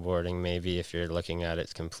snowboarding. Maybe if you're looking at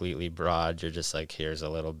it completely broad, you're just like, here's a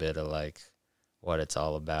little bit of like what it's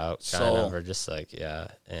all about, kind of, or just like, yeah.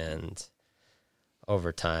 And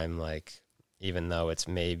over time, like, even though it's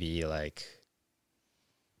maybe like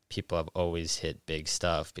people have always hit big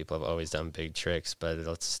stuff, people have always done big tricks, but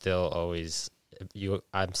it's still always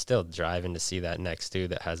I'm still driving to see that next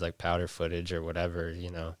dude that has like powder footage or whatever,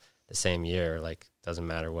 you know, the same year. Like, doesn't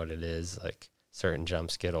matter what it is. Like, certain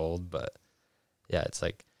jumps get old, but yeah, it's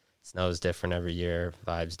like snow's different every year,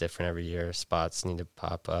 vibes different every year, spots need to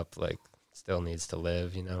pop up, like, still needs to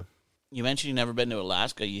live, you know? You mentioned you've never been to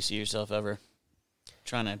Alaska. You see yourself ever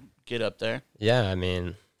trying to get up there? Yeah, I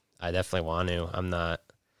mean, I definitely want to.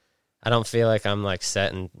 I don't feel like I'm, like,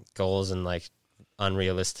 setting goals and, like,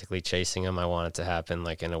 unrealistically chasing them. I want it to happen,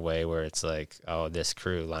 like, in a way where it's like, oh, this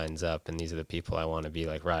crew lines up and these are the people I want to be,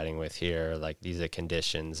 like, riding with here, or, like, these are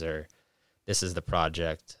conditions, or this is the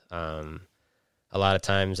project. A lot of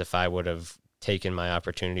times, if I would have taken my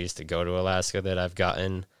opportunities to go to Alaska that I've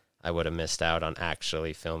gotten, I would have missed out on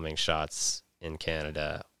actually filming shots in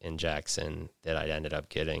Canada, in Jackson, that I ended up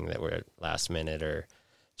getting that were last minute, or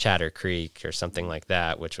Chatter Creek or something like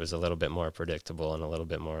that, which was a little bit more predictable and a little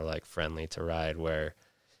bit more, like, friendly to ride, where,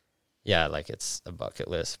 yeah, like, it's a bucket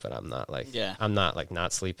list, but I'm not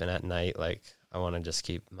not sleeping at night. Like, I want to just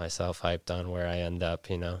keep myself hyped on where I end up,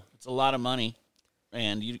 you know? It's a lot of money.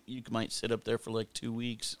 And you might sit up there for like 2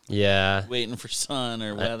 weeks. Yeah. Waiting for sun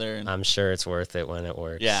or weather. I'm sure it's worth it when it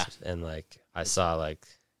works. Yeah. And, like, I saw, like,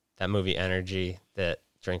 that movie Energy that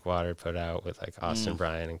Drinkwater put out with, like, Austin,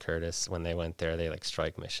 Brian, and Curtis. When they went there, they, like,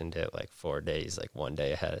 strike missioned it, like, 4 days, like, 1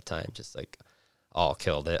 day ahead of time. Just, like, all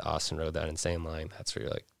killed it. Austin rode that insane line. That's where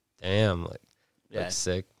you're like, damn, like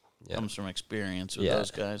sick. Yeah. Comes from experience with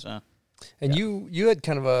those guys, huh? And you had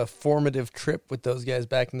kind of a formative trip with those guys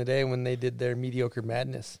back in the day when they did their Mediocre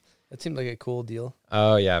Madness. That seemed like a cool deal.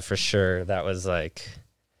 Oh yeah, for sure. That was like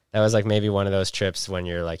maybe one of those trips when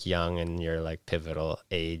you're, like, young and you're, like, pivotal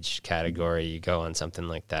age category. You go on something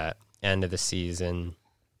like that. End of the season.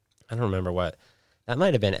 I don't remember what. That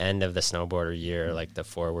might have been end of the snowboarder year, like the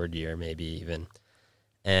forward year maybe even.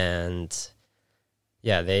 And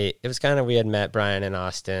yeah, it was kind of, we had met Brian and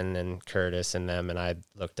Austin and Curtis and them, and I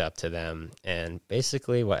looked up to them. And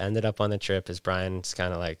basically what ended up on the trip is Brian's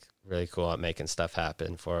kind of, like, really cool at making stuff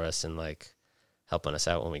happen for us and, like, helping us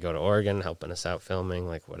out when we go to Oregon, helping us out filming,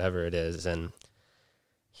 like, whatever it is. And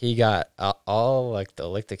he got all, like, the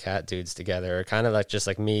Lick the Cat dudes together, kind of like just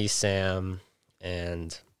like me, Sam,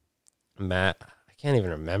 and Matt. I can't even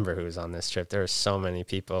remember who was on this trip. There were so many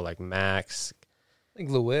people, like Max, I think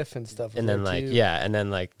Lewif and stuff. And then, like, too. and then,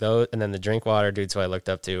 like, those, and then the Drinkwater dudes who I looked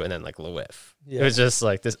up to, and then, like, Lewif. Yeah. It was just,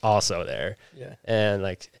 like, this also there. Yeah. And,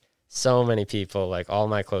 like, so many people, like, all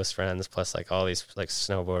my close friends, plus, like, all these, like,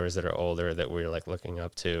 snowboarders that are older that we're, like, looking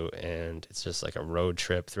up to. And it's just, like, a road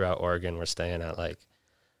trip throughout Oregon. We're staying at, like,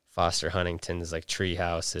 Foster Huntington's, like, tree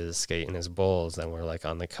houses, skating his bulls. Then we're, like,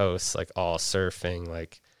 on the coast, like, all surfing,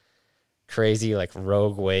 like, crazy, like,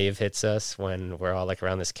 rogue wave hits us when we're all, like,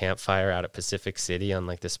 around this campfire out at Pacific City on,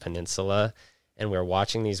 like, this peninsula, and we're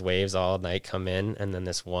watching these waves all night come in. And then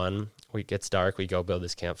this one, it gets dark, we go build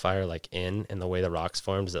this campfire, like, and the way the rocks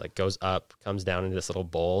formed is it, like, goes up, comes down into this little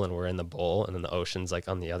bowl, and we're in the bowl, and then the ocean's, like,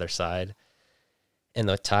 on the other side. And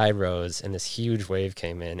the tide rose, and this huge wave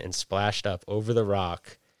came in and splashed up over the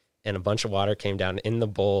rock, and a bunch of water came down in the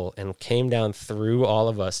bowl and came down through all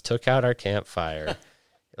of us, took out our campfire.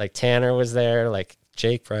 Like, Tanner was there, like,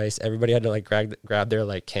 Jake Price, everybody had to, like, grab their,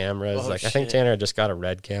 like, cameras. I think Tanner had just got a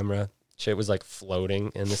red camera. Shit was, like,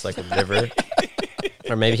 floating in this, like, river.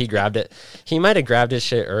 Or maybe he grabbed it. He might have grabbed his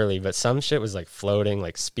shit early, but some shit was, like, floating.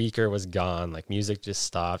 Like, speaker was gone. Like, music just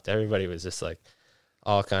stopped. Everybody was just, like,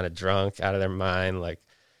 all kind of drunk, out of their mind. Like,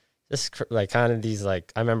 just, like, kind of these,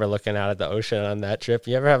 like, I remember looking out at the ocean on that trip.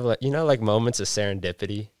 You ever have, like, you know, like, moments of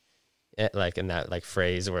serendipity? Like, in that, like,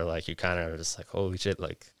 phrase where, like, you kind of just like, holy shit,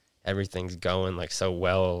 like, everything's going, like, so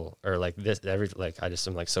well, or like this, like, I just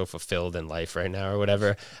am, like, so fulfilled in life right now or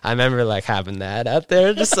whatever. I remember, like, having that out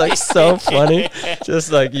there, just, like, so funny,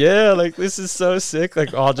 just, like, yeah, like, this is so sick,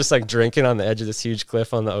 like, all just, like, drinking on the edge of this huge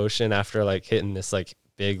cliff on the ocean after, like, hitting this, like,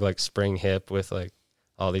 big, like, spring hip with, like,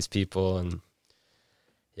 all these people. And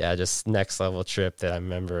yeah, just next level trip that I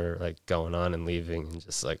remember, like, going on and leaving, and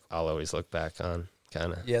just, like, I'll always look back on.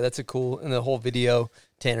 Kind of. Yeah, that's a cool, and the whole video,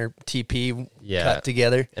 Tanner TP cut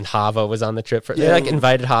together. And Hava was on the trip they, like,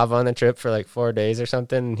 invited Hava on the trip for, like, 4 days or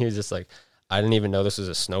something, and he was just like, I didn't even know this was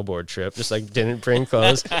a snowboard trip, just, like, didn't bring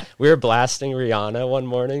clothes. We were blasting Rihanna one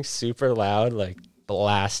morning, super loud, like,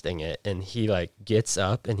 blasting it, and he, like, gets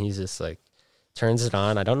up, and he's just, like, turns it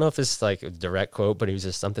on. I don't know if it's, like, a direct quote, but he was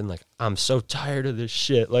just something like, I'm so tired of this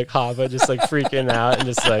shit, like, Hava just, like, freaking out, and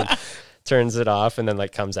just, like, turns it off, and then,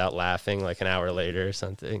 like, comes out laughing, like, an hour later or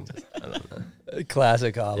something. Just, I don't know.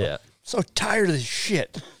 Classic Hava. Yeah. So tired of this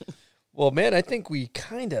shit. Well, man, I think we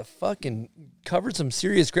kind of fucking covered some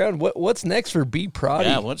serious ground. What's next for B Prodi?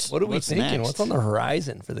 Yeah, what are we thinking? next? What's on the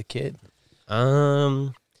horizon for the kid?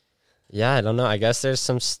 Yeah, I don't know. I guess there's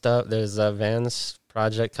some stuff. There's Van's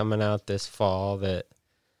project coming out this fall that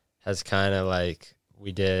has kind of like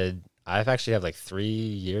I've actually have like 3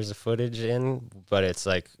 years of footage in, but it's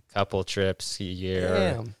like a couple trips a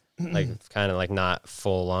year. Damn. Like kind of like not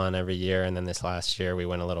full on every year. And then this last year we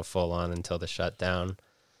went a little full on until the shutdown.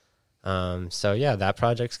 So yeah, that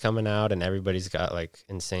project's coming out and everybody's got like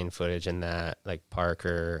insane footage in that, like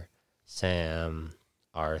Parker, Sam,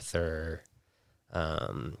 Arthur,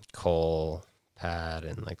 Cole, Pat,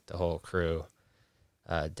 and like the whole crew,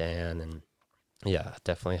 Dan, and yeah,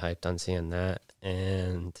 definitely hyped on seeing that.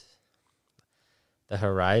 And the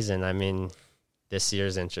horizon, I mean, this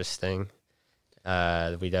year's interesting.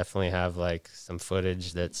 We definitely have like some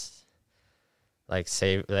footage that's like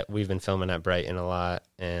that we've been filming at Brighton a lot,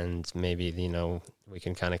 and maybe, you know, we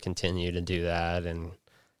can kind of continue to do that and,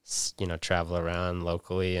 you know, travel around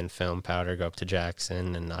locally and film Powder, go up to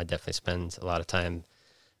Jackson, and I definitely spend a lot of time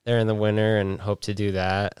there in the winter and hope to do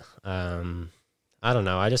that. I don't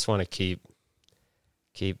know. I just want to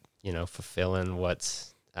keep, you know, fulfilling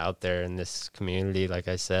what's out there in this community. Like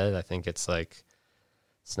I said, I think it's like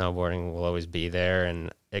snowboarding will always be there,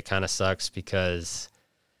 and it kind of sucks because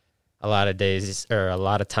a lot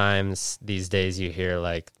of times these days you hear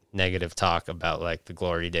like negative talk about like the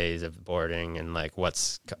glory days of boarding and like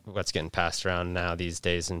what's getting passed around now these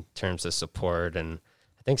days in terms of support. And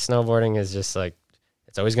I think snowboarding is just like,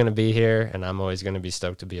 it's always going to be here, and I'm always going to be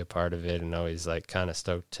stoked to be a part of it, and always like kind of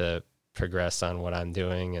stoked to progress on what I'm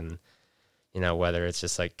doing. And, you know, whether it's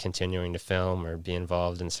just like continuing to film or be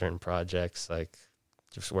involved in certain projects, like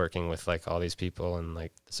just working with like all these people, and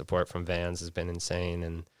like the support from Vans has been insane,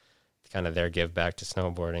 and kind of their give back to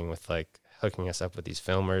snowboarding with like hooking us up with these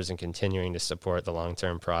filmers and continuing to support the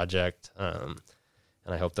long-term project. And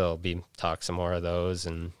I hope there'll be some more of those.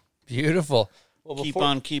 And Beautiful. Well, keep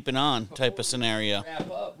on keeping on type of scenario.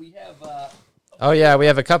 Wrap up. We have oh yeah, we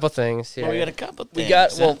have a couple things here. We got a couple things. we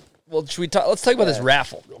got well. Should we talk? Let's talk about this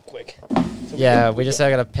raffle real quick. Yeah, we just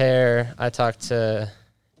got a pair. I talked to.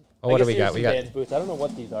 What do we got? We got Vans boots. I don't know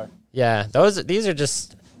what these are. Yeah, these are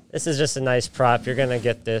just. This is just a nice prop. You're gonna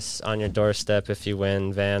get this on your doorstep if you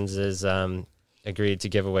win. Vans is agreed to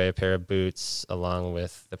give away a pair of boots along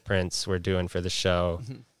with the prints we're doing for the show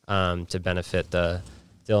to benefit the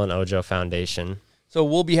Dylan Ojo Foundation. So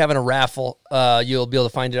we'll be having a raffle. You'll be able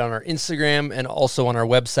to find it on our Instagram and also on our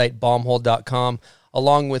website, bombhole.com.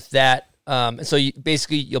 Along with that, so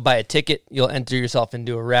you'll buy a ticket. You'll enter yourself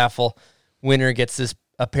into a raffle. Winner gets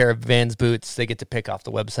a pair of Vans boots. They get to pick off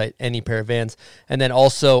the website any pair of Vans. And then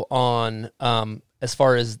also on, as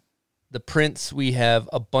far as the prints, we have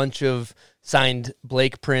a bunch of signed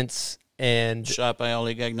Blake prints and shot by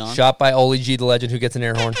Ollie Gagnon. Shot by Ollie G, the legend, who gets an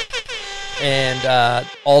air horn. And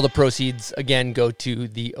all the proceeds, again, go to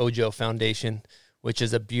the Ojo Foundation, which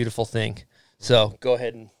is a beautiful thing. So go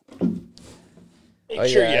ahead and make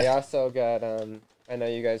sure I also got, I know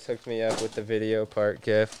you guys hooked me up with the video part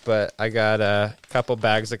gift, but I got a couple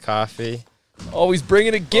bags of coffee. Oh, he's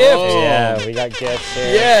bringing a gift. Oh. Yeah, we got gifts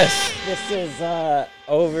here. Yes. This is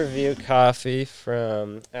Overview coffee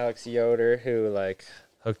from Alex Yoder, who like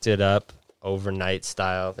hooked it up overnight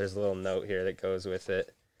style. There's a little note here that goes with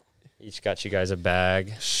it. Each got you guys a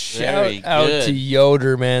bag. Shout out to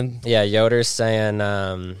Yoder, man. Yeah, Yoder's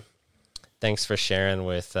saying thanks for sharing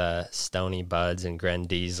with Stony Buds and Gren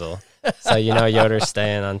Diesel. So you know Yoder's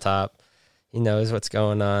staying on top. He knows what's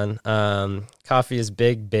going on. Coffee is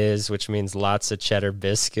big biz, which means lots of cheddar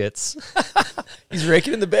biscuits. He's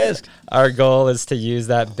raking in the bisque. Our goal is to use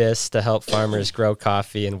that bisque to help farmers grow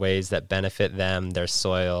coffee in ways that benefit them, their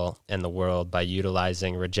soil, and the world by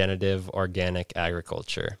utilizing regenerative organic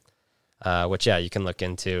agriculture. Which, yeah, you can look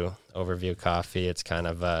into Overview Coffee. It's kind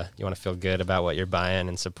of, you want to feel good about what you're buying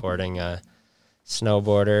and supporting a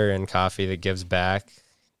snowboarder and coffee that gives back.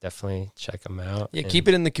 Definitely check them out. Yeah, keep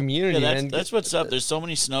it in the community. Yeah, that's what's up. There's so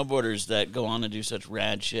many snowboarders that go on to do such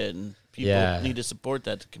rad shit, and people need to support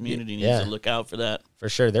that. The community needs to look out for that. For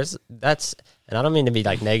sure. And I don't mean to be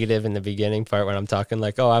like negative in the beginning part when I'm talking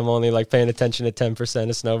like, oh, I'm only like paying attention to 10% of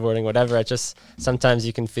snowboarding, whatever. I just, sometimes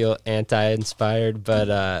you can feel anti-inspired,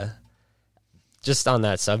 but just on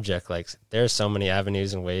that subject, like there's so many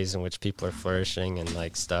avenues and ways in which people are flourishing and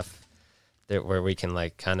like stuff that where we can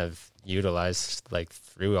like kind of utilize like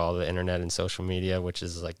through all the internet and social media, which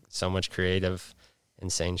is like so much creative,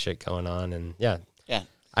 insane shit going on. And yeah,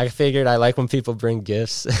 I figured I like when people bring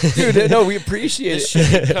gifts. Dude, no, we appreciate This it.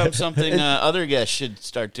 should become something other guests should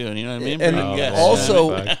start doing. You know what I mean? And Bring guests.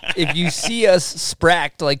 also, Fuck. if you see us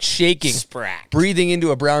spracked, like shaking, Spracked. breathing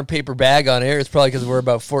into a brown paper bag on air, it's probably because we're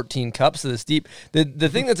about 14 cups of this deep. The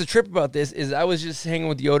thing that's a trip about this is I was just hanging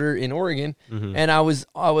with Yoder in Oregon, and I was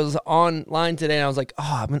online today, and I was like,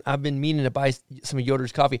 I've been meaning to buy some of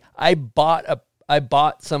Yoder's coffee. I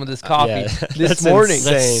bought some of this coffee this morning.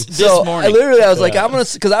 Insane. So I was like, Yeah. I'm gonna,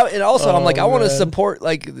 because I'm like, I want to man. support,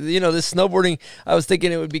 like, this snowboarding. I was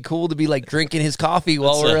thinking it would be cool to be like drinking his coffee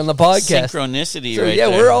while That's we're a on the podcast. Synchronicity, So right yeah,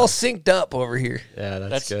 there. we're all synced up over here. Yeah,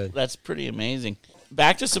 that's good. That's pretty amazing.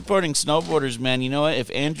 Back to supporting snowboarders, man. You know what? If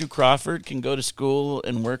Andrew Crawford can go to school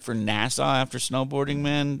and work for NASA after snowboarding,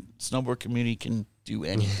 man, snowboard community can do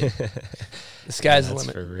anything. The sky's the That's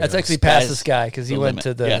for limit. real. That's actually past the Sky's sky because he the went limit.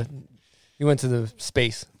 to the Yeah. he went to the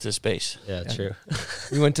space. To space. Yeah, true.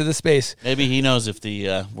 He went to the space. Maybe he knows if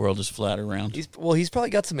the world is flat around. He's probably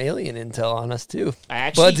got some alien intel on us too. I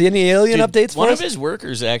actually, Buds, any alien dude, updates for one us? of his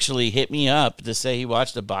workers actually hit me up to say he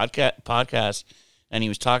watched a podcast and he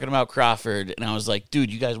was talking about Crawford, and I was like,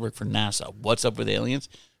 dude, you guys work for NASA. What's up with aliens?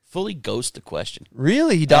 Fully ghost the question.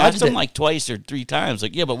 Really? He I dodged asked him it. like twice or three times.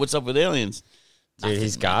 Like, yeah, but what's up with aliens? Dude,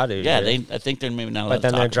 he's got it. Yeah, dude. I think they're maybe not allowed But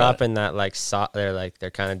then to they're talk about it. dropping that like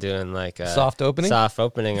they're kind of doing like a Soft opening? soft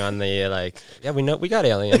opening on the we got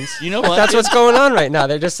aliens. You know what? That's what's going on right now.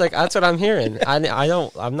 They're just like, that's what I'm hearing.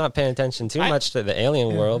 I'm not paying attention too much to the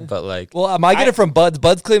alien world, but like, Well, I get it from Buds.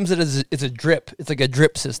 Buds claims it's a drip. It's like a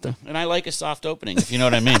drip system. And I like a soft opening, if you know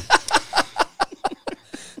what I mean.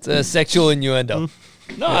 It's a sexual innuendo.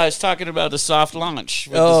 No, I was talking about the soft launch.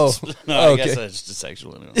 with Oh, no, I okay. guess that's just a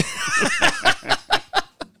sexual innuendo.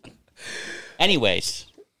 Anyways.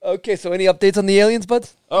 Okay, so any updates on the aliens,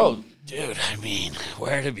 Buds? Oh, dude, I mean,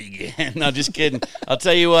 where to begin? No, just kidding. I'll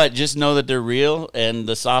tell you what, just know that they're real, and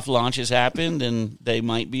the soft launch has happened, and they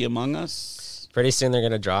might be among us. pretty soon they're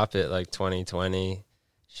gonna drop it like 2020.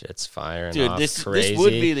 Shit's firing Dude, off this crazy.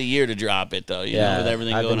 would be the year to drop it, though, you know, with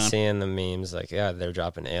everything I've going been on. seeing the memes like, yeah, they're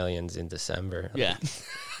dropping aliens in December. Yeah.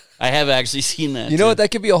 I have actually seen that. You know too. what? That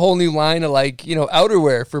could be a whole new line of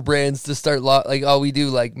outerwear for brands to start. We do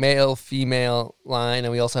like male, female line,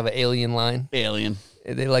 and we also have an alien line. Alien.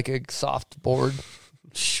 They like a soft board.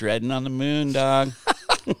 Shredding on the moon, dog.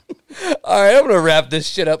 All right, I'm going to wrap this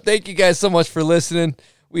shit up. Thank you guys so much for listening.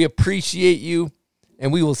 We appreciate you,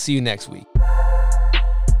 and we will see you next week.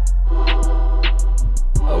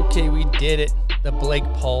 Okay, we did it. The Blake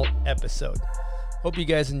Paul episode. Hope you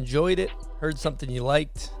guys enjoyed it, heard something you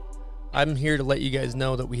liked. I'm here to let you guys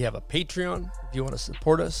know that we have a Patreon if you want to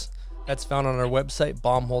support us. That's found on our website,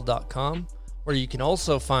 bombhole.com, where you can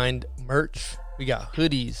also find merch. We got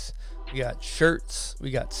hoodies, we got shirts,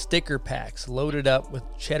 we got sticker packs loaded up with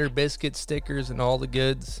cheddar biscuit stickers and all the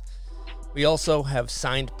goods. We also have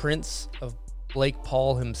signed prints of Blake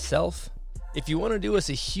Paul himself. If you want to do us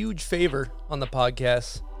a huge favor on the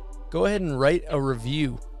podcast, go ahead and write a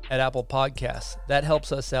review at Apple Podcasts. That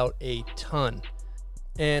helps us out a ton.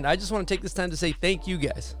 And I just want to take this time to say thank you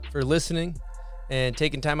guys for listening and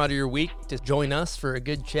taking time out of your week to join us for a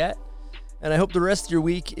good chat. And I hope the rest of your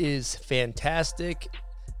week is fantastic.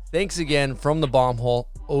 Thanks again from the Bomb Hole.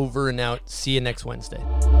 Over and out. See you next Wednesday.